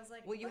kinda, I was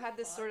like, Well, you what had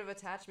the this fuck? sort of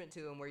attachment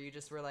to him where you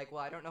just were like,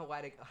 well, I don't know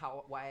why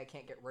I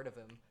can't get rid of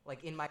him.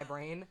 Like, in my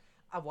brain,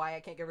 why I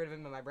can't get rid of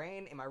him in my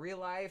brain, in my real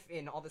life,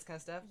 in all this kind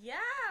of stuff. Yeah,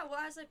 well,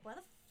 I was like, why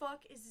the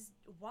fuck is this?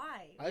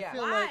 Why? Yeah.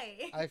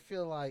 Why? I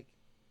feel like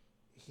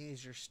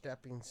he's your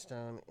stepping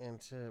stone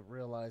into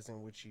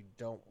realizing what you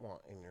don't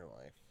want in your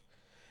life.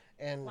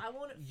 And Why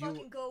won't it you-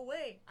 fucking go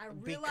away? I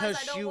realize because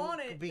I don't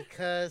want it.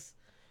 Because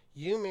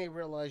you may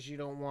realize you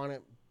don't want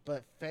it,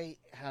 but fate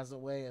has a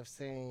way of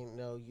saying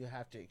no, you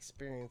have to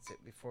experience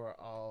it before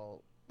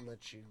I'll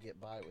let you get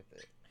by with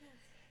it.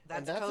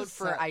 That's that's a code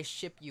for sad- I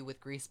ship you with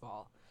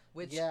Greaseball.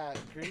 Which, Yeah,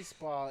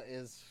 Greaseball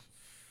is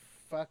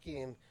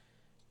fucking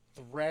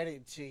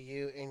threaded to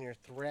you in your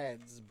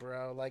threads,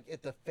 bro. Like,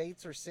 if the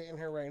fates were sitting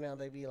here right now,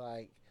 they'd be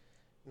like,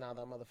 nah,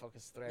 that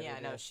motherfucker's threaded. yeah,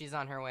 no, in." she's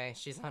on her way.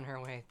 She's on her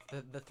way.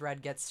 The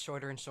thread gets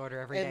shorter and shorter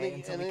every and day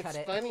until we it's cut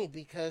it. funny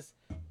because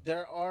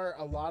there are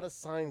a lot of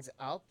signs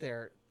out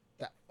there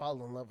that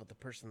fall in love with the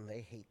person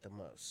they hate the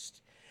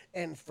most.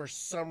 And for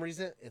some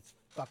reason, it's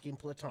fucking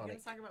You're gonna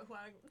platonic. talk about who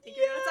I think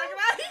you're gonna talk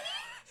about?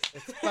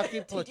 It's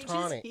fucking Did you just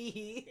platonic.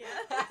 pee?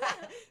 Yeah.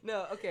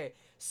 No, okay.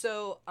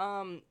 So,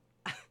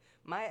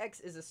 my ex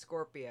is a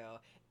Scorpio,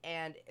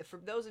 and for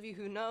those of you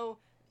who know,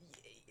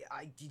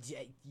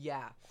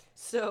 yeah.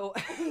 So,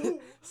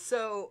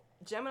 so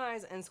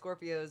Geminis and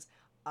Scorpios,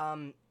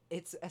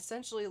 it's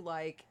essentially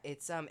like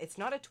it's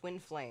not a twin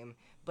flame,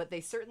 but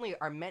they certainly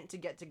are meant to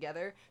get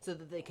together so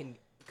that they can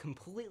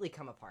completely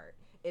come apart.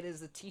 It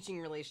is a teaching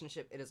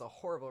relationship. It is a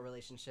horrible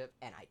relationship,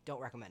 and I don't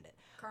recommend it.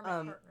 Karmic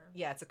partner.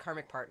 Yeah, it's a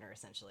karmic partner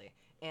essentially,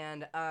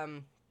 and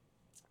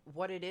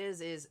what it is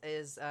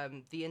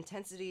the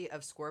intensity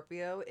of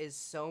Scorpio is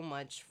so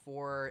much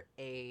for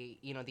the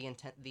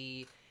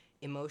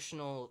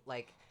emotional,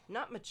 like,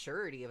 not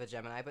maturity of a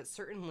Gemini, but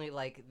certainly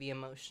like the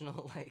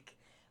emotional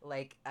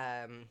like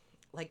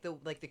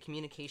the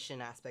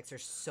communication aspects are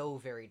so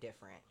very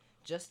different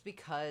just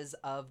because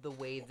of the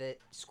way that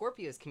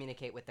Scorpios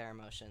communicate with their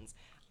emotions.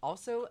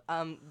 Also,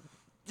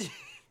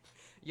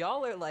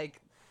 y'all are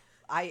like,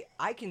 I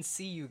can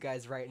see you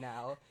guys right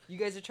now. You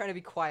guys are trying to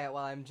be quiet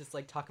while I'm just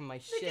like talking my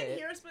shit. They can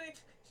hear us,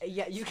 but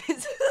Yeah, you can.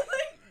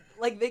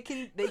 Like they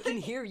can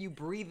hear you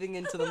breathing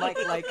into the mic,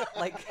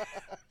 like.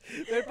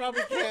 They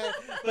probably can't,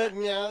 but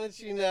now that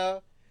you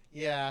know,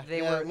 yeah,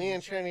 They yeah, were- me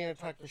and Trinity are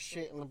talking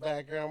shit in the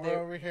background. They-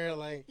 We're over here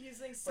like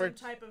using For- some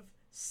type of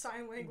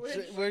sign language.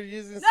 we're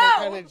using No! some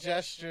kind of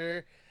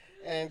gesture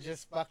and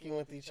just fucking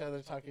with each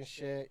other, talking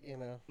shit, you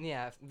know.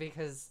 Yeah,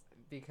 because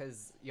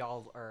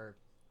y'all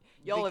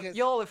Because-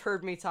 have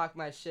heard me talk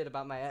my shit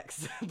about my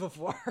ex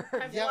before.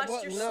 I've Yeah, watched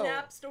well, your no.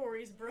 Snap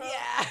stories, bro.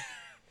 Yeah.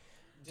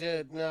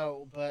 Dude,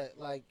 no, but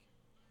like,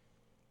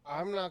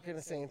 I'm not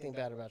gonna say anything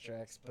bad about your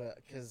ex, but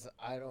because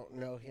I don't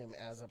know him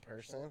as a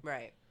person.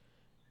 Right.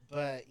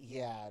 But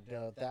yeah,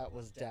 no, that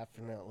was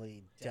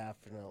definitely That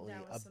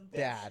a was some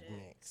bad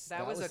bullshit. mix.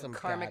 That was a some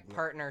karmic bad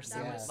partner. That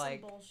Some Yeah. was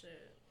like some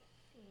bullshit.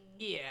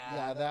 yeah.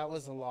 Yeah, that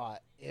was a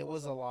lot. It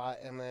was a lot,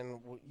 and then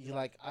you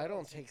like, I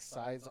don't take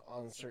sides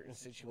on certain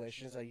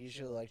situations. I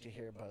usually like to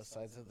hear both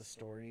sides of the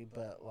story,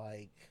 but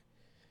like,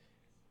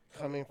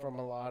 coming from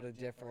a lot of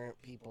different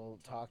people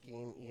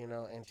talking, you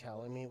know, and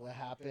telling me what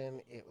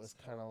happened, it was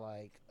kind of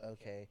like,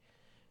 okay,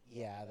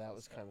 yeah, that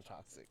was kind of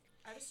toxic.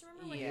 I just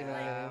remember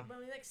Yeah. when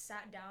we like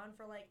sat down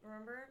for like,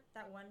 remember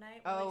that one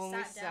night when, Oh, like, when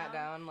we sat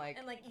down, like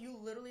and like you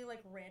literally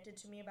like ranted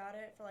to me about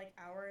it for like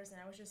hours, and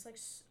I was just like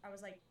I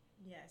was like,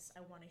 yes, I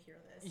want to hear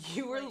this.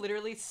 you were Like,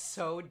 literally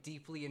so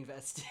deeply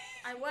invested.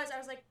 I was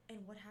like, and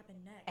what happened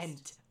next?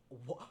 And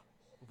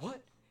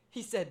what?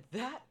 He said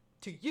that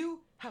to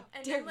you? How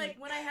And dare then like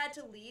you? when I had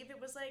to leave,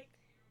 it was like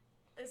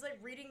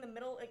reading in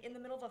the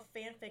middle of a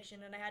fan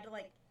fiction, and I had to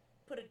like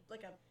put a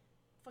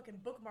fucking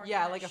bookmark.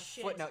 Yeah, in like that a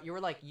shit. footnote. You were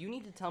like, you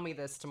need to tell me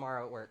this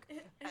tomorrow at work. And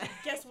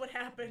guess what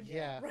happened?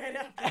 Yeah. Right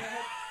after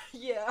that.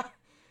 Yeah.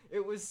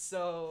 It was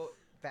so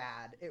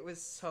bad. It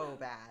was so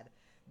bad.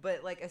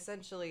 But like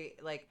essentially,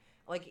 like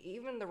like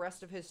even the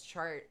rest of his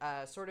chart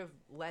sort of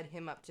led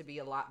him up to be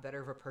a lot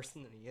better of a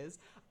person than he is.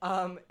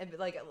 And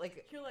like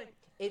You're like,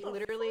 it "The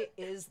literally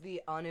is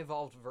the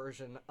unevolved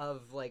version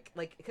of like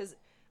because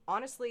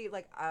honestly,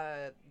 like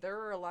there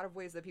are a lot of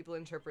ways that people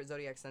interpret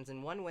zodiac signs,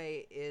 and one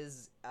way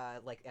is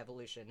like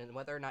evolution, and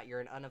whether or not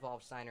you're an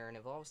unevolved sign or an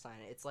evolved sign.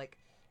 It's like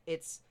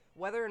it's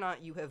whether or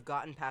not you have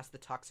gotten past the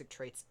toxic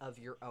traits of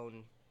your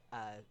own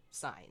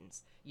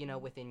signs, you know,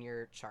 within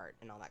your chart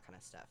and all that kind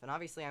of stuff. And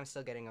obviously, I'm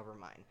still getting over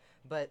mine,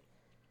 but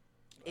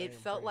it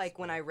felt like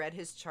when I read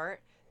his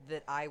chart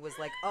that I was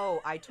like,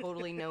 oh, I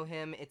totally know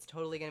him. It's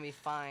totally gonna be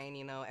fine.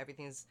 You know,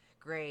 everything's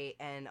great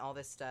and all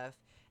this stuff.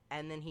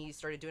 And then he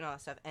started doing all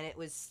that stuff, and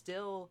it's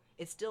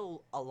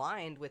still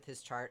aligned with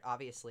his chart,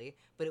 obviously,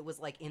 but it was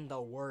like in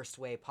the worst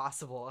way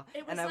possible. It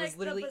was and I like was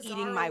literally the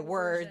eating my Bizarro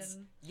words.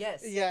 version.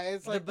 Yes. Yeah,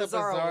 it's like the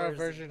bizarre version.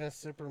 version of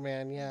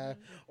Superman, yeah.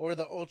 Or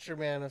the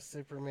Ultraman of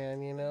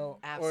Superman, you know?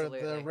 Absolutely.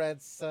 Or the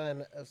Red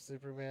Sun of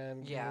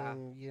Superman. Yeah.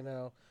 Being, you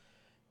know,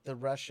 the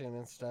Russian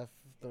and stuff,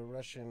 the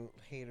Russian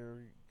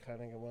hater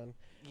kind of one.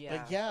 Yeah.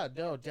 But yeah,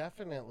 no,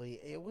 definitely.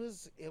 It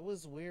was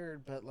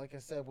weird, but like I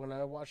said, when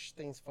I watched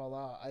things fall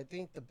out, I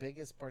think the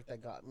biggest part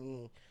that got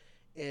me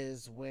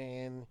is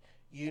when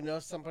you know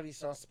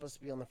somebody's not supposed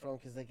to be on the phone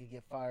because they could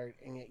get fired,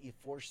 and yet you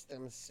force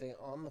them to stay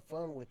on the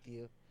phone with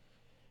you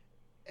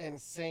and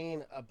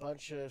saying a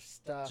bunch of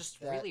stuff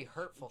Just that really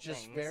hurtful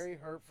just things. very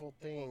hurtful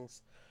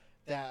things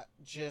that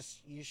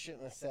just you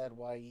shouldn't have said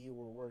while you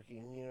were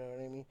working, you know what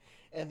I mean?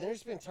 And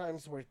there's been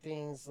times where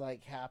things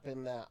like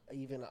happen that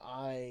even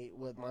I,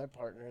 with my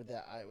partner,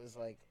 that I was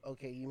like,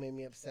 okay, you made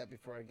me upset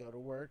before I go to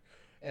work,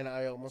 and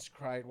I almost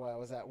cried while I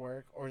was at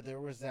work. Or there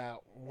was that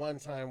one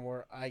time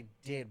where I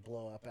did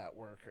blow up at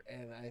work,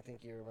 and I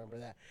think you remember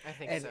that. I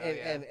think And so, and,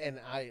 yeah. and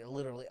I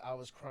literally I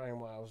was crying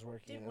while I was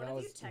working, Did and one I of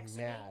you was text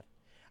me? mad.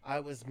 I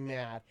was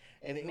mad,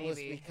 and it was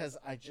Maybe. because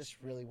I just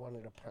really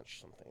wanted to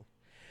punch something.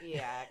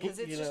 Yeah, because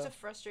it's You just know? a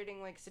frustrating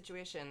like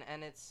situation,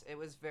 and it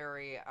was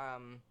very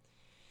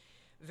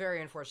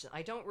very unfortunate.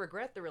 I don't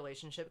regret the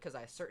relationship because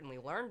I certainly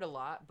learned a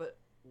lot, but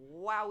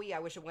wowie, I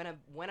wish it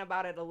went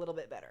about it a little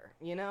bit better.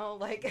 You know,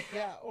 like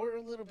Yeah, or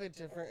a little bit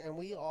different, and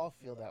we all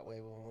feel that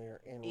way when we're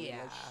in Yeah.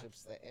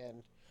 relationships that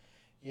end.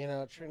 You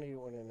know, Trinity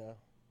wouldn't know.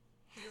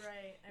 You're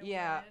right. I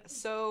yeah. wouldn't.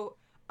 So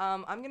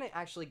I'm gonna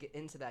actually get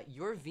into that.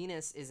 Your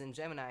Venus is in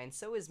Gemini, and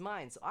so is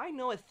mine. So I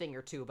know a thing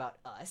or two about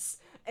us,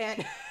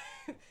 and.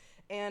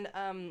 And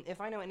if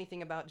I know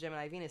anything about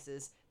Gemini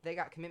Venuses, they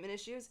got commitment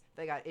issues.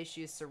 They got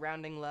issues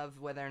surrounding love,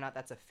 whether or not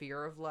that's a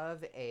fear of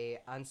love, a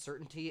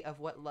uncertainty of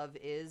what love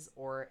is,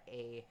 or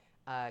a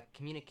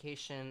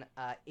communication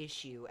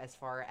issue as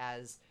far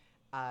as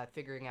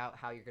figuring out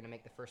how you're going to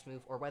make the first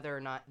move, or whether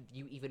or not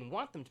you even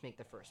want them to make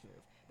the first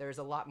move. There's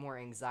a lot more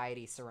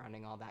anxiety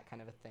surrounding all that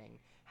kind of a thing.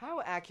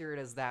 How accurate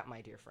is that, my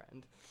dear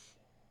friend?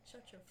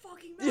 Shut your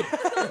fucking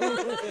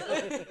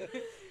mouth.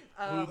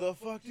 Who the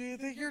fuck do you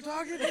think you're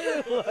talking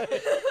to?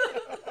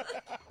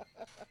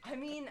 I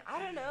mean, I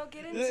don't know.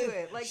 Get into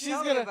it. Like, She's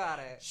tell me gonna- about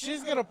it.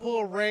 She's gonna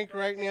pull rank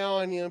right now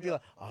on you and be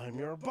like, "I'm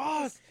your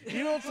boss.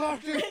 You don't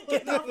talk to me."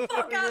 Get the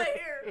fuck out of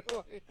here.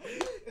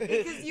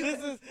 Because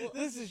you-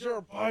 this is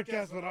your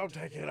podcast, but I'm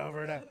taking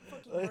over now.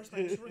 Fucking worse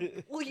my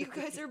drink. Well, you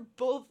guys are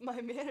both my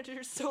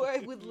managers, so I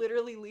would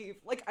literally leave.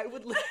 Like, I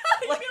would You'd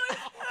be like, like,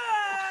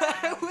 "Ah."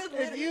 I would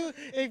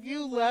If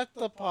you left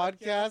the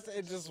podcast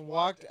and just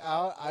walked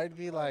out, I'd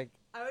be like,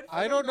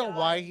 I don't know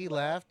why he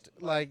left.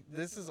 Like,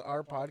 this is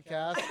our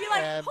podcast. I'd be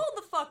like, and hold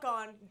the fuck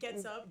on.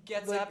 Gets up.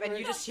 gets Like, up and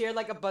you just hear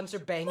like a bunch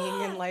of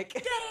banging and like,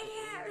 Get in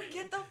here.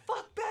 get the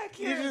fuck back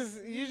you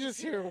here. just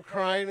hear him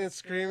crying and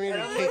screaming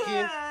and Oh my kicking,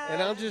 God.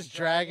 and I'm just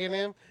dragging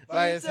him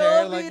by You his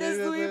hair. told Like, me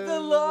to sweep the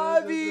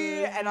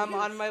lobby, and I'm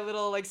on my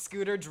little like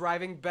scooter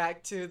driving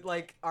back to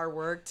like our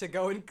work to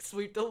go and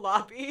sweep the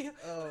lobby.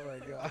 Oh my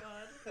god.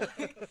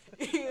 God.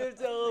 You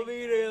told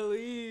me to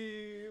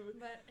leave.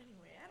 But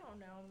anyway, I don't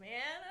know, man.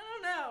 I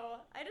don't know.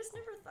 I just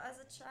never thought as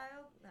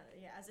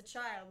a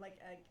child, like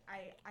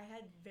I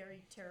had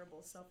very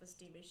terrible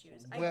self-esteem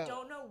issues. I Well-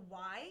 don't know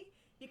why,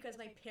 because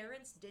my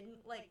parents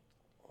didn't like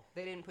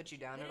They didn't put you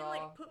down they at didn't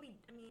all. like put me.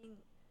 I mean,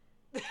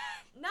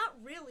 not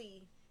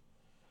really.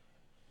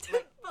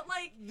 But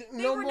like they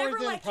No were more never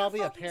than like, "You're probably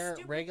a fucking parent,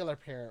 stupid." regular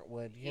parent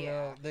would. You Yeah.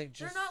 know, they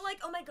just. They're not like,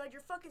 oh my god,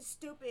 you're fucking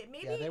stupid.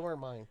 Maybe, Yeah, they weren't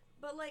mine.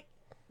 but like,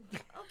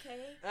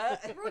 okay, Uh,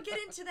 we'll get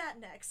into that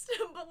next.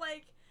 But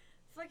like,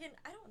 fucking,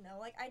 I don't know.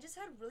 Like, I just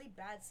had really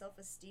bad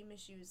self-esteem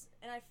issues,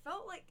 and I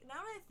felt like now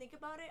that I think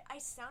about it, I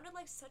sounded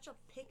like such a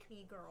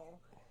pick-me girl.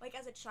 Like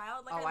as a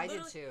child, like Oh, I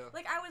did literally- too.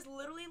 Like I was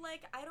literally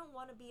like, I don't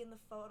want to be in the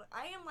photo.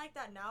 I am like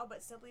that now,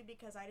 but simply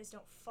because I just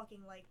don't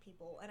fucking like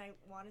people, and I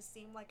want to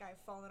seem like I've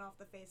fallen off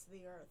the face of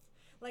the earth.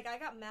 Like I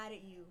got mad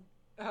at you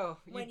oh,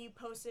 when you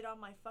posted on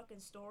my fucking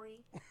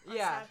story on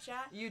yeah,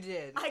 Snapchat. you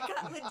did. I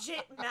got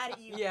legit mad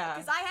at you. Yeah.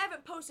 Because I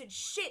haven't posted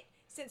shit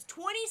since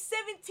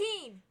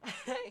 2017.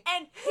 I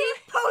And he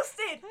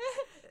posted.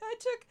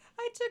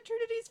 I took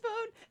Trinity's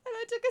phone and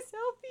I took a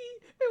selfie.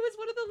 It was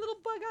one of the little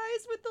bug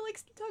eyes with the like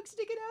tongue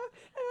sticking out,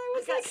 and I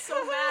was got like so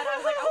mad. I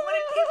was like, I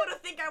wanted people to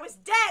think I was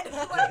dead.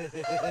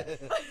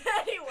 But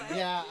anyway.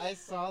 Yeah, I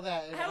saw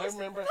that, and I was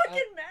remember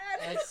fucking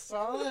mad. I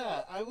saw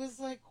that. I was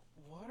like,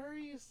 what are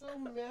you so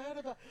mad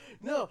about?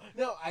 No,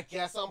 I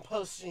guess I'm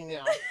posting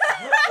now.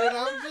 And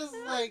I'm just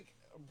like,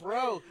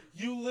 bro,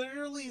 you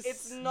literally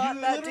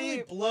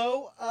deep.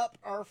 blow up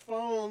our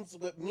phones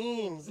with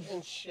memes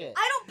and shit.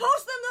 I don't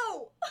post them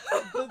though.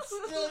 But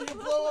still, you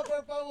blow up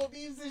our phone with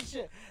memes and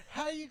shit.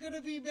 How you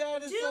gonna be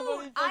mad if Dude,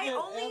 somebody I fucking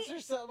only-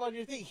 answers something on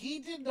your thing? He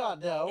did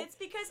not know. It's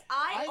because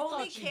I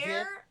only thought you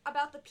care did.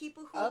 about the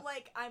people who Up-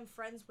 like I'm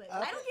friends with.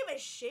 up- I don't give a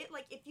shit.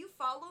 Like if you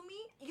follow me,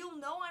 you'll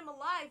know I'm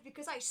alive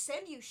because I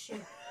send you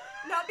shit,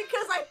 not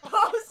because I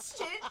post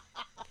shit.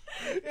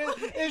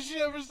 If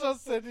she ever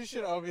starts sending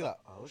shit, I'll be like,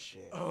 oh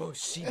shit. oh,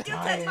 she You'll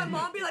text my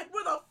mom, be like,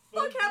 "Where the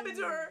fuck happened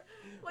to her?"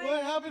 Like,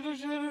 What happened to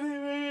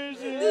Trinity?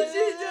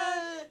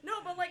 no,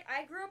 but like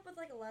I grew up with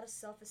like a lot of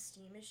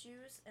self-esteem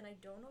issues, and I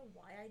don't know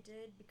why I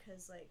did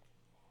because like.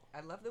 I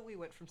love that we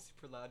went from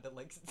super loud to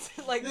like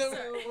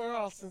Yeah, we're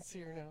all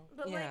sincere now.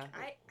 But Yeah. like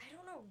I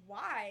don't know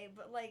why,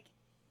 but like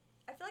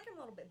I feel like I'm a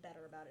little bit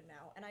better about it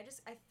now, and I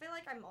feel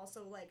like I'm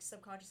also like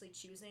subconsciously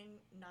choosing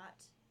not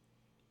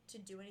to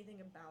do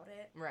anything about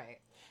it. right.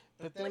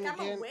 But then Like I'm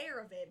again, aware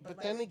of it, but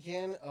like, then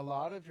again, a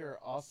lot of your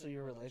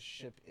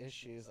relationship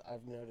issues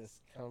I've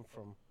noticed come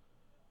from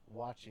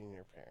watching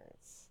your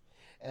parents.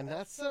 And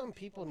that's something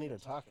people need to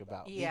talk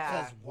about. Yeah.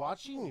 Because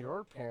watching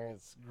your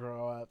parents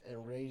grow up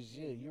and raise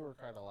you, you were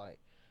kind of like,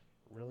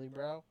 really,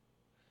 bro?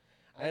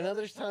 I know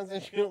there's times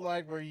in your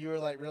life where you were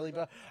like, really,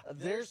 bro?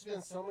 There's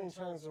been so many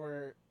times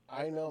where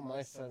I know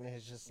my son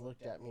has just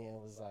looked at me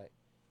and was like,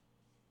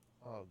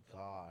 oh,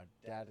 God,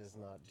 Dad is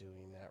not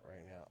doing that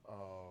right now.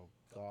 Oh,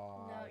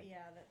 God. no, yeah,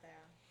 that.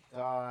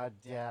 God,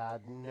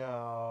 Dad,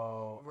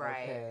 no.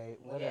 Right. Okay,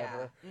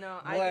 whatever. Yeah. No,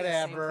 I do the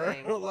Whatever.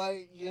 same thing.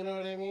 Like, you know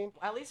what I mean?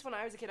 At least when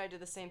I was a kid, I did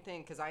the same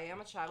thing because I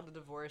am a child of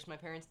divorce. My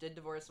parents did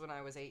divorce when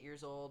I was 8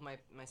 years old. My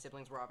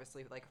siblings were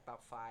obviously like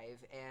about 5,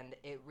 and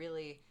it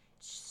really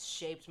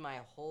shaped my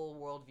whole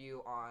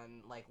worldview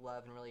on like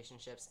love and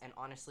relationships. And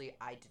honestly,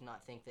 I did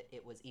not think that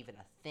it was even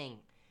a thing.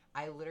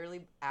 I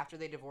literally, after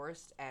they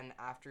divorced and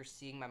after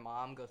seeing my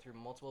mom go through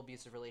multiple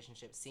abusive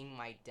relationships, seeing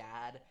my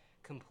dad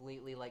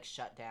completely like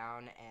shut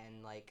down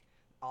and like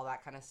all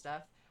that kind of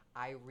stuff,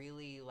 I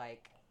really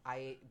like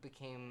I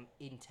became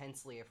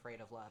intensely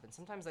afraid of love, and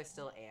sometimes I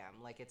still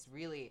am. Like it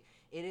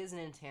is an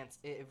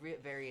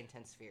very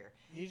intense fear.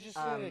 You just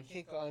need to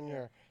kick on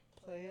your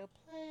play.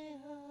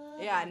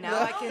 Yeah, now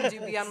I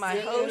can be on my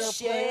hoe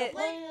shit.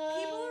 Like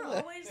people are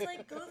always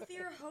like, go through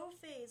your hoe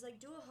phase, like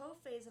do a hoe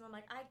phase, and I'm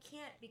like, I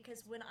can't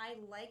because when I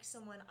like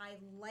someone, I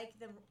like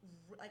them,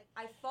 like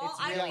I fall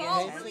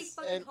really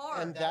fucking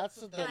hard. And that's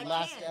the I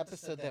last can't.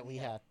 episode that we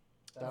had.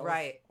 That was-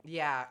 Right.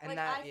 Yeah, and like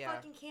that I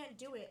fucking can't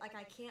do it. Like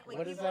I can't. Like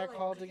What is people are that like,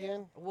 called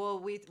again? Well,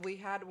 we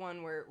had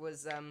one where it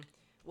was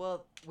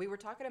well, we were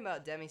talking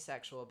about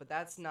demisexual, but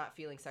that's not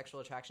feeling sexual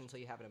attraction until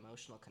you have an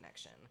emotional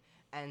connection.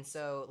 And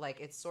so like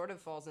it sort of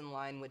falls in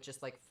line with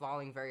just like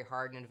falling very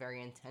hard in a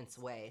very intense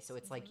way. So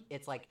it's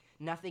like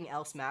nothing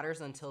else matters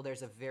until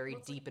there's a very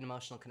deep and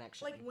emotional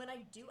connection. Like when I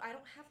do, I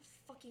don't have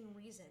a fucking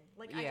reason.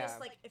 Like I Yeah. just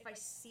like if I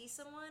see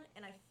someone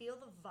and I feel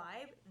the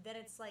vibe, then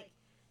it's like.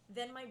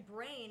 Then my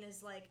brain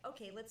is like,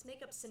 okay, let's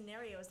make up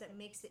scenarios that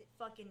makes it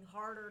fucking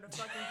harder to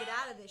fucking get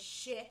out of this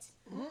shit.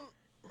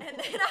 And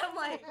then I'm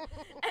like,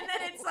 and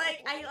then it's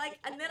like, I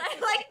like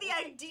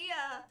the idea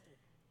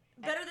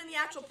better than the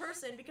actual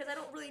person because I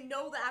don't really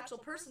know the actual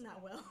person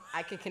that well.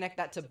 I can connect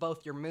that to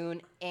both your moon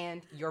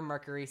and your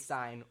Mercury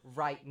sign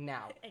right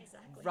now.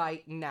 Exactly.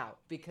 Right now,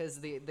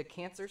 because the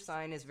Cancer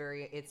sign is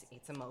very it's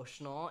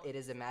emotional, it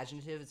is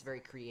imaginative, it's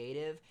very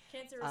creative.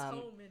 Cancer is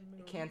home in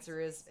moon. Cancer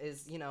is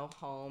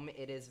home.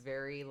 It is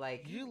very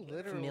like You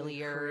literally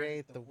familiar.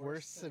 create the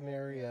worst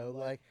scenario.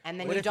 Like, And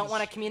then what you if don't he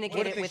want to ch- communicate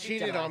what if it they with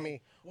cheated Gemini. on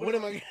me? What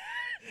am I?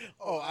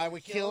 Oh, I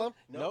would kill him.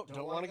 Nope,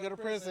 don't want to go to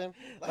prison.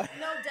 No,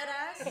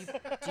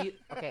 deadass.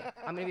 Okay,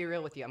 I'm gonna be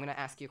real with you. I'm gonna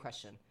ask you a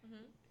question.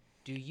 Mm-hmm.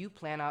 Do you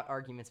plan out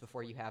arguments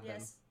before you have them?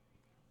 Yes.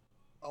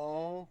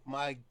 Oh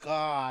my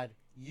God,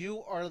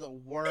 you are the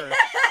worst.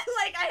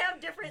 Like I have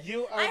different.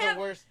 You I are have,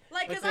 the worst.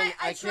 Like, But cause then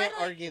I try can't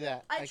to, argue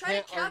that. I try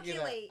can't to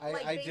calculate, argue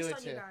that. like I do based it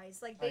on too. you guys,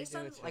 like I based do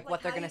on it too. Like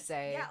what they're how gonna you-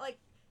 say. Yeah, like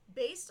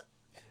based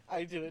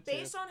I do it too.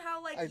 based on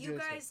how like I do you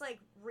it too. guys like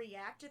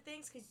react to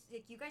things, because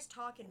like you guys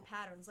talk in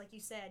patterns. Like you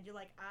said, you're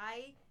like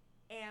I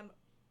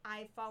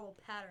follow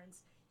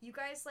patterns. You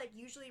guys like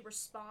usually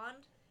respond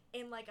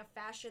in like a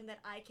fashion that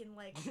I can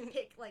like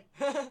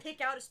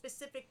pick out a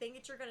specific thing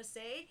that you're gonna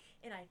say,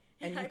 and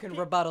And I you can pick-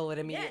 rebuttal it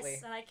immediately.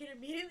 Yes, and I can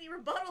immediately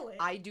rebuttal it.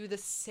 I do the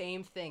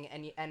same thing,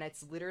 and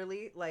it's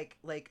literally like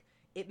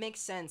it makes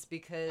sense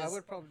because I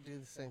would probably do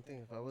the same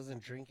thing if I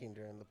wasn't drinking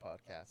during the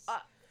podcast.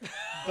 Uh,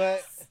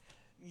 But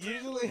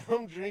Usually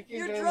I'm drinking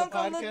You're during drunk the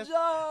on the podcast.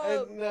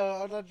 job. And no,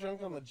 I'm not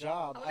drunk on the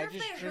job. I wonder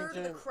just if they drink heard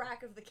the during...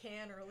 crack of the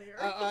can earlier.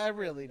 I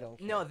really don't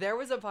care. No, there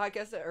was a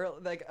podcast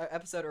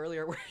episode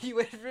earlier where you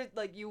had,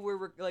 like we were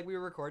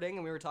recording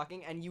and we were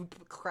talking and you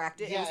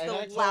cracked it. Yeah, It was and the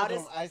I told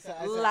loudest, him, I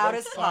said,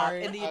 loudest I'm pop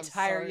sorry, in the I'm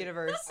entire sorry.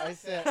 universe. I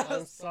said,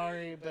 I'm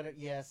sorry, but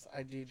yes,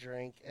 I do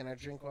drink, and I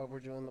drink while we're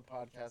doing the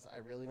podcast. I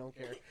really don't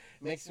care.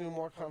 Makes me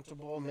more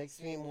comfortable, makes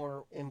me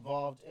more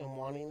involved in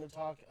wanting to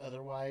talk.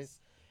 Otherwise,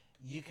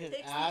 you could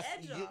Takes the ask,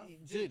 edge off.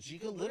 dude, you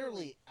could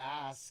literally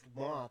ask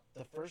Moth.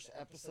 The first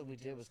episode we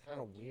did was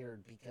kind of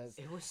weird because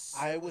It was.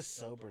 I was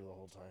sober the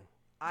whole time.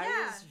 I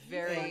was You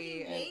very.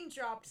 fucking name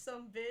dropped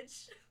some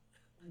bitch.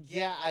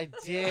 Yeah, I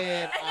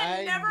did.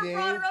 And then never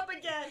brought her up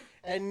again.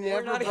 And We're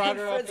never not brought even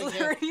her up friends with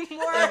again. her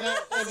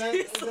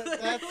anymore.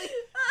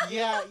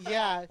 That's,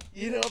 yeah,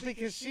 you know,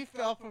 because she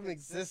fell from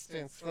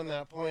existence from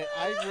that point.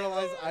 I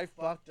realized I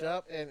fucked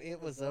up and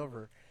it was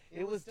over.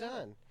 It was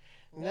done.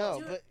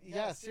 No, but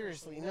yeah,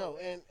 seriously, no.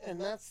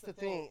 And that's the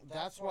thing.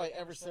 That's why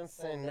ever since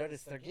then,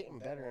 notice they're getting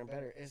better and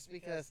better. It's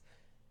because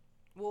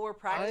Well, we're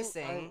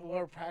practicing.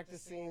 we're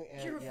practicing.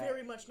 And You're yeah,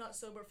 very much not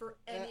sober for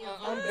any of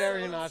I'm those.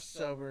 very not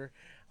sober.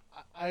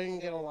 I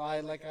ain't gonna lie.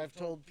 Like I've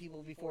told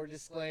people before,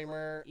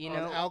 disclaimer, You on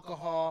know-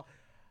 alcohol,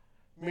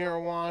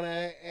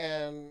 marijuana,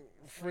 and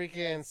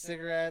freaking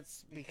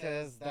cigarettes,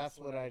 because that's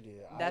what I do.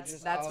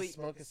 That's I'll what-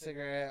 smoke a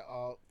cigarette,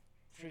 I'll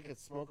freaking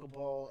smoke a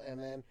bowl,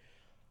 and then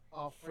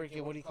I'll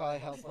freaking, what do you call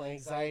it, help my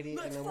anxiety,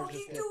 Let's and then we're fucking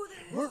just do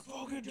this. we're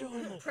fucking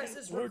doing it.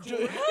 Presses We're record.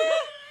 doing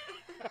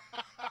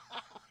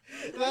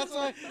That's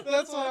why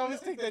I always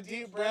take that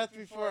deep breath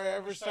before I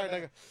ever start. I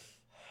go,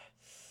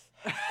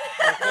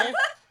 okay,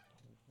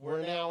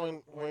 we're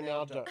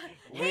now dark.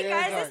 Hey We're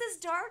guys, dark. this is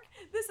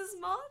Darc. This is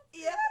Moth.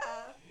 Yeah.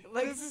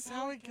 Like, This is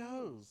how it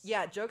goes.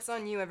 yeah, joke's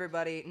on you,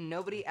 everybody.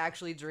 Nobody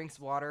actually drinks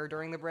water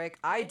during the break.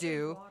 I drink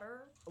do. Water.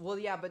 Well,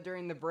 yeah, but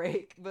during the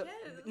break. But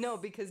Yes. no,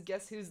 because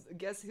guess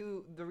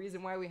who? The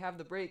reason why we have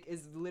the break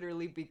is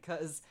literally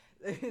because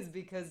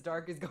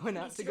Darc is going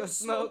out Needs to to go go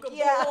smoke. smoke a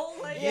Yeah. bowl,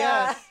 like-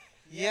 Yeah.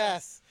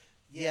 Yes.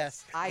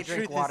 I the drink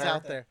truth water. is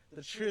out there.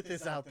 The truth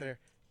is out there.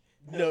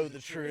 Know the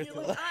truth.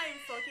 You're like, I'm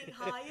fucking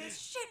high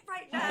as shit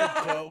right I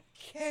now. don't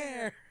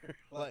care.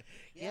 Like,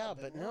 yeah,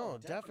 but no,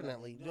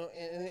 definitely. No,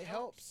 and it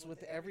helps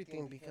with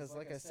everything because,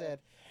 like I said,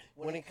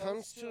 when it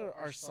comes to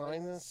our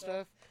signs and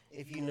stuff,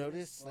 if you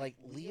notice, like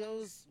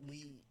Leos,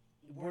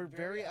 we're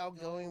very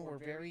outgoing, we're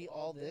very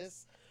all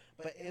this,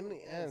 but in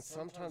the end,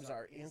 sometimes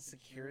our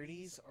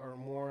insecurities are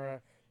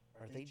more,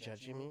 are they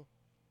judging me?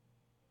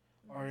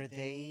 Are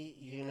they,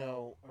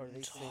 are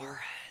they saying,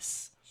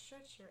 Taurus.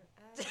 Shut your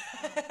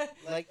ass.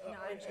 like, No,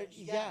 I judge.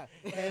 yeah,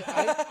 and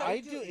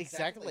I do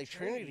exactly like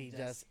Trinity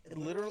does.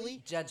 Literally,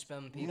 Judge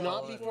them, people.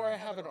 not before I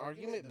have an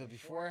argument, but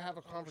before I have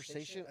a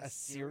conversation, a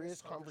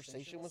serious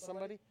conversation with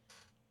somebody,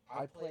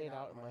 I play it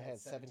out in my head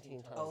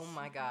 17 times. Oh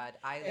my God,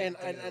 And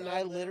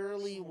I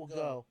literally will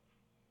go,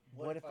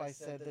 what if I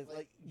said this?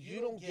 Like, you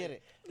don't get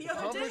it. The The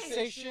other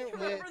conversation day, you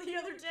with, remember the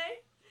other day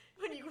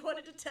when you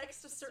wanted to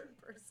text a certain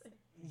person?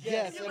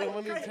 yes, You're and I like,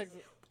 wanted to "Great." text.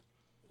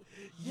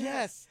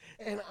 Yes,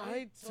 and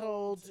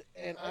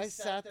I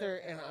sat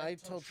there and I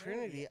told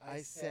Trinity,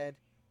 I said,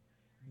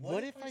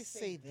 what if I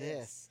say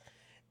this?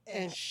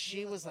 And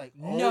she was like,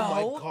 oh No.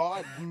 my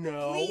God,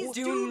 no. Please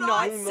do not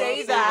not do say not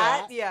say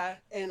that. that. Yeah.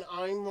 And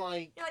I'm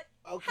like, You're like,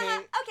 okay.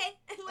 okay.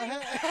 And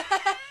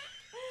like,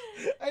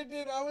 I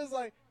did. I was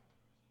like,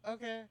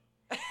 okay.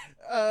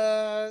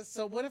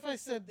 So what if I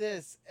said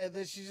this? And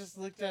then she just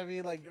looked at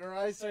me like her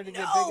eyes started to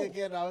get No. big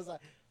again. I was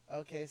like,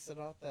 okay, so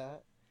not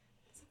that.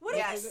 what if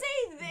Yeah. I say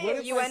this? What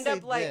if You I end say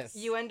up like this?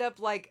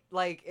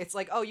 it's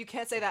like, oh, you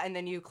can't say that, and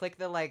then you click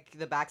the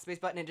backspace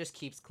button, and it just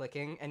keeps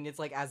clicking, and it's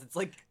like as it's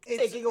like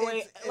taking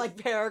away like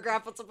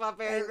paragraph upon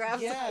paragraph.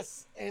 And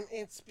yes, and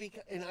it's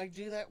because, and I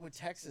do that with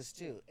Texas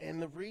too.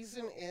 And the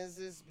reason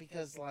is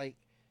because like,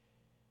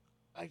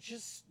 I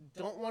just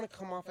don't want to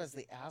come off as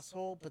the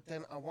asshole, but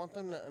then I want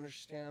them to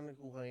understand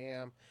who I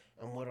am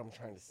and what I'm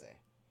trying to say.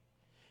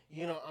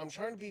 I'm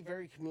trying to be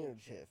very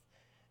communicative.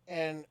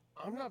 And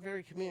I'm not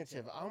very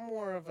communicative. I'm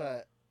more of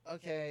a,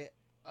 okay,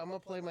 I'm going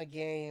to play my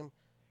game.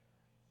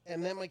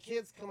 And then my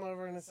kids come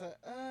over and it's like,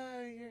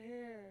 oh, you're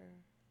here.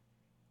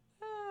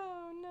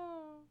 Oh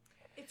no.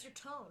 It's your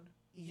tone.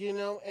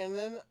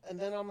 And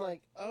then I'm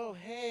like, oh,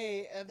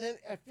 hey. And then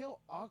I feel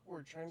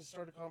awkward trying to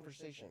start a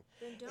conversation.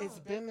 Then don't. It's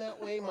been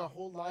that way my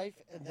whole life.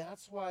 And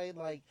that's why,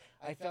 like,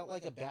 I felt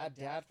like a bad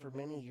dad for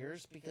many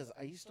years because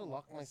I used to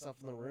lock myself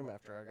in the room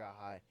after I got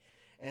high.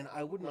 And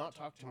I would not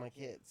talk to my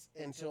kids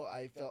until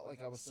I felt like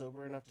I was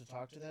sober enough to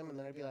talk to them. And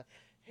then I'd be like,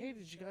 hey,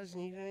 did you guys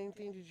need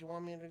anything? Did you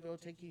want me to go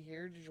take you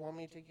here? Did you want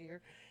me to take you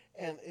here?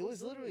 And it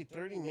was literally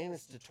 30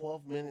 minutes to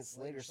 12 minutes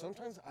later.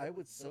 Sometimes I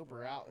would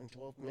sober out in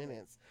 12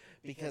 minutes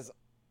because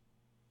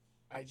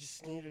I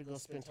just needed to go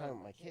spend time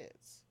with my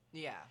kids.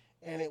 Yeah.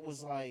 And it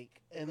was like,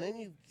 and then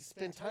you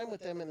spend time with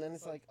them, and then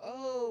it's like,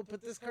 oh,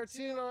 put this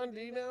cartoon on, do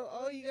you know?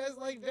 Oh, you guys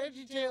like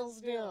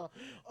VeggieTales now.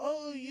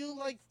 Oh, you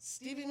like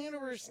Steven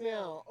Universe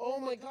now. Oh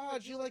my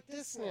God, you like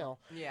this now.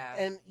 Yeah.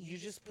 And you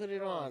just put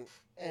it on,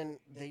 and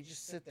they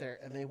just sit there,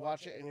 and they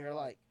watch it, and you're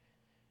like,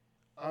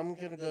 I'm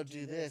going to go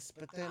do this.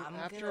 But then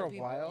after a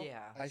while,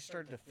 I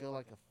started to feel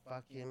like a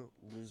fucking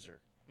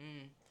loser.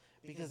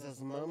 Because as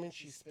the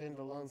moments you spend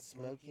alone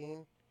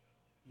smoking,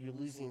 you're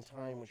losing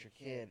time with your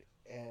kid.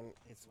 And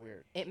it's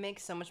weird. It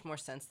makes so much more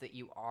sense that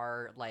you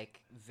are,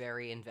 like,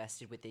 very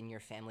invested within your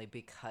family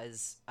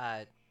because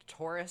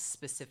Taurus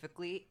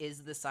specifically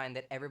is the sign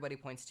that everybody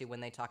points to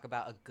when they talk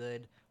about a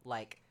good,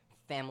 like,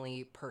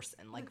 family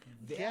person. Like,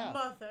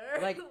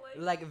 Mother.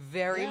 Like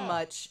very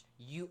much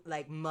you,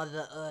 like,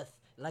 Mother Earth.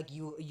 Like,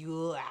 you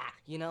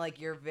know,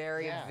 like, you're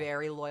very,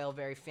 very loyal,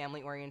 very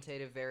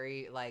family-oriented,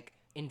 very, like,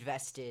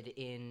 invested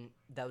in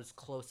those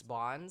close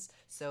bonds.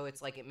 So it's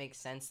like it makes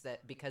sense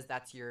that because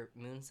that's your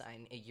moon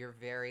sign, you're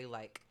very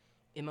like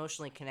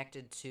emotionally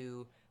connected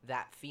to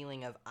that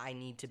feeling of I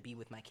need to be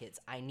with my kids.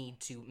 I need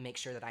to make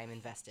sure that I'm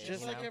invested.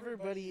 Just like know?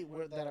 everybody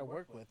that I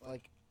work with,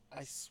 like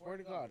I swear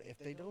to God, if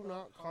they do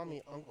not call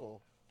me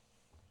uncle,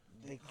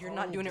 they call you're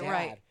not me doing dad. It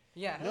right.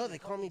 Yeah. No, they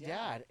call me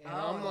dad, and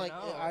I'm like,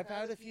 I've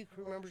had a few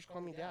crew members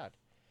call me dad,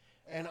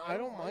 and I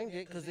don't mind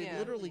it because they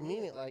literally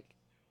mean it like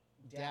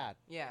dad.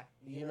 Yeah.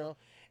 You know.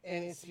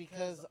 And it's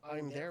because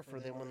I'm there for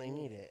them when they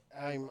need it.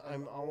 I'm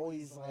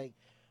always like,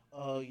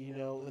 oh, you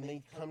know, when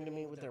they come to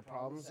me with their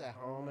problems at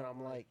home, and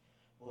I'm like,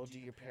 well, do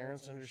your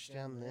parents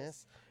understand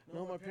this?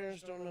 No, my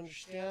parents don't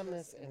understand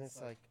this. And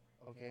it's like,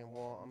 okay,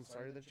 well, I'm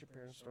sorry that your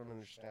parents don't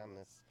understand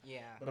this.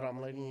 Yeah. But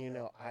I'm letting you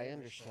know I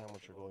understand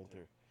what you're going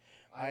through.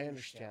 I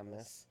understand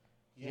this.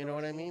 You know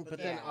what I mean? But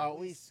then I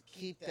always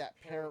keep that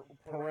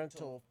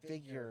parental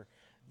figure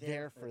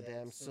there for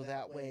them so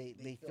that way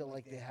they feel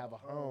like they have a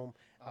home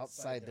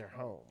outside their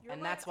home.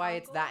 And that's why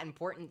it's that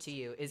important to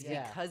you is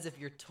because of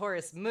your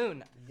Taurus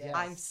moon.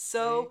 Yes.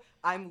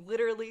 I'm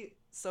literally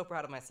so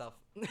proud of myself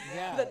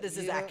that this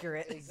is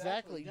accurate.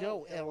 Exactly.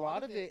 No, and a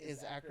lot of it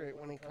is accurate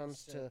when it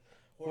comes to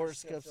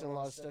horoscopes and a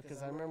lot of stuff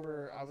because I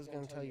remember I was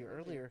going to tell you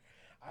earlier,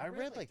 I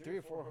read like 3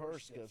 or 4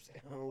 horoscopes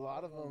and a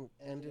lot of them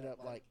ended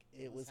up like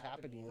it was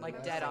happening.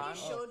 Like dead on.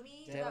 You showed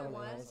me that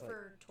one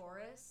for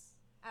Taurus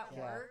at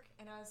work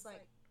and I was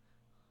like,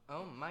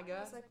 oh my God.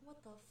 I was like,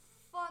 what the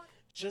fuck?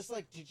 Just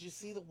like, did you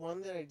see the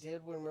one that I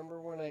did?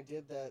 Remember when I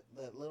did that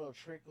little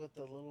trick with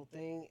the little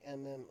thing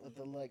and then with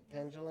the like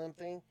pendulum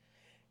thing?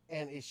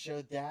 And it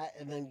showed that,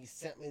 and then you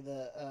sent me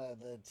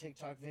the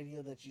TikTok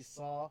video that you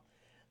saw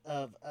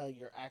of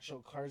your actual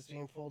cards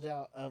being pulled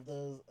out of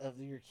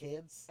your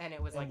kids. And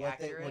it was like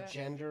accurate? What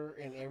gender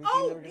and everything.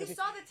 Oh, you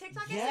saw the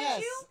TikTok I sent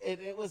you? Yes,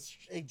 it was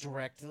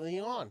directly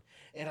on.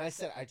 And I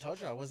said, I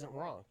told you I wasn't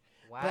wrong.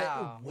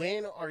 Wow. But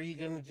when are you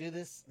going to do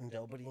this?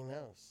 Nobody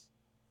knows.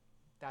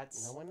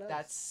 No one knows.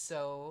 That's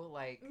so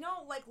like.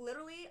 No, like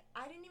literally,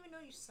 I didn't even know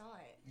you saw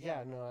it.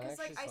 Yeah, no, I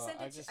actually like, saw it.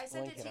 I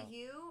sent it to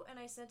you, and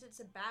I sent it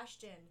to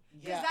Bastion.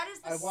 Yeah, that is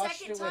the I watched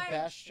second it time. with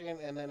Bastion,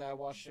 and then I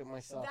watched it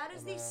myself. That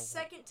is the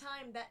second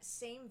time that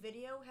same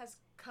video has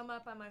come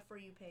up on my For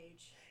You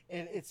page.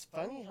 And it's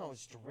funny how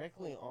it's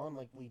directly on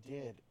like we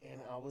did,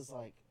 and I was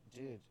like,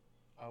 dude,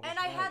 I was and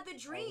right. I had the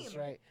dream. I was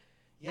right.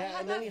 Yeah, I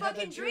had and then that you had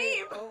fucking that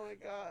dream. dream. Oh my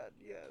God,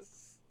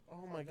 yes.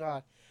 Oh my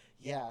God.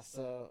 Yeah,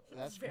 so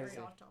that's very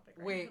crazy. off topic.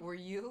 Right Wait, now. were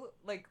you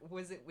like?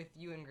 Was it with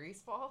you and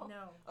Greaseball?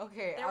 No.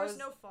 Okay, There was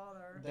no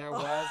father. There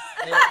was.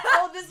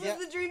 Oh, this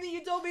was the dream that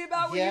you told me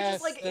about, where you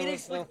just like there was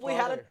inexplicably no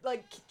had father.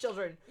 like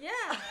children. Yeah.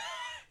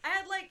 I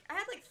had like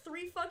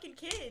 3 fucking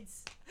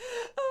kids.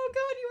 Oh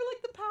God, you were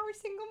like the power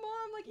single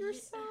mom. Like you were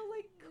so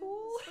like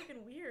cool. It's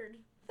fucking weird.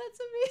 That's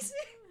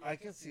amazing. I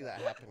could see that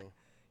happening.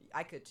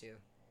 I could too.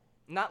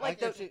 Not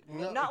like I could too.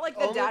 No, not like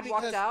the only dad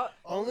because- walked out.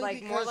 Only like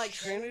because more like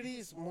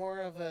Trinity's more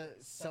of a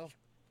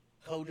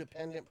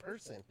codependent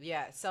person.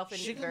 yeah,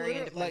 She could very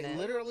independent.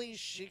 literally,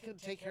 she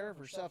could take care of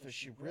herself if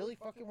she really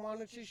fucking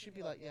wanted to. She'd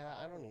be like, yeah,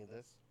 I don't need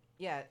this.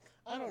 Yeah,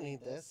 I don't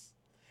need this.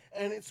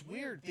 And it's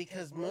weird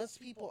because most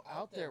people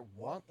out there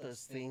want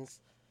those things,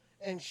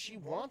 and she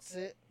wants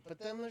it. But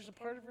then there's a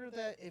part of her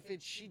that if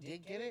she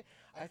did get it,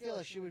 I feel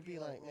like she would be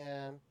like,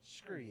 man,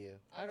 screw you.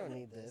 I don't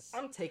need this.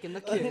 I'm taking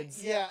the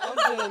kids. Yeah,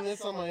 I'm doing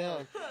this on my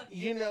own.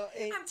 You know,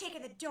 I'm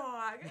taking the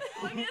dog.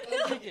 I'm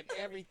taking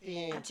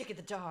everything. I'm taking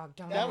the dog.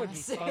 Dumbass. That would be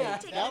funny. Yeah.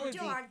 Taking That the would be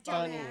dog,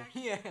 funny.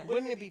 dumbass. Yeah.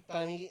 Wouldn't it be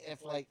funny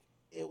if, like,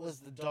 it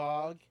was the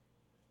dog,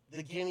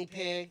 the guinea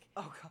pig,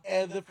 Oh God.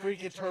 and the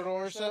freaking turtle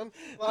or something?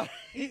 Like,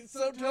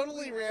 so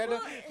totally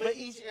random, but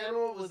each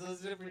animal was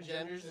those different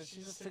genders, and she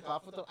just took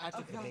off with them. I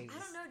took the babies. I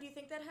don't know. Do you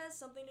think that has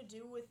something to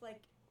do with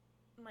like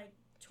my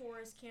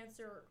Taurus,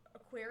 Cancer,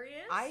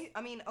 Aquarius? I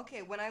mean,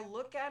 okay, when I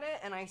look at it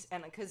and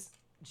because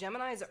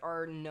Geminis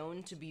are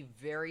known to be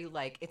very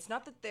like, it's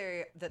not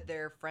that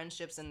their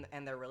friendships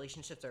and their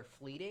relationships are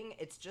fleeting.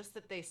 It's just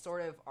that they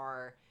sort of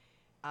are,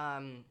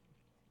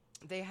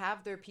 they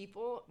have their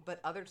people,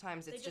 but other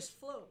times They it's just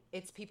float.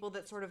 it's people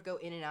that sort of go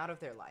in and out of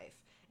their life.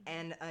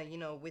 And you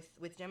know,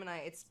 with Gemini,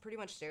 it's pretty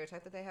much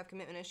stereotyped that they have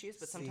commitment issues,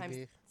 but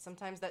CB.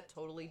 sometimes that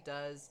totally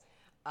does.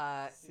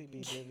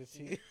 CB did it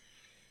to you.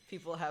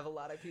 People have a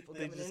lot of people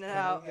They coming just in and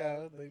come out. and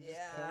go. They just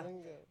Yeah. come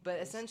and go. But They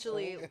just come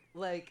essentially, and go.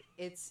 like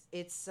it's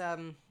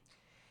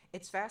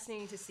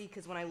fascinating to see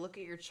because when I look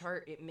at your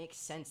chart, it makes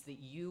sense that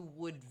you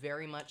would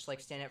very much like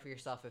stand up for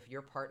yourself if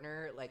your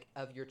partner, like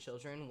of your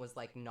children, was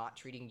like not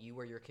treating you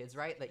or your kids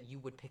right. That you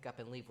would pick up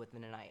and leave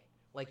within a night.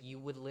 Like you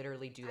would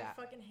literally do that.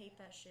 I fucking hate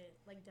that shit.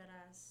 Like dead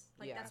ass.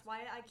 Like Yeah. that's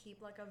why I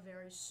keep like a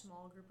very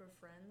small group of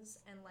friends,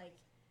 and like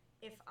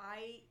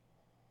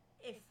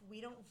if we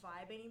don't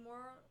vibe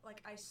anymore,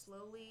 like I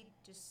slowly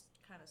just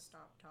kind of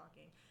stop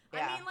talking.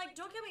 Yeah. I mean, like,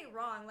 don't get me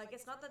wrong. Like,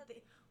 it's not that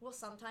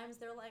sometimes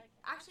they're like,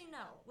 actually,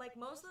 no. Like,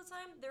 most of the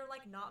time, they're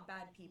like not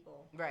bad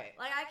people. Right.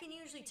 Like, I can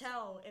usually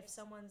tell if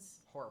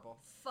someone's Horrible.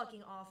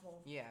 fucking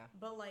awful. Yeah.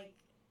 But like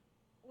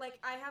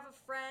I have a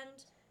friend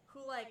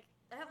who like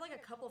I have like a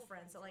couple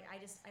friends that like I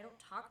don't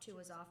talk to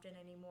as often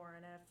anymore,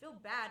 and I feel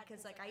bad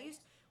because like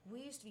we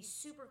used to be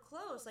super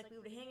close. Like we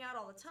would hang out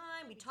all the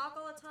time, we talk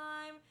all the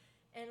time,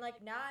 and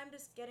like now I'm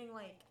just getting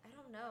like I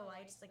don't know.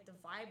 I just like the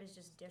vibe is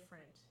just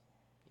different.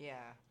 Yeah.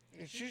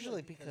 It's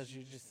usually because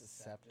you just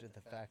accepted the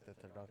fact that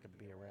they're not going to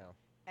be around.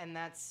 And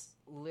that's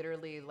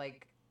literally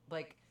like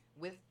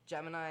with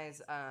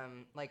Geminis,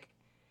 like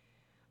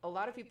a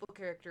lot of people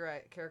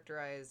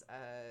characterize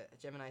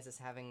Geminis as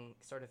having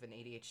sort of an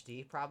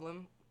ADHD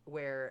problem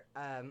where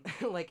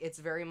like it's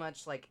very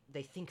much like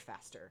they think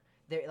faster.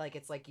 They're like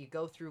it's like you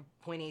go through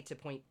point A to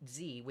point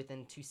Z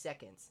within 2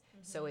 seconds.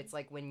 So it's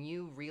like when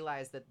you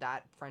realize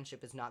that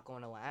friendship is not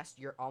going to last,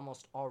 you're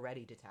almost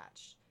already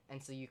detached.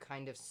 And so you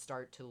kind of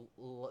start to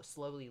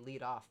slowly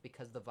lead off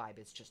because the vibe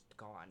is just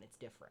gone. It's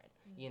different,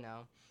 you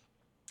know?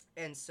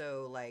 And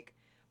so, like,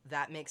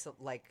 that makes,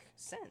 like,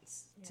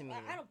 sense to me.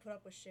 I don't put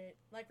up with shit.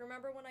 Like,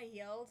 remember when I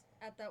yelled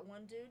at that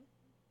one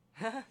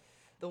dude?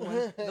 the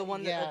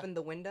one Yeah. that opened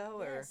the window?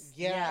 Or Yes.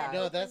 Yeah, no,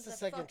 Opens that's the the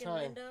second fucking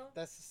time. window.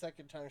 That's the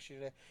second time she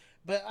did.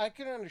 But I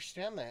can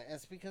understand that.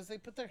 It's because they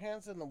put their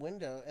hands in the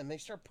window and they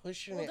start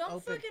pushing Well, it don't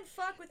open. fucking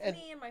fuck with and-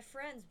 me and my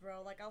friends,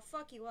 bro. Like, I'll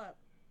fuck you up.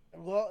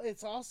 Well,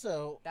 it's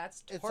also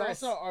That's it's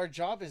Taurus. also our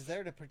job is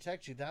there to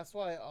protect you. That's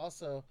why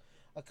also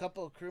a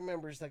couple of crew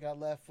members that got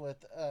left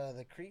with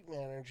the creep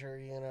manager,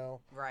 you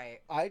know, Right.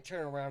 I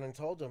turned around and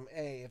told them,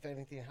 hey, if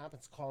anything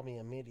happens, call me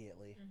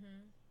immediately. Mm-hmm.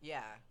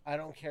 Yeah. I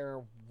don't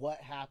care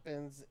what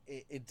happens.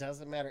 It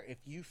doesn't matter. If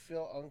you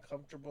feel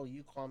uncomfortable,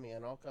 you call me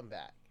and I'll come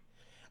back.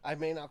 I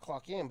may not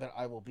clock in, but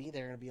I will be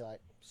there and be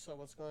like, so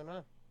what's going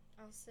on?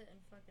 I'll sit in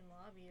fucking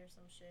lobby or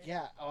some shit.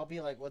 Yeah, I'll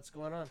be like, what's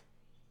going on?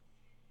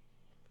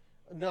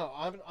 No,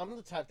 I'm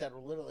the type that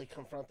will literally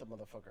confront the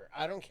motherfucker.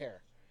 I don't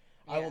care.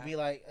 I will Yeah. be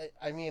like,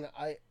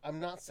 I'm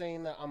not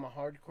saying that I'm a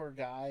hardcore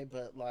guy,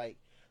 but like,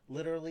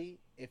 literally,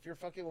 if you're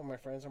fucking with my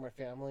friends or my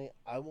family,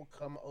 I will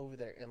come over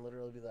there and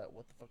literally be like,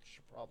 what the fuck is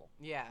your problem?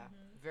 Yeah.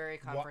 Mhm. Very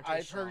Why, confrontational.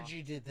 I've heard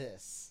you did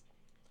this.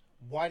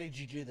 Why did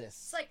you do this?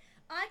 It's like,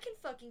 I can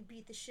fucking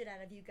beat the shit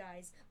out of you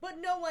guys, but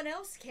no one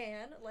else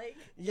can. Like,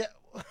 Yeah.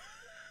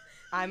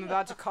 I'm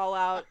about to call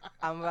out.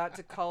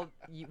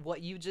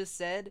 What you just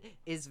said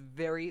is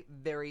very,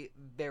 very,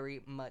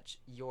 very much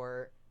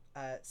your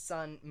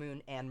Sun,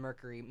 Moon, and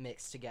Mercury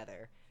mixed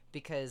together.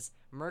 Because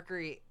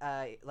Mercury,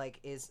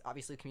 is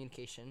obviously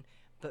communication,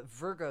 but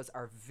Virgos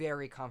are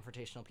very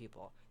confrontational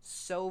people.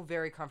 So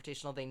very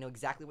confrontational. They know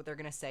exactly what they're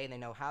gonna say, and they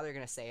know how they're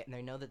gonna say it, and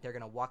they know that they're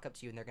gonna walk up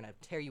to you and they're gonna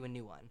tear you a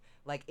new one.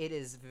 Like it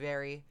is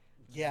very,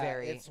 Yeah,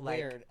 very it's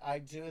weird. I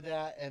do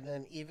that, and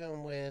then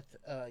even with,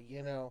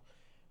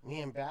 me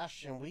and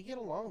Bastion, we get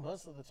along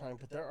most of the time,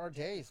 but there are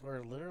days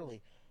where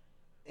literally,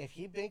 if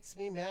he makes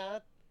me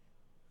mad,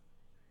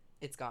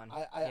 It's gone.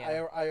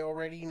 I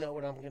already know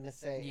what I'm going to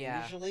say.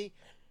 Yeah. Usually,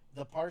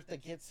 the part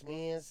that gets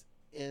me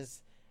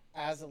is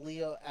as a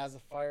Leo, as a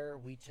fire,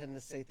 we tend to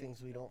say things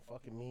we don't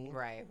fucking mean.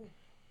 Right.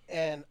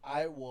 And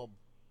I will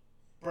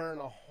burn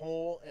a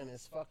hole in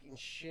his fucking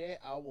shit.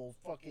 I will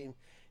fucking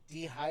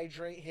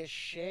dehydrate his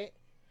shit.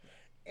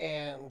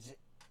 And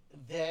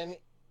then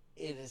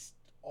it is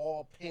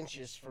all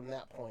pinches from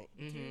that point.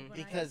 Mm-hmm. Dude,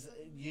 Because,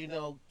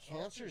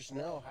 cancers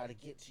know how to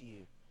get to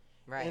you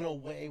Right. in a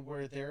way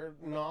where they're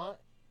not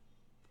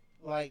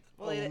like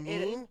Well,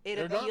 mean. it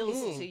They're not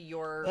appeals mean, to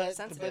your but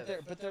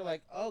sensitive. they're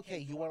like, okay,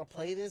 you want to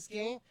play this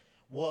game?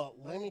 Well,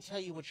 let me tell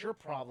you what your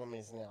problem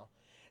is now.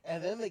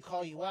 And then they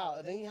call you out,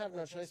 and then you have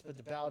no choice but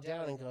to bow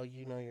down and go,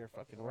 you're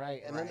fucking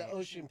right. And then Right. the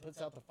ocean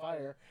puts out the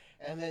fire,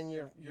 and then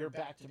you're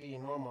back to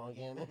being normal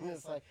again. And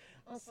it's like,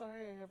 I'm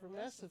sorry I ever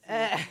messed with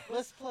you.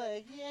 Let's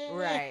play, yeah.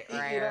 Right.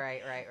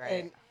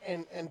 Right.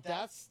 And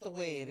that's the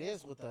way it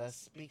is with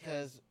us,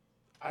 because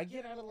I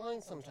get out of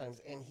line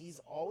sometimes, and he's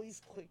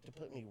always quick to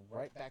put me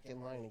right back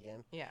in line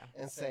again Yeah.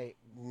 and say,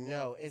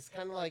 no. It's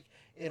kind of like,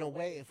 in a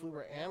way, if we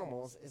were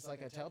animals, it's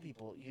like I tell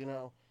people,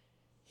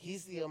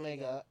 he's the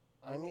omega,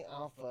 I'm the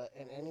alpha,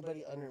 and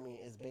anybody under me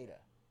is beta.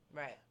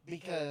 Right.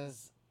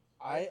 Because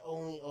I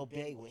only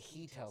obey what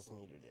he tells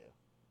me to do.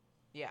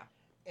 Yeah.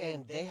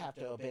 And they have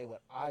to obey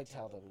what I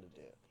tell them to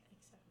do.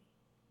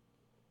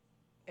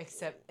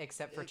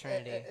 Except for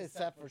Trinity.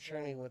 Except for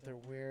Trinity with her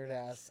weird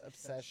ass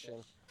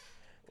obsession.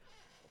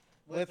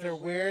 With her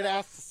weird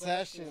ass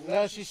obsession.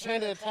 No, she's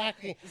trying to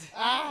attack me.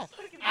 Ah!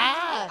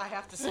 I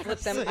have to split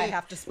them. I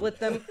have to split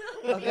them.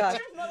 Oh god.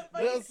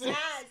 No,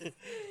 seriously.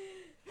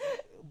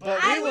 But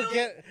we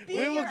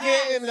will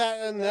get in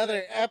that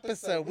another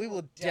episode. We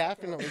will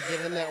definitely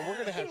get in that. We're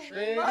gonna have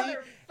Trinity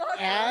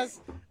as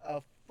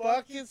a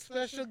fucking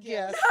special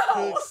guest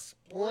to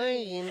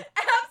explain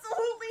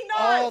Absolutely not.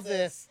 all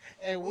this,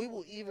 and we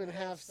will even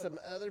have some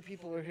other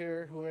people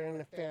here who are in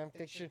the fan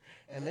fiction,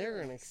 and they're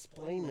gonna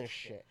explain this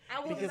shit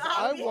because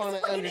I want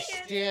to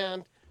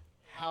understand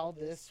how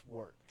this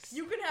works.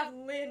 You can have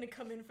Lynn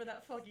come in for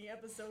that fucking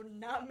episode,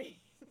 not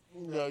me.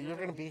 No, you're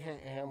gonna be here,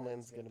 and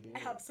Lynn's gonna be here.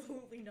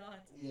 Absolutely not.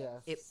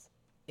 Yes.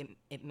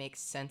 It makes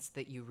sense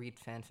that you read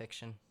fan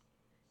fiction.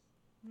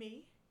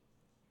 Me?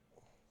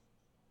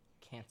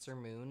 Cancer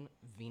Moon,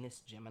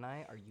 Venus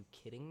Gemini. Are you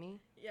kidding me?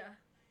 Yeah.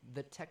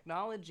 The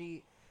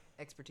technology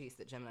expertise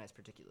that Geminis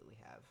particularly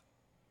have,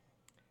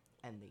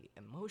 and the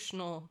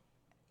emotional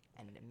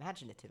and an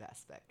imaginative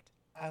aspect.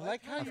 I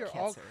like how of you're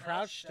all Cancer.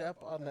 crouched up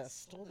on that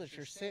stool that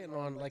you're sitting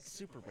on like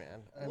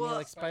Superman. I mean, Well,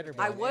 like Spider-Man.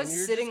 I was and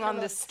you're sitting just on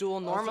kinda- this stool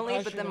I'm normally,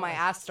 surprised but you then don't my like-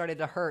 ass started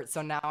to hurt,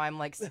 so now I'm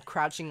like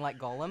crouching like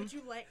Gollum. Would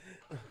you like...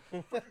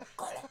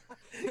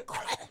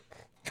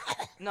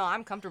 No,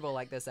 I'm comfortable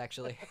like this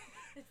actually.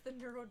 It's the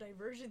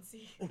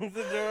neurodivergency.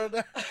 The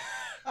neuro-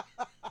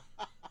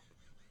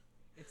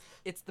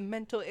 It's the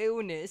mental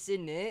illness,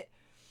 isn't it?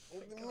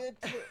 the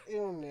mental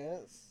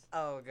illness.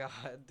 Oh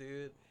god,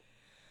 dude.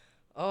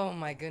 Oh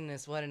my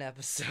goodness, what an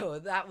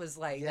episode. That was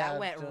like Yeah, that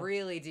went the-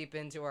 really deep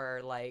into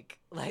our like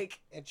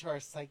Into our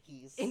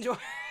psyches. enjoy.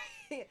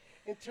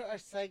 Into our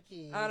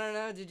psyches. I don't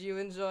know, did you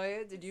enjoy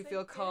it? Did you Yes, I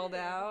feel called did.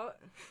 out?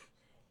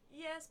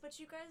 Yes, but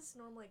you guys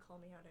normally call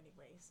me out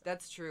anyway. So.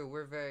 That's true.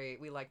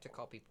 We like to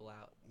call people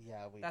out.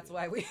 Yeah, we That's do.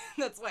 why we work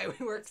That's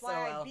so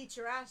why well. I beat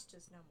your ass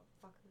just now,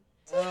 motherfucker.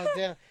 Oh,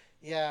 damn.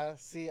 Yeah,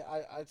 see,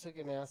 I took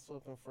an ass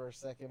whooping for a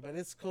second, but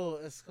it's cool.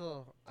 It's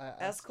cool.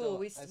 That's cool.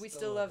 We I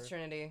still love her.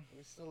 Trinity.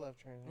 We still love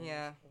Trinity.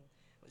 Yeah.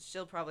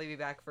 She'll probably be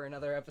back for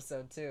another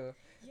episode too.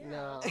 Yeah.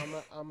 No,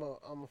 I'm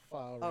a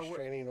file Oh, we're-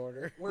 restraining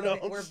order. We're No,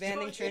 we're I'm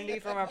banning just- Trinity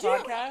from our Do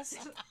it.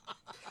 podcast.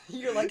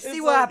 You're like, It's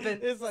see what happens.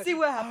 It's like, See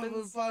what I'm a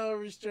happens. file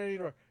restraining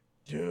order.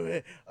 Do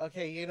it.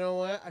 Okay, you know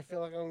what? I feel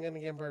like I'm gonna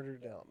get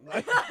murdered now.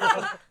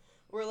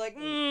 We're like,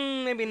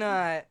 maybe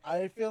not.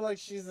 I feel like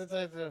she's the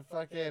type to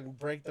fucking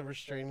break the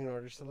restraining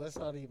order, so let's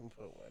not even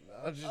put one.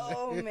 I'll just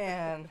Oh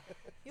man.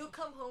 You'll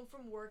come home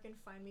from work and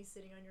find me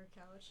sitting on your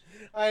couch.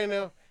 I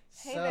know.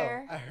 Hey so,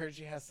 there. I heard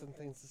you have some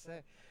things to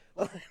say.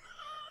 I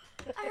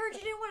heard you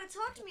didn't want to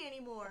talk to me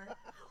anymore.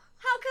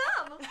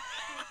 How come?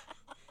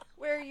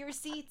 Where are your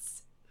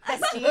receipts?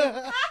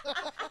 Bestie.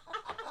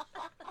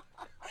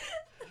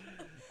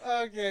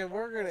 Okay,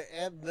 we're gonna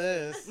end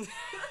this.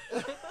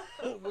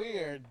 We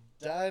are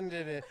done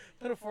today.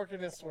 Put a fork in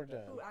this, we're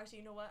done. Ooh, actually,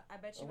 you know what? I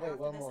bet you Oh, wait,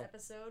 after one this more.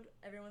 episode,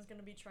 everyone's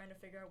gonna be trying to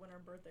figure out when our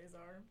birthdays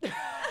are.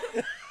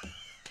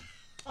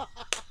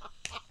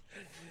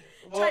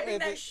 Well, Typing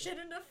and that the- shit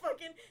into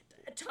fucking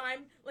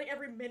time, like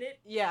every minute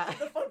Yeah. of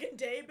the fucking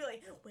day. Be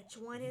like, which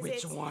one is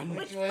Which it? one?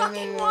 Which Which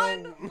fucking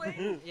one?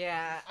 Like,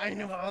 Yeah. I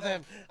know all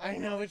them. I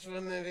know which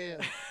one that is.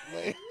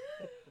 Like,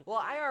 Well,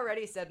 I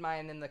already said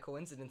mine in the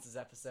coincidences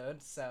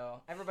episode,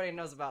 so everybody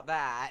knows about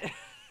that.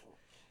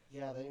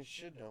 yeah, they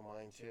should know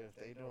mine too if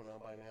they don't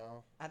know by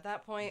now. At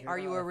that point, You're are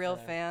you not a a real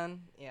fan.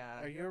 fan?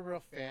 Yeah. Are you a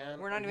real fan?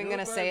 We're not Are even you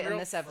gonna a say it in real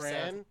this episode.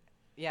 friend?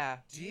 Yeah.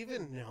 Do you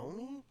even know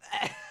me?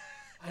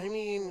 I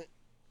mean,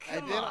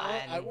 Come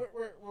I on.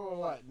 we're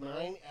what,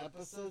 9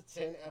 episodes,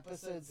 10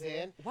 episodes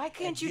in? Why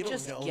can't And you you don't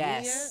just know me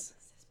guess? this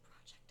is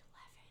Project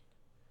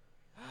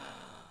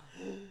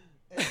 11.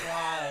 It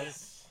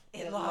lies.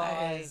 It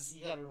lies.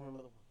 You gotta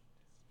remember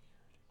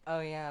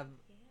Oh yeah.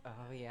 Yeah.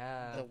 Oh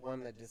yeah. the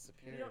one that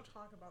disappeared. We don't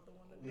talk about the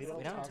one that We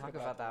We don't talk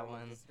about that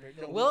one. disappeared.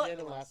 No, Well- we did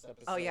in the last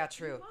episode. Oh yeah,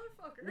 true.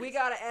 Motherfuckers. We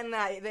gotta end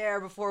that there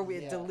before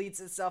it Yeah.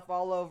 deletes itself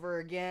all over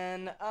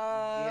again.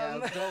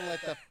 Yeah, don't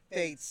let the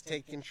fates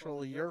take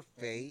control of your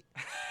fate.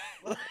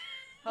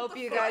 Hope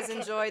you guys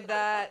enjoyed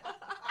that.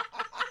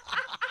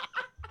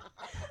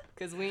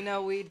 Cause we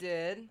know we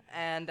did.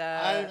 And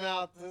I'm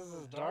out. This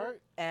is Darc.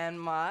 and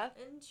Moth.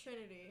 And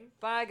Trinity.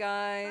 Bye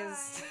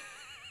guys. Bye.